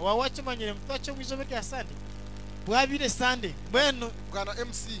rya sande wawakimanyire mutwakiro mu izobe rya sande bwabire sande bwenu bwana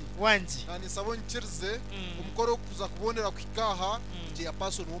MC wanji nani sabo nkirize umukoro kuza kubonera kwikaha ya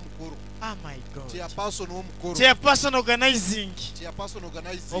person wo mukoro. Oh my god. Ya person wo mukoro. Ya person organizing. Ya person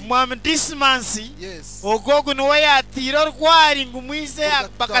organizing. Omwami dismansi. Yes. Ogogo no yatira rwari ngumwize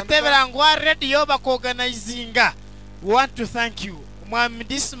bakatebera ngwa radio bakoganizinga. We want to thank you. Omwami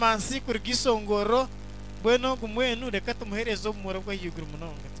dismansi kuri gisongoro bweno gumwenu reka tumuherezo mu murabwa yiguru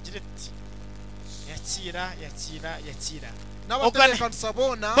munonga tugireti. Yakira.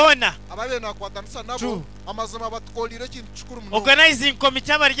 Bona ababe nakwatanisa nabo amazima batkolire kintu chukuru muno. Organizing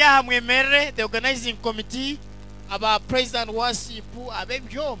committee abaryaha mwemerere the organizing committee aba president wasipu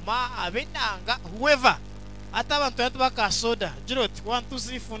abebyoma abenanga whoever ata abantu yatu bakasoda jirot 1 2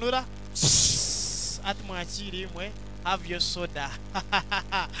 3 funura ati mwachiri imwe have your soda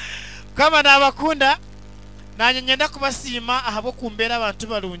kama nabakunda nanye nyenda kubasima ahabo kumbera abantu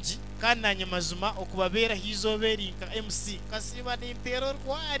barungi kandi nanye mazuma okubabera hizoberinka MC kasiba n'impero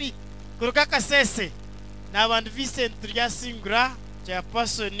rwari kuruka kasese n'abantu Vincent ryasingura cha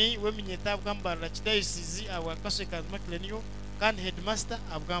personi weminyeta bwambara kidayisizi abakashe kazima kleniyo kandi headmaster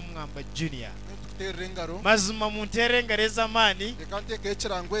abwamwamba junior mazuma munterengareza mani rekante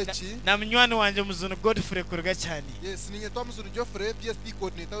kecirangwe eki na mnywani wanje muzuno Godfrey kuruga cyane yes ninye twa muzuno Godfrey PSP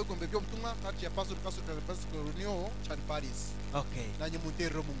coordinator w'igombe byo butumwa kati ya pastor Reunion cyane Paris. Okay nanye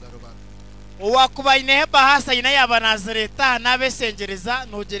munterero mungaro bantu owakubaine heba hasa ina yaba Nazareta nabesengereza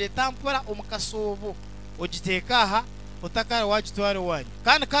nogereta mpora omukasubu ogitekaha otakara wagitware wanyu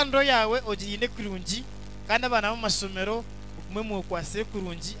kandi ro yawe ogiyine kurungi kandi abana mu masomero kumwe mu kwase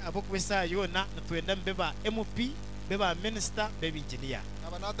kurungi abo kubesa yona natwenda mbeba MP beba minister beba engineer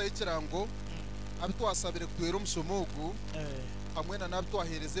abanata ikirango abitwasabire kutwera umusomogu hamwe na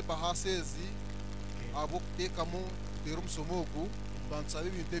nabitwahereze bahasezi abo kutekamo kutwera umusomogu bansabe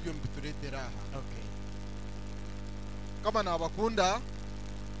ibintu byo mbituretera aha. Okay kama nabakunda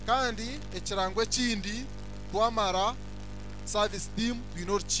kandi ekirangwe kindi twamara service team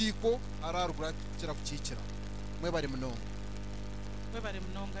binor chiko ararugura kira kucikira mwebare munonga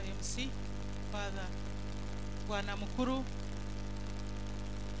MC father bwana mukuru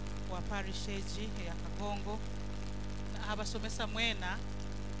wa parish ya Kagongo abasomesa mwena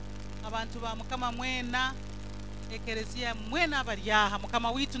abantu ba mukama mwena ekerezia mwena abaryaha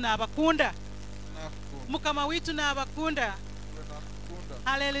mukama witu nabakunda mukama witu nabakunda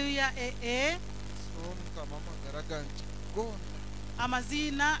haleluya mukama magaraganje go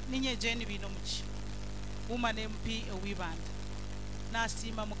amazina ninye jeni bino muki uma MP Ibanda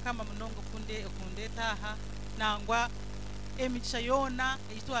nasima mukama munongo kunde taha nangwa emicha yona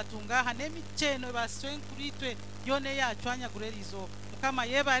itu atungaha nemicheno baswenkuritwe yone yacwanya gurerizo mukama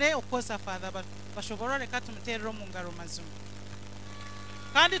yebare okosa father bashobora reka tumuterero mu ngaro mazuma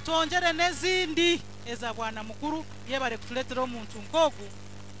kandi twongere nezindi eza bwana mukuru yebare kutuletero omuntu nkogu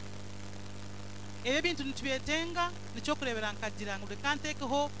ebe bintu nitubyetenga nicho kurebera nkagira ngo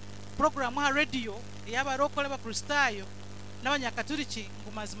rekantekeho program ha radio yabarokole ba kristayo n'abanyakaturiki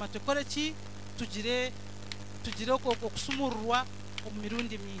ngo mazima tukore ki tugire okusumurwa mu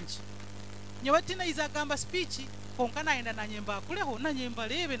mirundi mingi nyewe tina izagamba speech konka naenda nanyemba kuleho nanyemba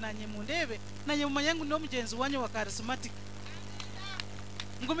lebe nanyemundebe nanyemumanyangu no mugenzi wanyu wa charismatic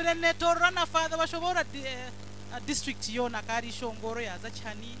ngumire netorra na father bashobora district yona kari shongoro yaza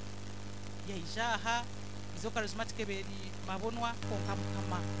cyani yayijaha izo charismatic beri mabonwa konka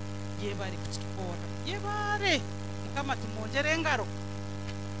mukama yebari kutukora yebare mukama tumongere ngaro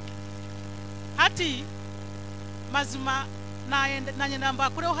hati mazima nanye namba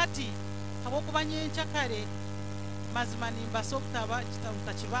kureho hati abo kubanyencha kare mazima nimba sokutaba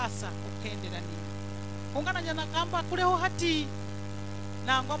kitabasa ukenderani ungana nyana kamba kureho hati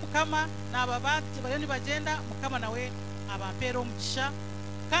nangwa mukama nababati bayoni bagenda mukama nawe abampero mugisha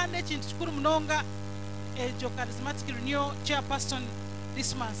kandi ekintu kikuru munonga ejo charismatic reunion chairperson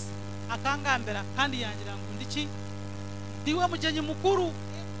Christmas akangambera kandi yangira ngundiki diwe mujenyi mukuru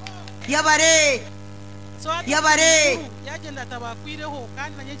yabare yagenda tabakwireho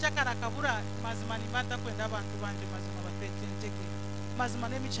kandi nanyencha karakabura mazima nibata kwenda abantu banje mazima batenteke mazima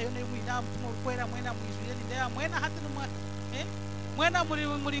nemicha yone mwina mtumo kwera mwena mwizuye ndaya mwena hati numwa mwena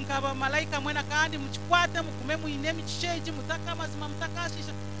muri nkaba malaika mwena kandi muchikwate mukume mwine micheji mutaka mazima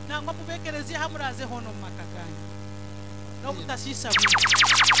mutakashisha nangwa mubekerezi hamuraze hono makakanya no kutashisha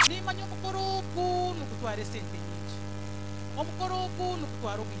ni manyo mukoroku nukutware sente nyingi omukoroku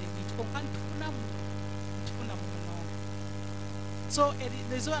nukutwara ubire nyingi kandi tufuna so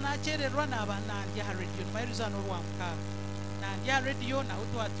lezo anachererwa n'abana ya radio mayiriza no rwamka nandya radio nawe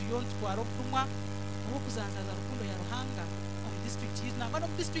twatuyo ntwara obutumwa obwokuzanzaza rukundo ya ruhanga omu district yitu nangwa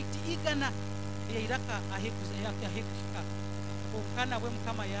n'omu district igana eyairaka ahekuhika konka nabwe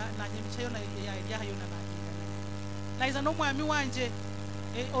mukama nanye micayo yaryahayo nanagenda naiza n'omwami wanje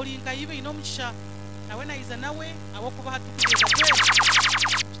olinka yibe ine omugisha nawe naiza nawe abokuba hatukugeza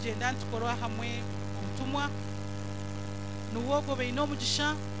kwezi tugenda ntukora hamwe obutumwa nuwogo beine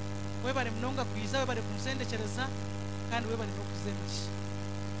omugisha webale munonga kwiza webale kumusendekereza kandi webale nokuzemugisha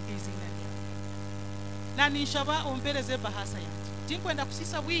izina lyawe naninshaba ompereze bahasa yange tinkwenda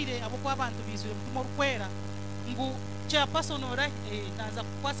kusisa bwire abokuba abantu bizure mutumo orukwera ngu chairperson ora naza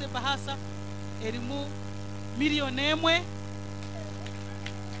kukwasa bahasa erimu miliyoni emwe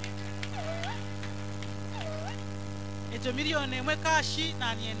ejo miliyoni emwe kashi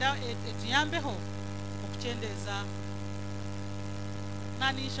nanienda etuyambeho okuchendeza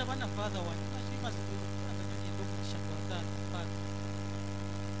nanisha bana father wange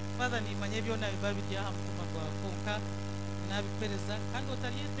father nimanye byona bibabi bya hamuma kwa konka nabipereza kandi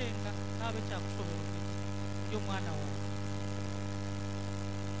otaryetenga nabe cyakushobora yo mwana wawe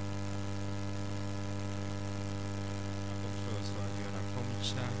ubushobozi wagira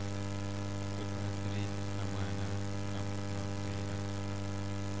komuca bw'ukuri na mwana na mutambera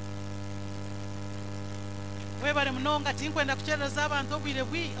webale munonga tinkwenda kuchereza abantu obwire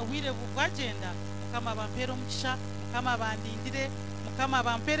bwagenda mukama bampera omugisha mukama bandindire mukama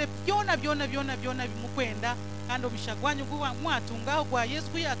bampere byona bimukwenda kandi omusha gwanyu mwatungaho gwa Yesu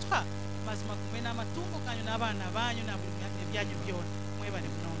kuyatwa mazima kumwe n'amatungo kanyu n'abana banyu na buli byanyu byona mwebale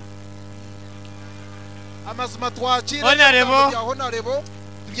munonga amazima twakira Honorable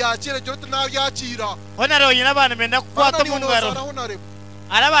tubyakire cyo tunabyakira Honorable nyina abantu benda kukwata mu ngaro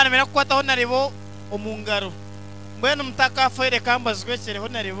ara abantu benda kukwata Honorable omungaro mbwenu mutaka fere kamba zwekere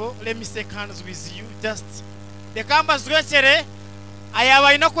Honorable let me say hands with you just the kamba zwekere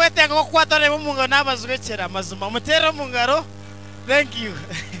ayaba ino kwetenga ko kukwata Honorable omungaro nabazwekera amazima mutera omungaro thank you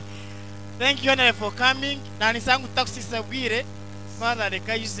thank you Honorable for coming nani sangu takusisa bwire father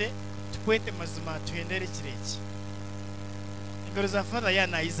reka yuze tukwete mazima tuhendere kireki ingoro za father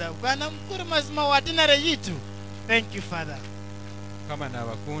yanaiza bwana mukuru mazima wa Deanery yitu thank you father kama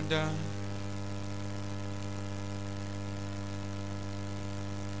nabakunda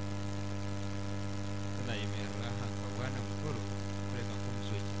tunayimerera hanga bwana mukuru kureka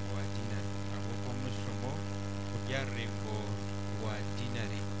kumuzweki wa Deanery abo komushomo kubyarengo wa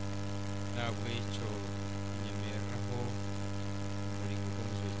Deanery nabwo icyo nyemereraho muri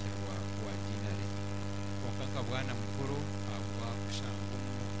kumuzweki wa Deanery konka bwana mukuru abo kushanga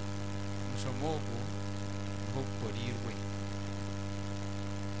umushomogo ho korirwe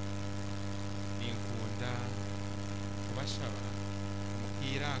ninkunda kubashaba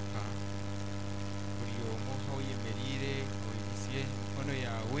mukiraka buri yomo aho yemerire oyizie kono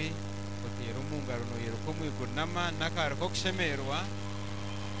yawe otera umungaro noyero ko mwigurnama nakaro ko kushemerwa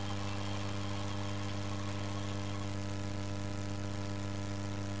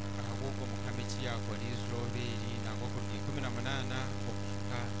ahubwo mukamiki yako nizoberi nako kuri 18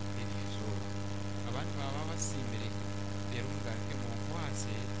 okuka enizo abantu baba basimire rero umugake mu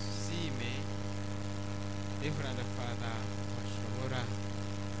kwase sime Reverend Father Bashobora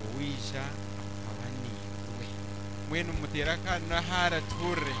uwisha abani we mwenu mutera kana hara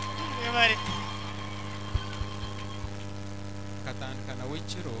ture yebari katankana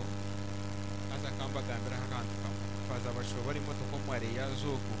wiciro aza kamba gambira hakantu kamwe Father Bashobora imotoko mware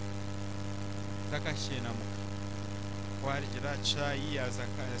yazoku takashena mu kwargira chai aza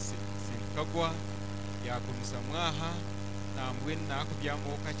kasi sinkagwa yakumisa mwaha nambwe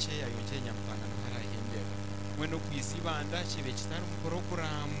nakubyamo kace yayongenya mutana harahembera mweno kwisi Ibanda kibe kitari mu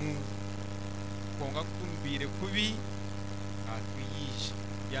programu konga kumbire kubi atwiyisha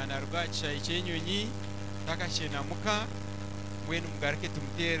yanarwacha icyenyonyi takashena muka mwenu mugarike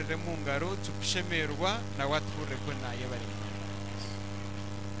tumuterere mu ngaro tukushemerwa na wature ko naye bari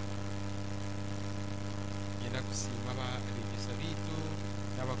yenda kusima ba bigisa bitu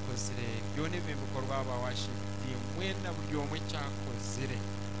n'abakozire byone bikorwa babashimye mwena buryomo cyakozire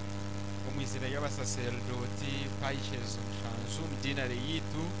omwizira y'abasaserdoti parishes shanzu Deanery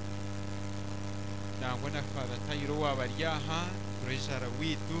yitu nangwa na Father Tayiro wabaryaha treasurer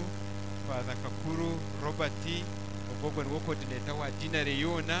witu Father Kakuru Robert ubwo niwo coordinator wa Deanery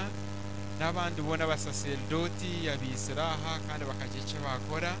yona n'abandi ubona abasaserdoti yabisiraha kandi bakagece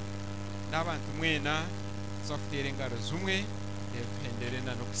bakora n'abantu mwena software ngaro zumwe ependere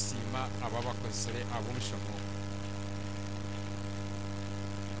na no kusima ababakozere abumushomo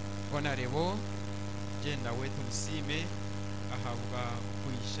Honorable genda we tumusime ahabwa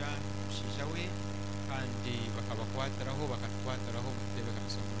kwisha ushija we kandi bakabakwatiraho bakatwatiraho mutebe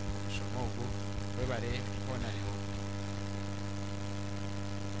kamusoma mushomogo webare konareho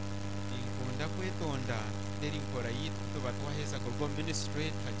inkunda kwetonda nderi nkora yitu batwaheza kurwo ministry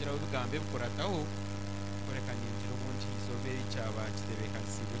hagira ubugambe bukorataho koreka ninjira ubundi izobere cyaba kitebeka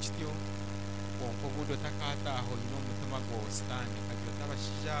nsigo kityo konko budo takataho ino mutuma go stand kagira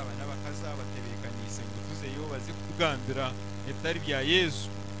tabashija abana bakaza batebekanise ngutuze yo bazi kugambira etari bya Yesu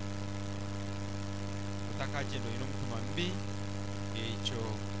utakagendo ino mutuma mbi echo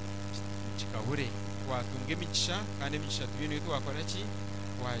kikabure watunge micisha kandi micisha tubino yitu wakora ki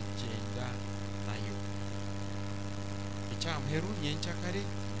wagenda nayo icyamheru nyencyakare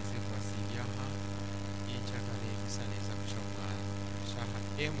neze kwasibyaha nyencyakare bisa neza kushamwa shaha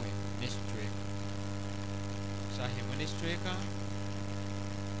emwe neshitweka shahemo neshitweka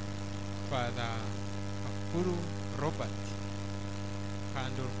Father Akuru Robert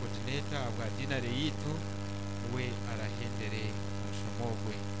kandi coordinator wa Deanery yitu we arahendere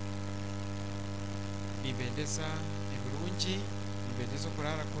mushomogwe nibendeza ibirungi nibendeza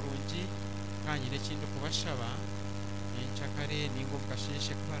kurara kurungi kandi n'ikindi kubashaba nyencyakare ningo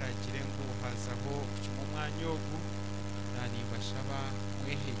mukasheshe kubaragire ngo hazaho cyumu mwanyogu nani bashaba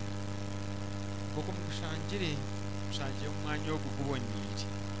mwehe kuko mukushangire mushangiye umwanyogu gubonyije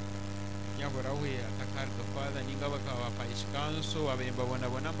nyabora we atakarga Father ninga bakaba PARISH council abemba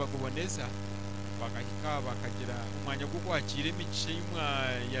bona mbaguboneza bakahika bakagira umwanya gwo kwakira imice y'umwa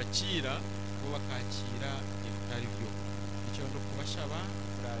yakira bo bakakira ibitari byo icyo ndo kubashaba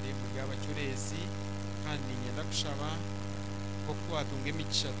kurare muri abacurezi kandi nyenda kushaba ko kwatunga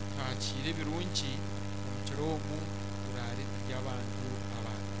imicisha tukakira birungi umuciromu kurare y'abantu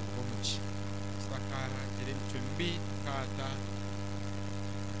bo muci sakara gere nicumbi kata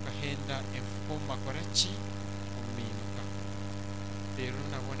kahenda efuko makorachi ominka rero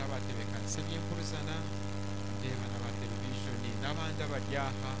nabona batebekanse by'imkuruzana ndeba n'abatelevision n'abandi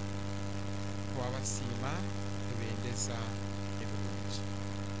abaryaha wabasima tubendeza ebirungi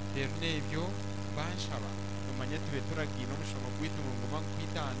rero nebyo banshaba tumanye tube turagina umushoma gwita mu ngoma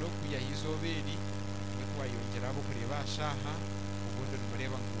kwitano kuyahizoberi ne kwayongera abo kureba shaha ubundi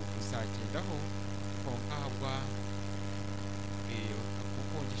mureba ngo uzagendaho konkahabwa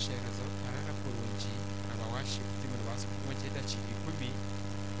kukonjeshera zo karara kurungi abawashi kutimwe baso kumugenda chiki 10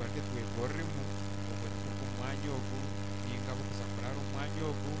 barke twegoremu ubwo kumwanyogu ingabo kuzakorara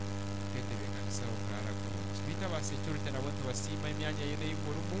umwanyogu ketebekanisa ukarara kurungi bita basecurity nabo tubasima imyanya yene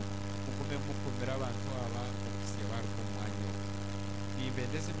y'umurumu ukume mukomera abantu aba okuse bari kumwanyogu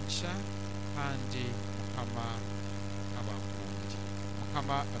ibendeze misha kandi mukama abakundi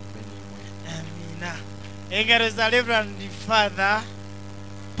mukama atumenyimwe amina engaro za Reverend Father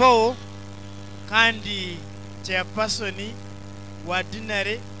Paul kandi chairperson wa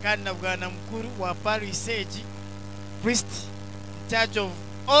Deanery kandi na bwana mkuru wa PARISH priest in charge of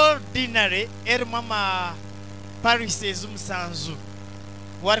all Deanery mama PARISH zumusanzu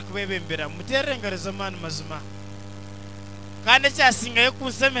wari kubebembera mutere engaro z'amana mazima kandi cyasinga yo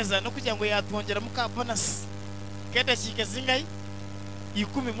kunsemeza no kugira ngo yatwongera muka bonus kete kike zingai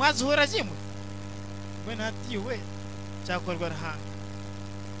 10 mwazi hora jimwe bwana atiwe cyakorwa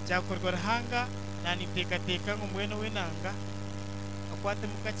rahanga nani teka ngo mwene wenanga akwate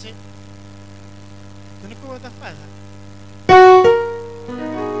mukache tuniko wadafala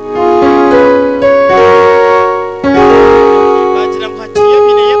bajira mhatiye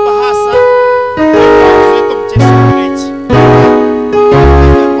bine yebahasa zeko mchezo kurechi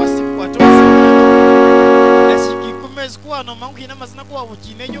wasi kwatosa nashiki kumezi kwa no mangu ina mazina kwa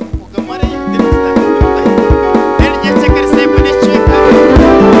bukineyo ugamare ndemsta